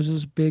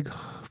proposes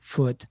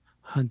Bigfoot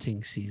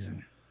hunting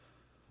season.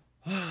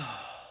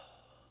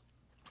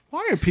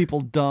 Why are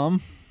people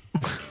dumb?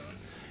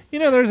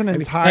 There's an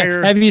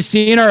entire... Have you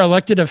seen our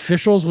elected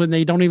officials when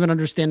they don't even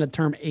understand the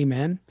term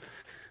amen?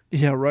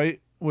 Yeah,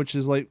 right. Which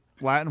is like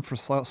Latin for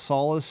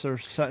solace, or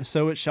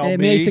so it shall be.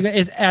 Basically,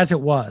 it's as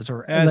it was,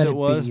 or as let it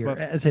was, be, or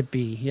as it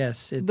be.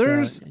 Yes.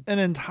 There's an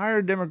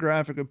entire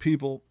demographic of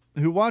people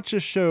who watch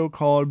a show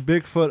called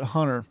Bigfoot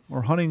Hunter,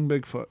 or Hunting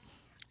Bigfoot.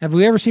 Have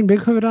we ever seen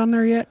Bigfoot on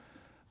there yet?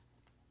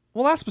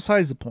 Well, that's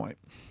besides the point.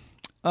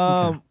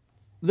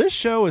 This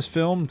show is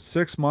filmed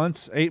 6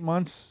 months, 8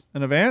 months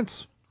in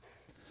advance.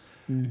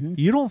 Mm-hmm.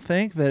 You don't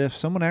think that if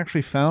someone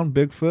actually found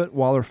Bigfoot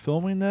while they're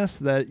filming this,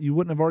 that you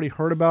wouldn't have already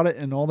heard about it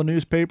in all the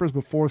newspapers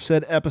before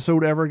said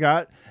episode ever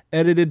got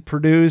edited,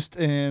 produced,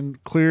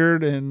 and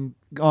cleared and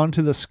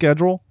onto the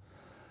schedule?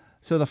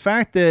 So the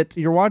fact that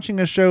you're watching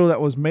a show that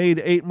was made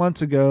 8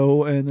 months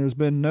ago and there's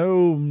been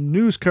no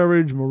news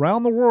coverage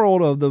around the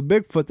world of the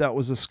Bigfoot that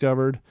was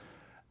discovered,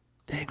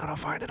 they ain't going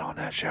to find it on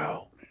that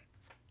show.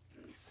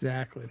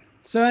 Exactly.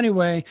 So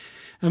anyway,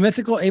 a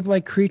mythical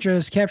ape-like creature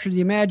has captured the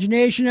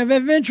imagination of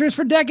adventurers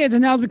for decades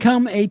and now has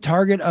become a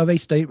target of a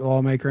state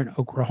lawmaker in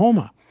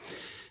Oklahoma.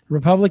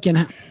 Republican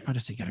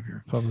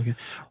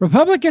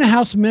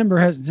House member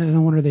has... No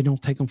wonder they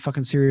don't take them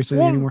fucking seriously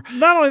anymore.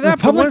 Not only that,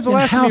 but when's the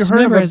last time you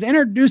heard of it? Has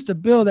introduced a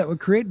bill that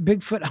would create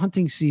Bigfoot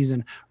hunting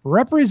season.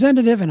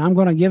 Representative, and I'm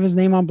going to give his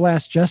name on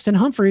blast, Justin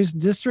Humphreys'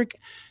 district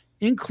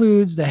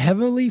includes the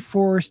heavily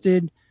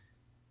forested...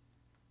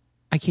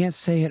 I can't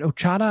say it.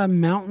 Ochada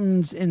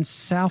Mountains in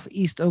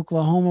southeast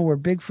Oklahoma, where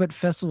Bigfoot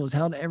Festival is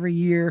held every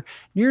year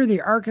near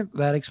the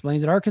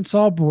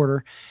Arkansas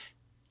border.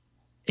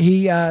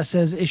 He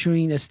says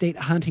issuing a state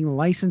hunting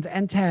license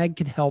and tag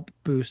could help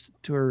boost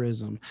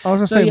tourism. I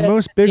was going to say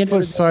most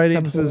Bigfoot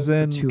sightings is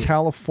in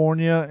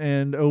California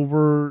and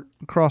over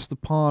across the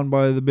pond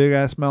by the big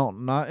ass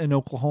mountain, not in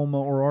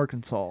Oklahoma or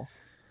Arkansas.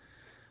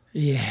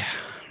 Yeah.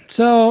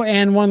 So,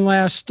 and one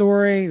last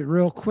story,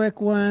 real quick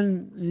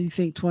one. You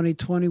think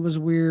 2020 was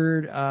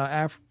weird?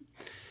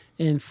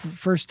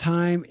 First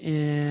time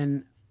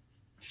in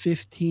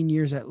 15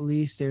 years at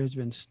least, there's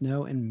been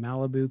snow in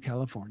Malibu,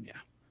 California.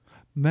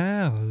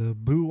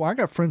 Malibu. I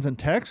got friends in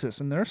Texas,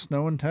 and there's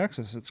snow in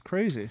Texas. It's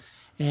crazy.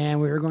 And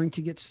we are going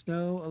to get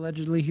snow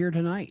allegedly here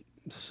tonight.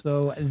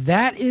 So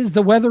that is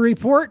the weather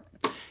report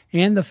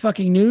and the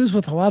fucking news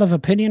with a lot of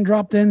opinion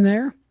dropped in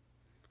there.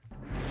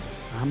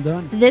 I'm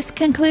done. This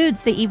concludes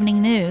the evening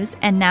news,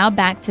 and now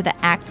back to the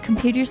ACT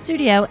Computer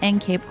Studio in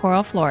Cape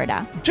Coral,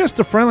 Florida.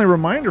 Just a friendly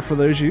reminder for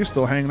those of you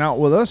still hanging out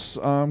with us,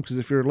 because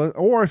if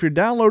you're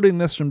downloading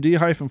this from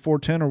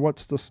D-410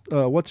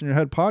 or What's in Your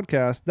Head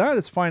podcast, that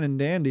is fine and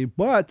dandy.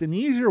 But an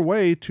easier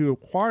way to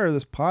acquire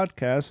this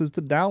podcast is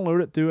to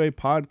download it through a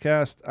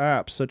podcast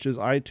app such as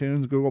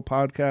iTunes, Google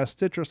Podcasts,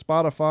 Stitcher,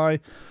 Spotify.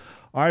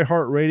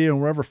 iHeartRadio,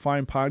 and wherever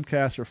fine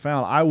podcasts are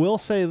found. I will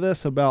say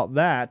this about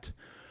that.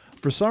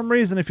 For some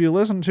reason, if you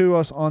listen to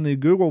us on the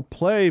Google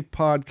Play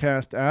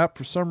podcast app,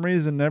 for some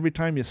reason, every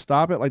time you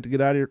stop it, like to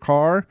get out of your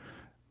car,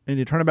 and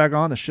you turn it back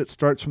on, the shit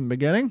starts from the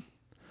beginning.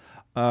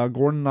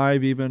 Gordon and I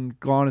have even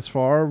gone as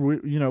far.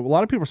 A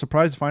lot of people are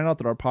surprised to find out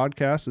that our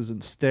podcast is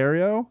in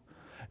stereo.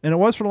 And it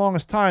was for the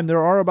longest time.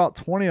 There are about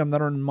 20 of them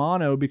that are in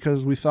mono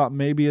because we thought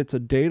maybe it's a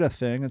data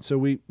thing. And so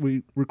we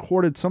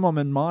recorded some of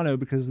them in mono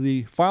because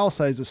the file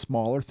size is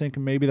smaller,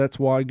 thinking maybe that's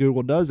why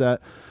Google does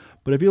that.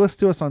 But if you listen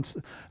to us on...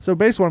 So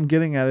basically what I'm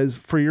getting at is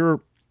for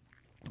your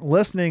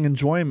listening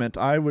enjoyment,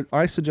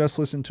 I suggest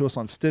listening to us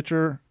on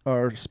Stitcher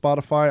or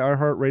Spotify,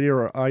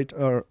 iHeartRadio,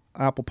 or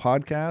Apple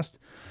Podcast.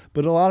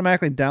 But it'll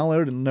automatically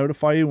download and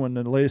notify you when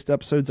the latest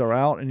episodes are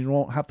out, and you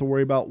won't have to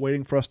worry about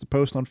waiting for us to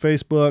post on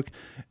Facebook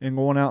and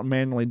going out and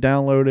manually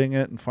downloading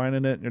it and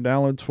finding it in your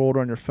downloads folder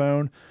on your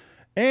phone.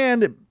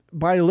 And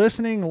by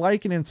listening,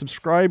 liking, and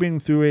subscribing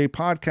through a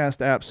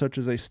podcast app such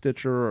as a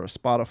Stitcher or a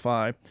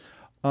Spotify,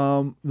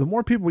 the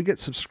more people we get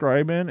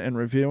subscribing and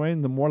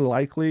reviewing, the more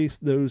likely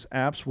those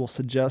apps will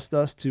suggest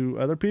us to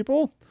other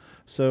people.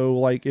 So,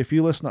 like, if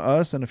you listen to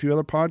us and a few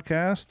other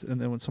podcasts,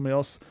 and then when somebody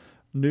else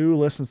new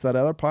listens to that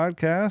other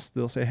podcast,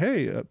 they'll say,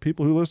 hey,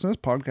 people who listen to this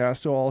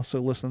podcast will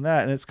also listen to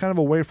that. And it's kind of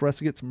a way for us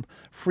to get some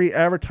free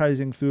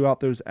advertising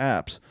throughout those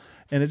apps.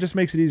 And it just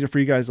makes it easier for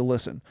you guys to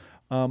listen.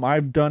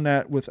 I've done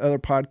that with other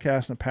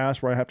podcasts in the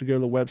past where I have to go to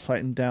the website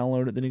and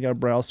download it. Then you got to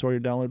browse through all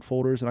your download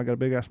folders, and I got a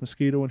big ass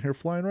mosquito in here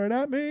flying right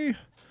at me.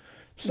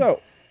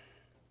 So,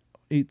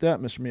 eat that,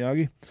 Mr.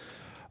 Miyagi.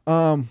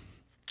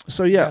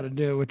 So yeah, got to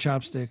do it with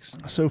chopsticks.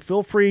 So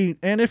feel free,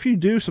 and if you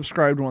do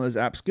subscribe to one of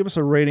those apps, give us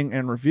a rating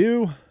and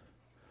review.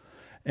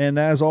 And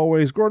as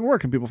always, Gordon, where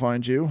can people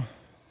find you?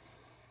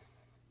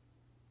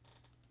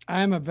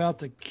 I am about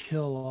to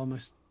kill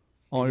almost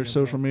all your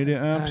social media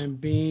apps. Time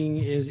being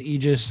is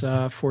Aegis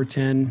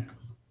 410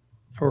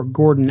 or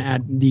Gordon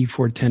at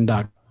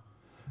d410.com.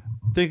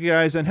 Thank you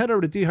guys, and head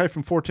over to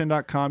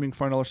d-410.com. You can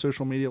find all our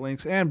social media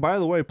links. And by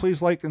the way,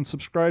 please like and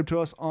subscribe to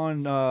us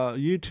on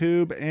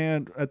YouTube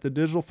and at the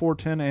Digital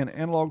 410 and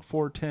Analog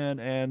 410.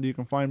 And you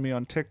can find me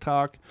on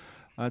TikTok.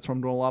 That's where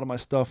I'm doing a lot of my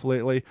stuff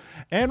lately.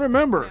 And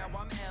remember,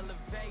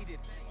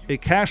 a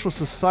cashless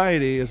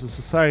society is a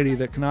society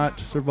that cannot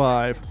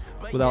survive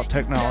without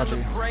technology.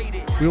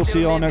 We'll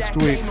see you all next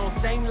week.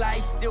 Same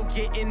life, still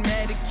getting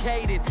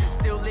medicated,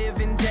 still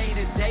living day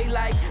to day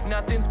like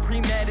nothing's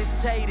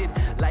premeditated.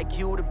 Like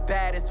you the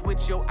baddest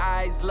with your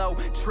eyes low,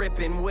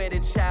 tripping with a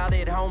child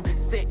at home,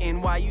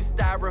 sitting while you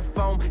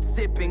styrofoam,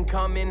 sipping,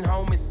 coming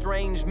home with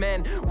strange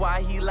men.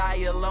 Why he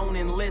lie alone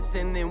and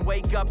listen, and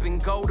wake up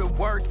and go to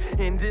work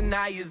and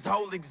deny his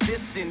whole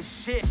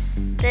existence. Shit.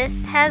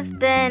 This has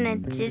been a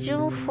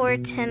Digital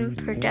 410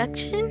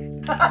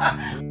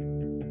 production.